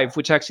Revive,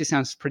 which actually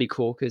sounds pretty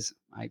cool because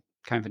I'm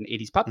kind of an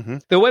 80s pop. Mm-hmm.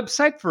 The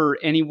website for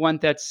anyone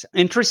that's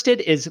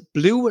interested is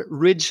Blue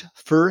Ridge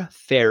Fur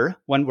Fair,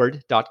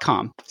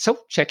 oneword.com. So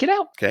check it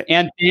out. Okay.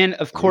 And then,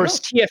 of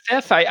course,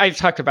 TFF, I've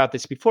talked about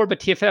this before,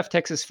 but TFF,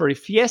 Texas Furry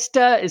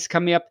Fiesta, is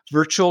coming up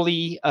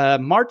virtually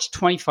March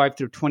 25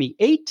 through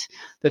 28.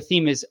 The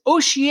theme is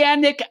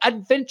Oceanic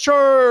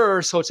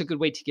Adventure. So it's a good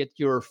way to get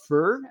your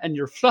fur and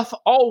your fluff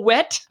all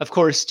wet. Of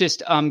course,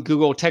 just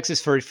Google Texas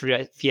Furry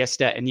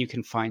Fiesta and you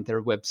can find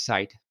their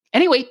website.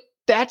 Anyway,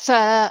 that's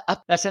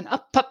an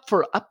up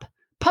for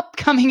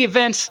upcoming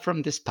events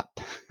from this pup.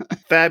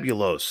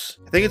 Fabulous.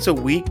 I think it's a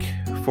week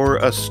for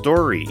a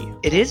story.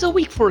 It is a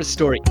week for a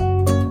story.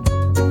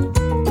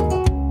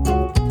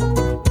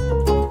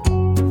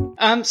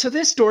 So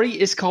this story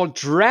is called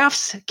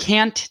Giraffes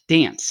Can't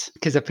Dance,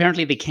 because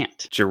apparently they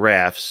can't.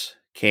 Giraffes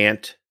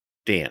can't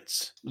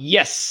dance.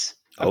 Yes,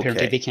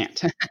 apparently Okay. they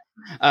can't.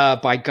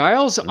 By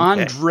Giles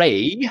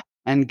Andre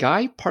and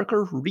Guy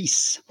Parker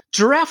Reese.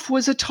 Giraffe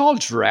was a tall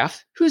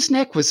giraffe whose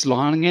neck was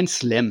long and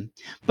slim,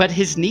 but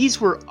his knees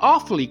were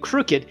awfully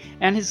crooked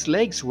and his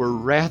legs were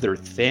rather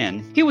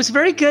thin. He was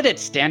very good at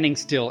standing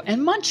still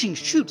and munching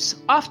shoots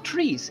off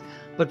trees,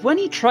 but when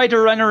he tried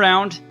to run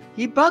around,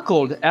 he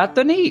buckled at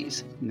the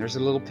knees. And there's a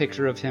little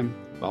picture of him.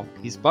 Well,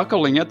 he's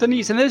buckling at the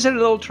knees, and there's a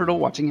little turtle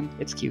watching him.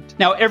 It's cute.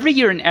 Now, every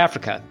year in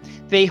Africa,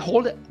 they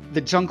hold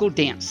the jungle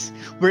dance,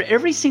 where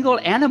every single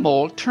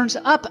animal turns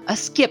up a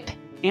skip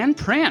and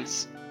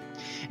prance.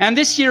 And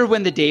this year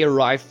when the day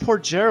arrived, poor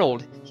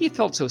Gerald, he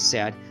felt so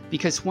sad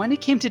because when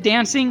it came to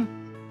dancing,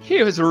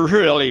 he was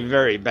really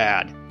very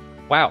bad.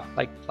 Wow,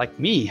 like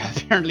me.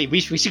 Apparently we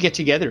should get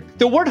together.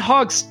 The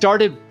warthogs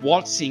started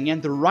waltzing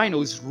and the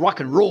rhinos rock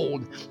and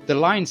rolled. The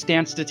lions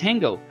danced a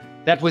tango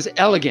that was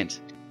elegant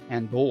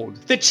and bold.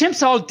 The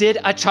chimps all did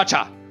a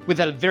cha-cha with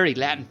a very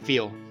Latin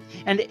feel.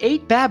 And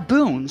 8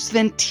 baboons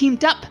then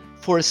teamed up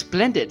for a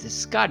splendid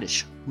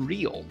Scottish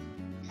reel.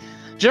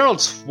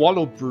 Gerald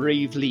swallowed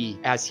bravely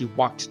as he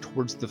walked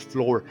towards the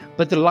floor,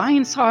 but the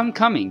lions saw him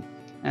coming,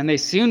 and they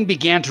soon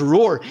began to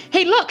roar.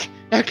 "Hey, look!"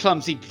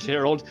 clumsy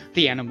Gerald.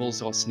 The animals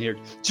all sneered.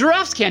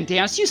 "Giraffes can't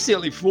dance, you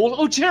silly fool!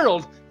 Oh,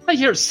 Gerald,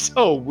 you're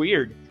so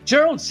weird!"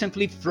 Gerald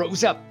simply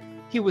froze up.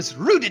 He was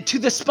rooted to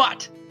the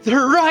spot.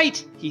 "They're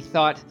right," he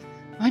thought.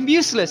 "I'm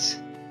useless.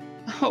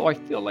 Oh, I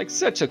feel like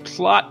such a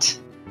clot."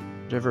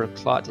 Whatever a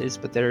clot is,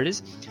 but there it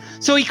is.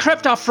 So he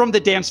crept off from the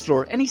dance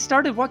floor, and he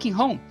started walking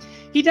home.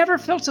 He never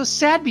felt so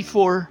sad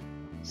before.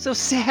 So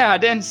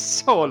sad and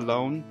so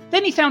alone.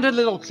 Then he found a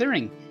little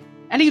clearing,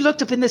 and he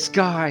looked up in the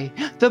sky.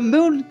 "The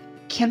moon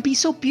can be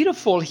so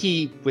beautiful,"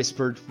 he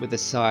whispered with a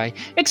sigh.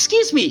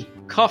 "Excuse me,"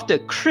 coughed a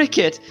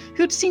cricket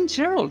who'd seen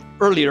Gerald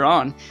earlier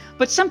on.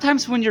 "But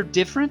sometimes when you're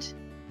different,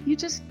 you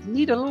just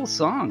need a little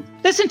song.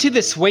 Listen to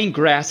the swaying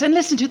grass and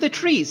listen to the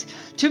trees.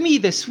 To me,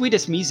 the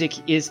sweetest music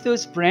is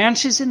those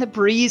branches in the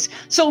breeze.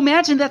 So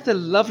imagine that the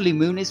lovely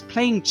moon is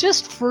playing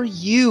just for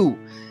you.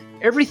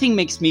 Everything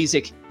makes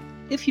music,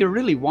 if you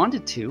really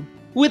wanted to."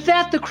 With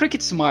that, the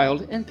cricket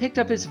smiled and picked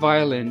up his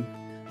violin.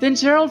 Then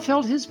Gerald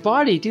felt his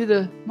body do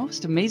the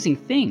most amazing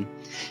thing.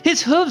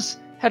 His hooves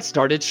had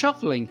started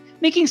shuffling,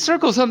 making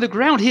circles on the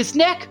ground. His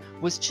neck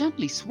was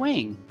gently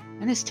swaying,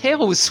 and his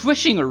tail was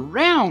swishing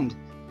around.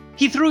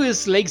 He threw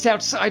his legs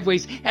out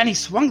sideways, and he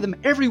swung them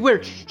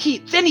everywhere.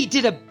 Then he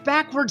did a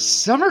backward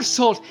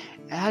somersault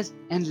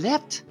and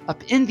leapt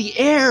up in the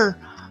air.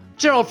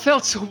 Gerald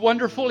felt so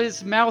wonderful,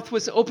 his mouth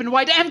was open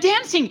wide. "I'm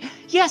dancing!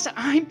 Yes,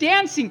 I'm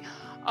dancing!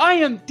 I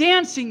am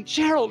dancing!"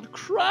 Gerald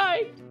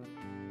cried.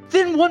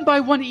 Then one by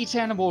one, each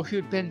animal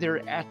who'd been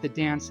there at the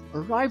dance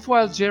arrived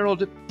while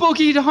Gerald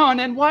boogied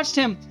on and watched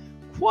him,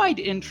 quite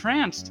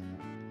entranced.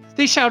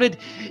 They shouted,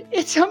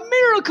 "It's a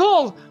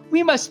miracle!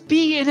 We must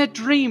be in a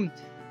dream!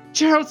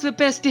 Gerald's the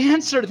best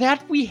dancer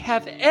that we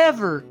have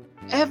ever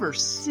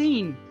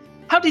seen.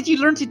 How did you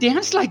learn to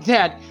dance like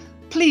that?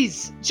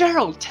 Please,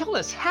 Gerald, tell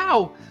us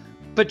how."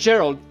 But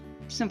Gerald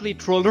simply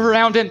twirled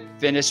around and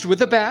finished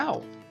with a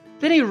bow.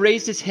 Then he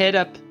raised his head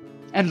up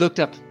and looked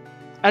up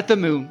at the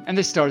moon and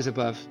the stars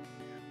above.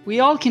 We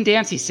all can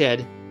dance, he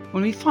said,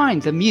 when we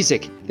find the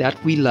music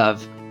that we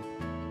love.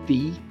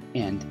 The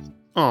end.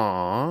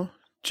 Aww.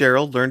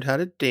 Gerald learned how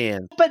to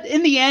dance. But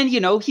in the end,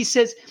 he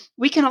says,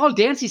 we can all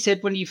dance, he said,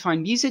 when you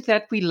find music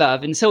that we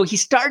love. And so he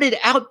started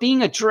out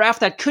being a giraffe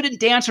that couldn't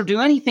dance or do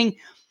anything.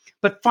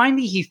 But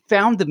finally, he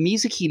found the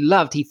music he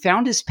loved. He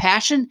found his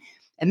passion,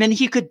 and then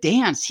he could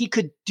dance. He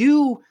could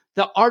do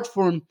the art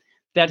form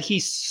that he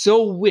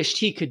so wished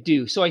he could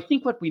do. So I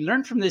think what we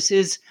learned from this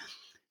is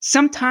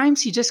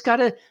sometimes you just got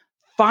to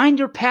find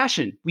your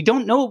passion. We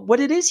don't know what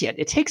it is yet.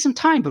 It takes some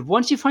time, but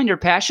once you find your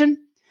passion,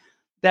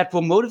 that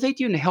will motivate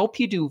you and help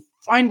you to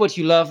find what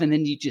you love, and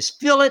then you just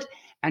feel it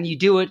and you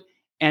do it,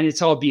 and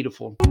it's all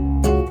beautiful.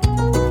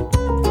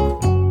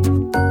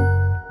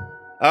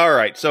 All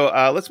right, so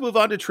let's move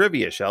on to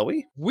trivia, shall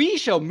we? We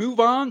shall move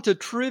on to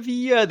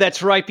trivia.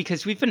 That's right,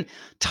 because we've been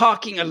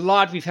talking a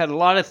lot. We've had a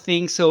lot of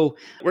things, so...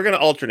 We're going to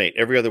alternate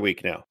every other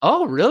week now.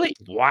 Oh, really?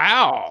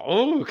 Wow.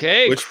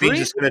 Okay. Which means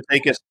it's going to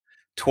take us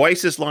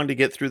twice as long to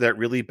get through that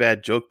really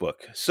bad joke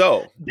book.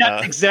 So...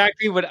 That's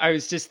exactly what I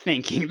was just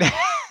thinking.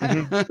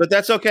 But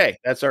that's okay.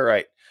 That's all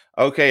right.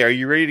 Okay, are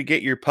you ready to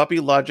get your puppy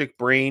logic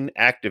brain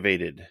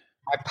activated?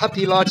 My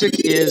puppy logic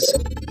is,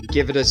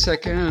 give it a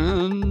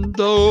second.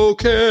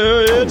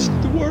 Okay, it's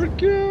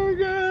working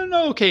again.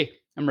 Okay,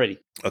 I'm ready.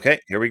 Okay,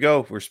 here we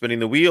go. We're spinning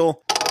the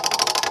wheel.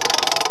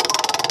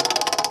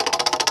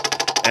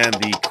 And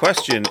the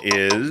question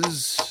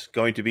is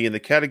going to be in the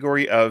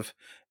category of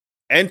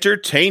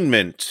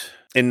entertainment.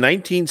 In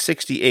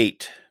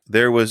 1968,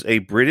 there was a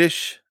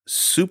British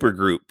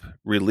supergroup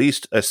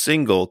released a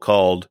single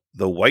called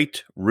The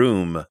White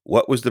Room.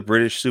 What was the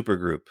British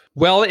supergroup?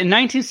 Well, in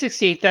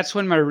 1968, that's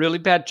when my really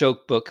bad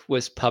joke book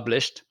was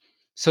published.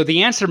 So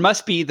the answer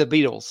must be the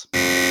Beatles.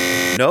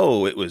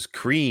 No, it was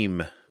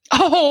Cream.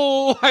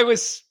 Oh, I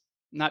was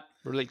not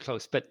really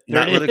close, but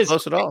not really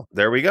close at all.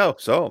 There we go.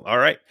 So, all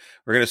right.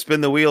 We're going to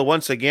spin the wheel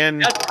once again.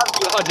 That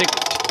puppy logic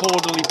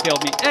totally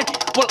failed me.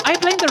 Well, I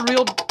blame the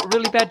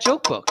really bad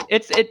joke book.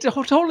 It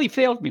totally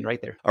failed me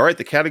right there. All right.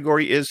 The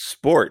category is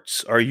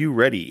sports. Are you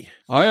ready?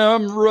 I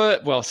am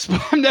ready. Well,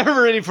 I'm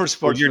never ready for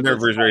sports. You're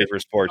never ready for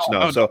sports.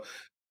 No. So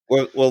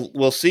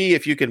we'll see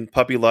if you can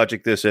puppy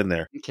logic this in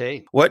there.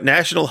 Okay. What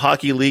National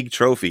Hockey League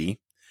trophy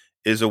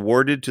is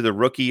awarded to the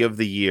Rookie of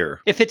the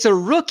Year? If it's a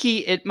rookie,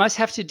 it must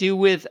have to do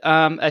with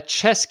a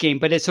chess game,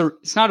 but it's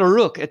not a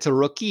rook, it's a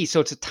rookie. So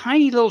it's a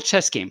tiny little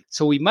chess game.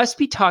 So we must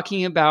be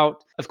talking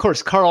about, of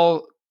course,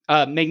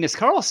 Magnus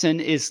Carlsen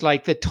is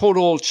like the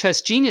total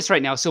chess genius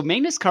right now. So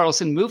Magnus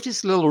Carlsen moved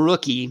his little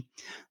rookie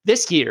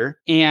this year.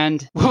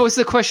 And what was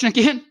the question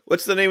again?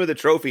 What's the name of the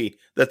trophy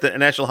that the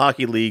National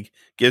Hockey League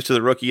gives to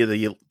the Rookie of the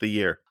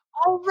Year?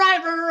 Oh,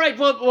 right.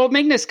 Well,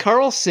 Magnus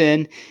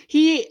Carlsen,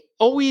 he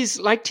always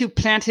liked to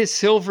plant his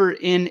silver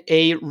in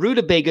a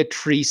rutabaga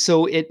tree,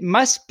 so it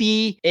must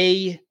be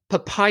a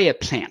papaya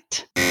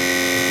plant.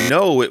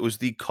 No, it was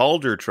the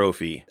Calder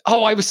Trophy.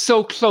 Oh, I was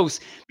so close,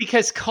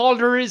 because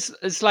Calder is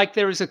like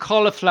there is a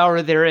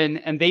cauliflower there,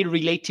 and they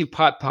relate to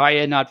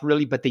papaya, not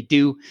really, but they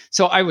do.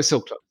 So I was so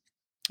close.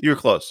 You were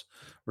close.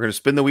 We're going to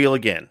spin the wheel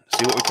again.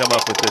 See what we come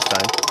up with this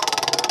time.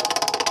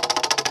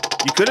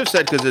 You could have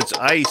said, because it's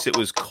ice, it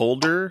was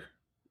colder.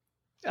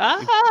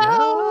 Oh,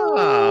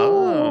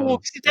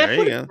 there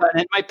you go.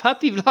 And my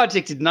puppy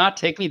logic did not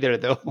take me there,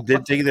 though.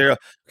 Did take you there.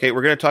 Okay,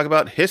 we're going to talk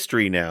about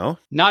history now.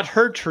 Not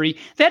her tree.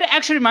 That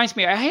actually reminds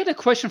me. I had a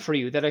question for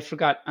you that I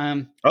forgot.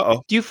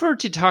 Uh-oh. Do you prefer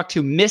to talk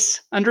to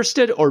Miss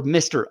Understood or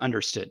Mr.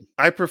 Understood?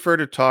 I prefer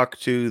to talk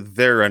to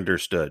their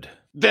understood.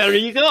 There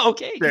you go.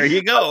 Okay. There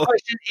you go. The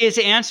question is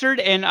answered,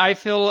 and I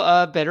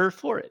feel better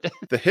for it.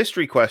 The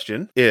history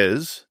question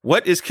is,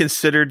 what is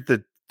considered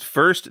the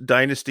first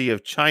dynasty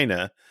of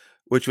China,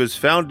 which was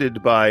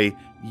founded by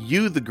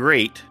Yu the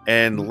Great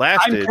and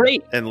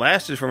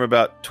lasted from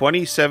about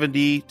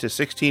 2070 to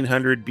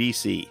 1600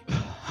 BC?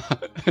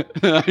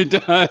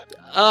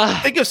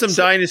 Think of some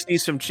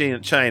dynasties from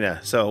China.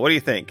 So what do you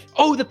think?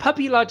 Oh, the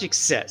puppy logic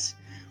says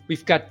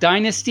we've got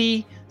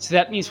dynasty. So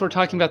that means we're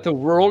talking about the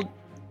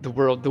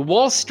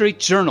Wall Street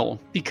Journal,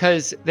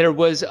 because there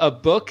was a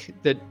book,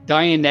 the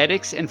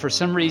Dianetics, and for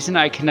some reason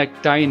I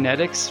connect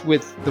Dianetics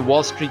with the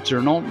Wall Street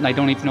Journal, and I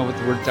don't even know what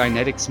the word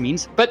Dianetics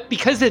means. But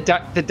because of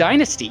the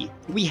dynasty,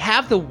 we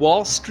have the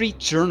Wall Street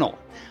Journal,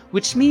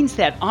 which means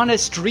that on a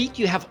street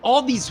you have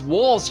all these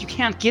walls you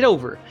can't get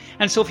over.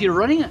 And so if you're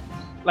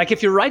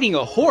riding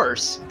a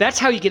horse, that's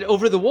how you get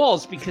over the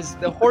walls, because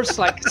the horse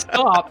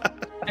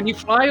stop and you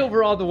fly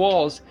over all the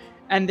walls,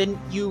 and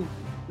then you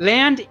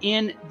land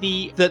in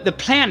the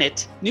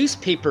Planet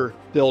newspaper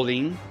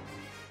building.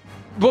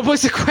 What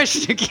was the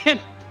question again?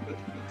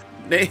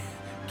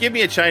 Give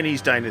me a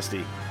Chinese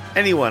dynasty.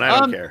 Anyone, I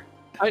don't care.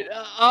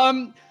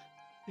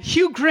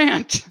 Hugh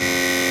Grant.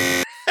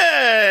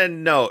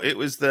 No, it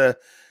was the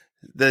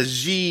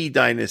Xi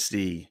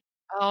dynasty.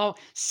 Oh,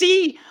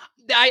 see,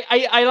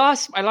 I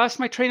lost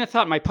my train of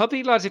thought. My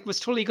puppy logic was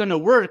totally going to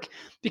work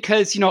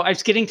because, I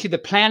was getting to the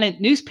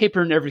Planet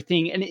newspaper and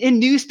everything. And in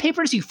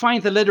newspapers, you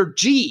find the letter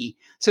G.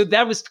 So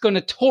that was going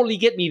to totally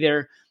get me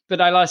there.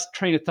 But I lost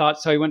train of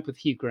thought, so I went with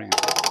Hugh Grant.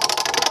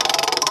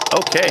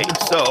 Okay,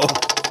 so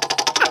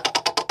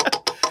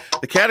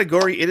the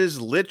category, it is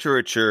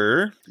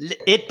literature.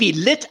 It be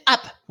lit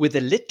up with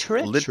the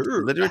literature.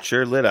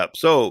 Literature lit up.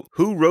 So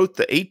who wrote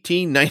the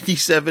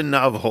 1897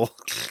 novel?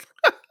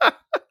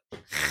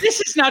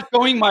 This is not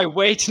going my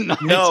way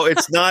tonight. No,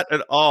 it's not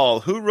at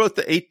all. Who wrote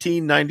the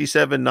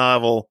 1897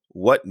 novel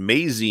What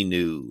Maisie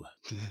Knew?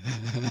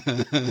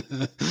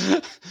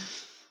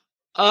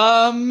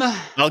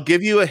 I'll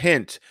give you a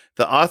hint.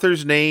 The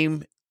author's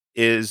name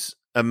is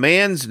a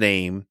man's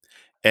name,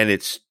 and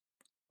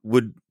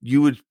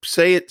you would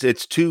say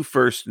it's two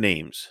first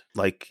names,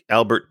 like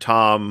Albert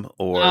Tom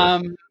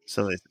or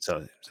something.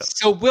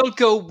 So we'll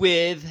go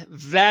with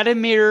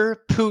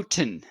Vladimir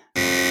Putin,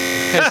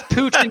 because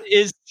Putin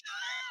is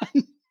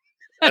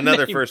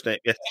another first name.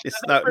 It's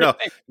not.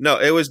 No,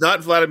 it was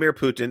not Vladimir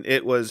Putin.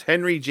 It was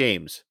Henry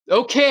James.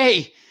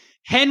 Okay,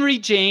 Henry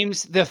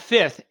James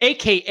V,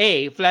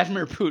 aka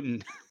Vladimir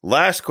Putin.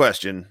 Last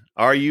question.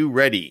 Are you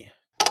ready?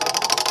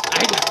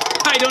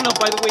 I don't know.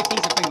 By the way,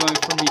 things have been going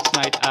for me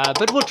tonight,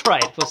 but we'll try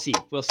it. We'll see.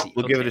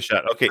 We'll give it a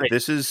shot. Okay,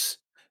 This is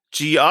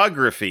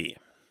geography.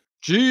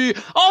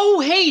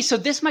 Oh, hey, so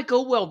this might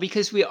go well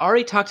because we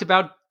already talked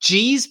about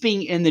G's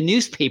being in the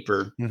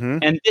newspaper,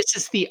 and this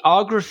is the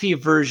geography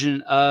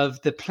version of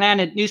the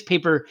Planet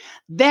newspaper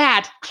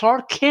that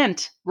Clark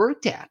Kent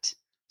worked at.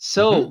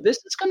 So this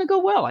is going to go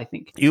well, I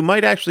think. You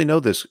might actually know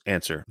this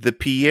answer. The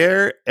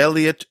Pierre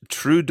Elliott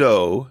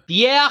Trudeau.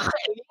 The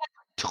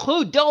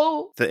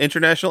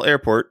international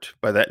airport,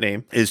 by that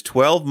name, is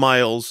 12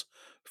 miles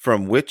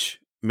from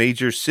which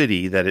major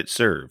city that it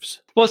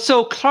serves? Well,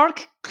 so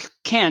Clark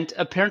Kent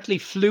apparently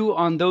flew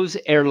on those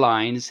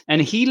airlines,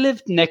 and he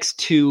lived next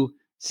to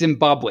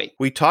Zimbabwe.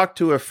 We talked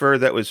to a fur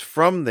that was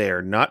from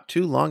there not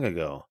too long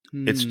ago.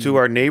 It's to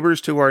our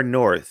neighbors to our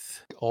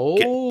north. Oh,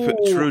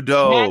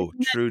 Trudeau.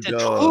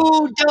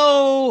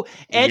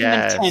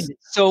 Edmonton. Yes.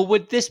 So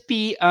would this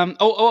be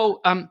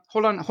hold on.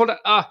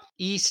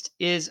 East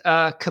is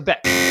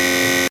Quebec.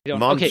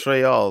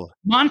 Montreal. Okay.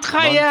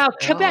 Montreal,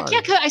 Quebec.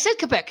 Yeah, I said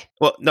Quebec.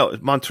 Well, no,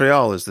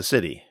 Montreal is the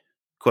city.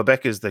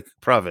 Quebec is the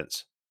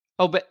province.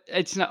 Oh, but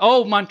it's not.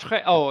 Oh,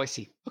 Montreal. Oh, I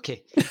see.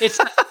 Okay. It's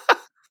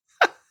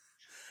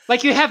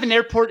like you have an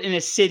airport in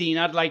a city,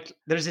 not like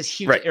there's this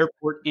huge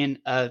airport in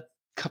a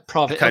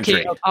province.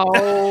 Country. Okay.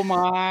 Oh,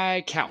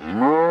 my cow.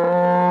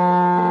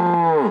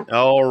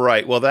 All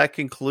right. Well, that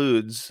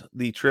concludes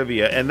the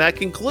trivia, and that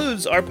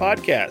concludes our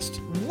podcast.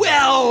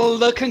 Well,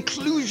 the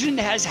conclusion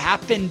has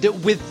happened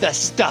with the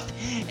stuff,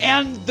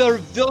 and the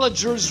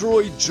villagers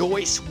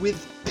rejoice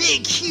with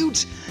big,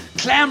 huge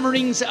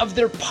clamorings of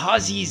their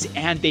posies,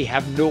 and they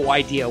have no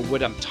idea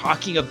what I'm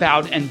talking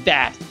about, and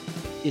that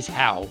is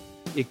how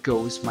it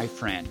goes, my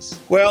friends.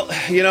 Well,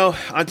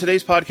 on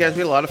today's podcast, we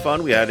had a lot of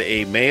fun. We had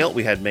mail.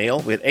 We had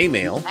mail. We had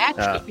mail. We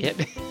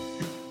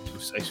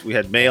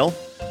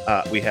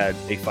had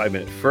a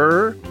 5-minute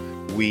fur.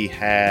 We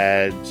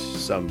had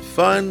some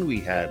fun.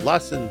 We had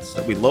lots of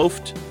stuff. We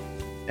loafed.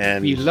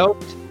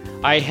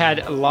 I had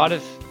a lot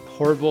of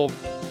horrible,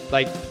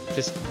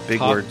 just big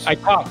words. I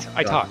talked.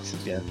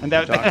 Yeah. And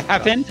that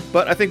happened.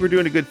 But I think we're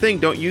doing a good thing.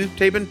 Don't you,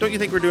 Tabin? Don't you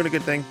think we're doing a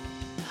good thing?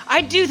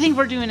 I do think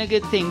we're doing a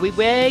good thing. We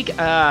wag,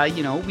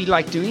 we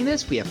like doing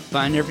this. We have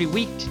fun every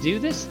week to do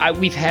this.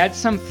 We've had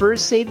some furs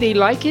say they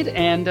like it,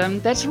 and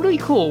that's really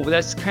cool.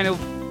 That's kind of,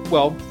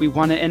 we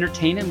want to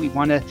entertain and we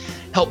want to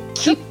help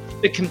keep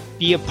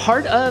be a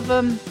part of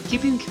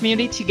keeping the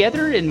community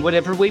together in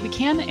whatever way we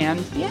can. And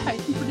yeah, I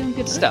think we're doing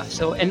good stuff.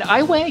 So, and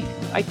I wag.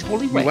 I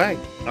totally wag. You wag.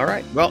 All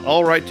right. Well,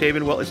 all right,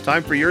 Tabin. Well, it's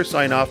time for your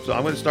sign off. So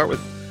I'm going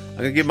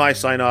to give my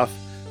sign off.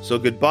 So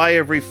goodbye,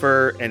 every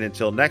fur, and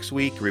until next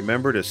week,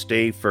 remember to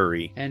stay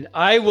furry. And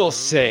I will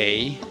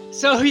say,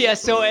 so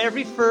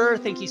every fur,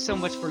 thank you so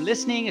much for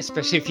listening,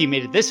 especially if you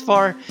made it this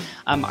far.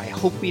 I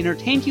hope we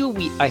entertained you.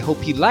 I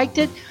hope you liked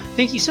it.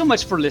 Thank you so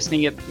much for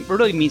listening. It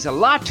really means a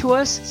lot to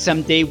us.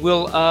 Someday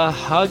we'll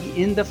hug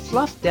in the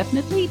fluff,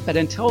 definitely. But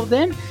until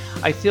then,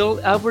 I feel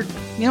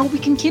we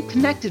can keep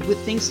connected with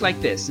things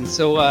like this. And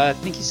so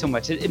thank you so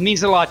much. It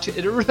means a lot.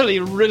 It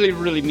really, really,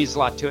 really means a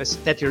lot to us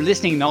that you're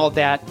listening and all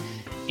that.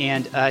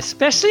 And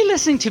especially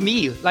listening to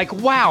me,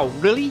 wow,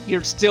 really?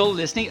 You're still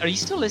listening? Are you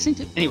still listening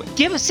to? Anyway,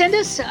 send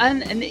us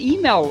an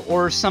email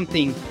or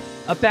something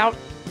about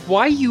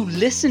why you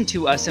listen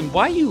to us and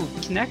why you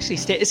can actually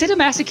stay. Is it a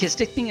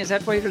masochistic thing? Is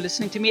that why you're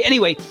listening to me?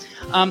 Anyway,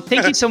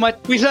 thank you so much.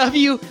 We love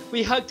you.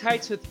 We hug you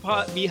tight with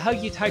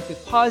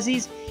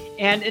posies.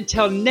 And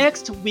until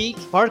next week,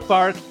 bark,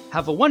 bark.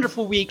 Have a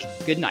wonderful week.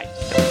 Good night.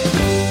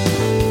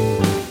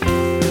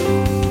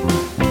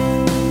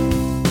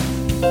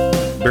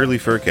 Barely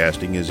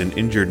Furcasting is an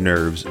Injured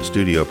Nerves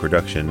studio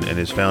production and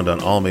is found on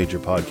all major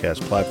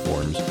podcast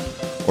platforms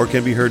or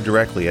can be heard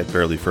directly at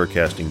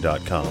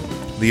barelyfurcasting.com.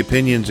 The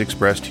opinions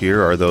expressed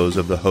here are those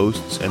of the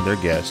hosts and their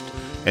guest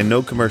and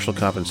no commercial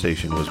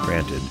compensation was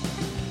granted.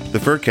 The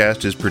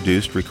Furcast is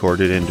produced,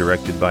 recorded, and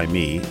directed by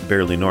me,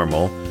 Barely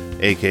Normal,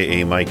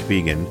 aka Mike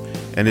Began,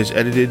 and is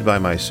edited by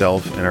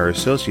myself and our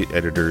associate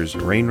editors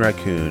Rain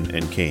Raccoon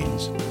and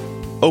Canes.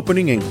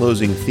 Opening and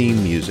closing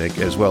theme music,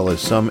 as well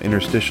as some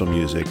interstitial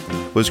music,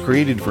 was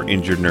created for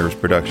Injured Nerves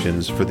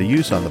Productions for the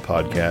use on the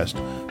podcast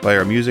by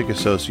our music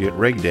associate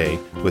Reg Day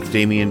with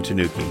Damian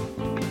Tanuki.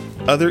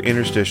 Other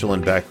interstitial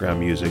and background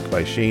music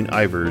by Shane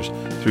Ivers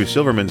through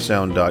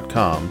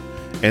silvermansound.com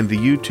and the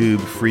YouTube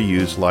Free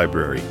Use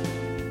Library.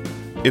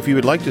 If you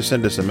would like to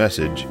send us a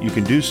message, you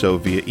can do so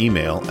via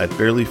email at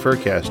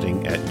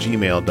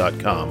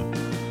barelyfurcasting@gmail.com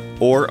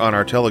or on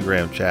our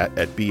Telegram chat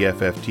at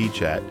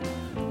BFFTchat,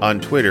 on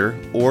Twitter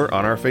or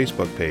on our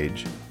Facebook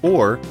page,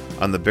 or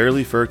on the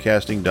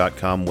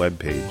barelyfurcasting.com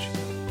webpage.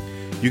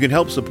 You can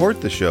help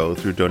support the show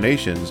through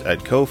donations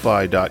at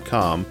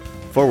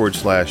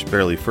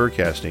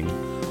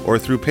ko-fi.com/barelyfurcasting or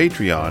through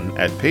Patreon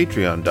at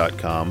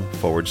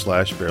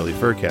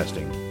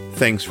patreon.com/barelyfurcasting.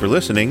 Thanks for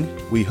listening.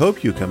 We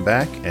hope you come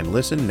back and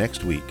listen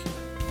next week.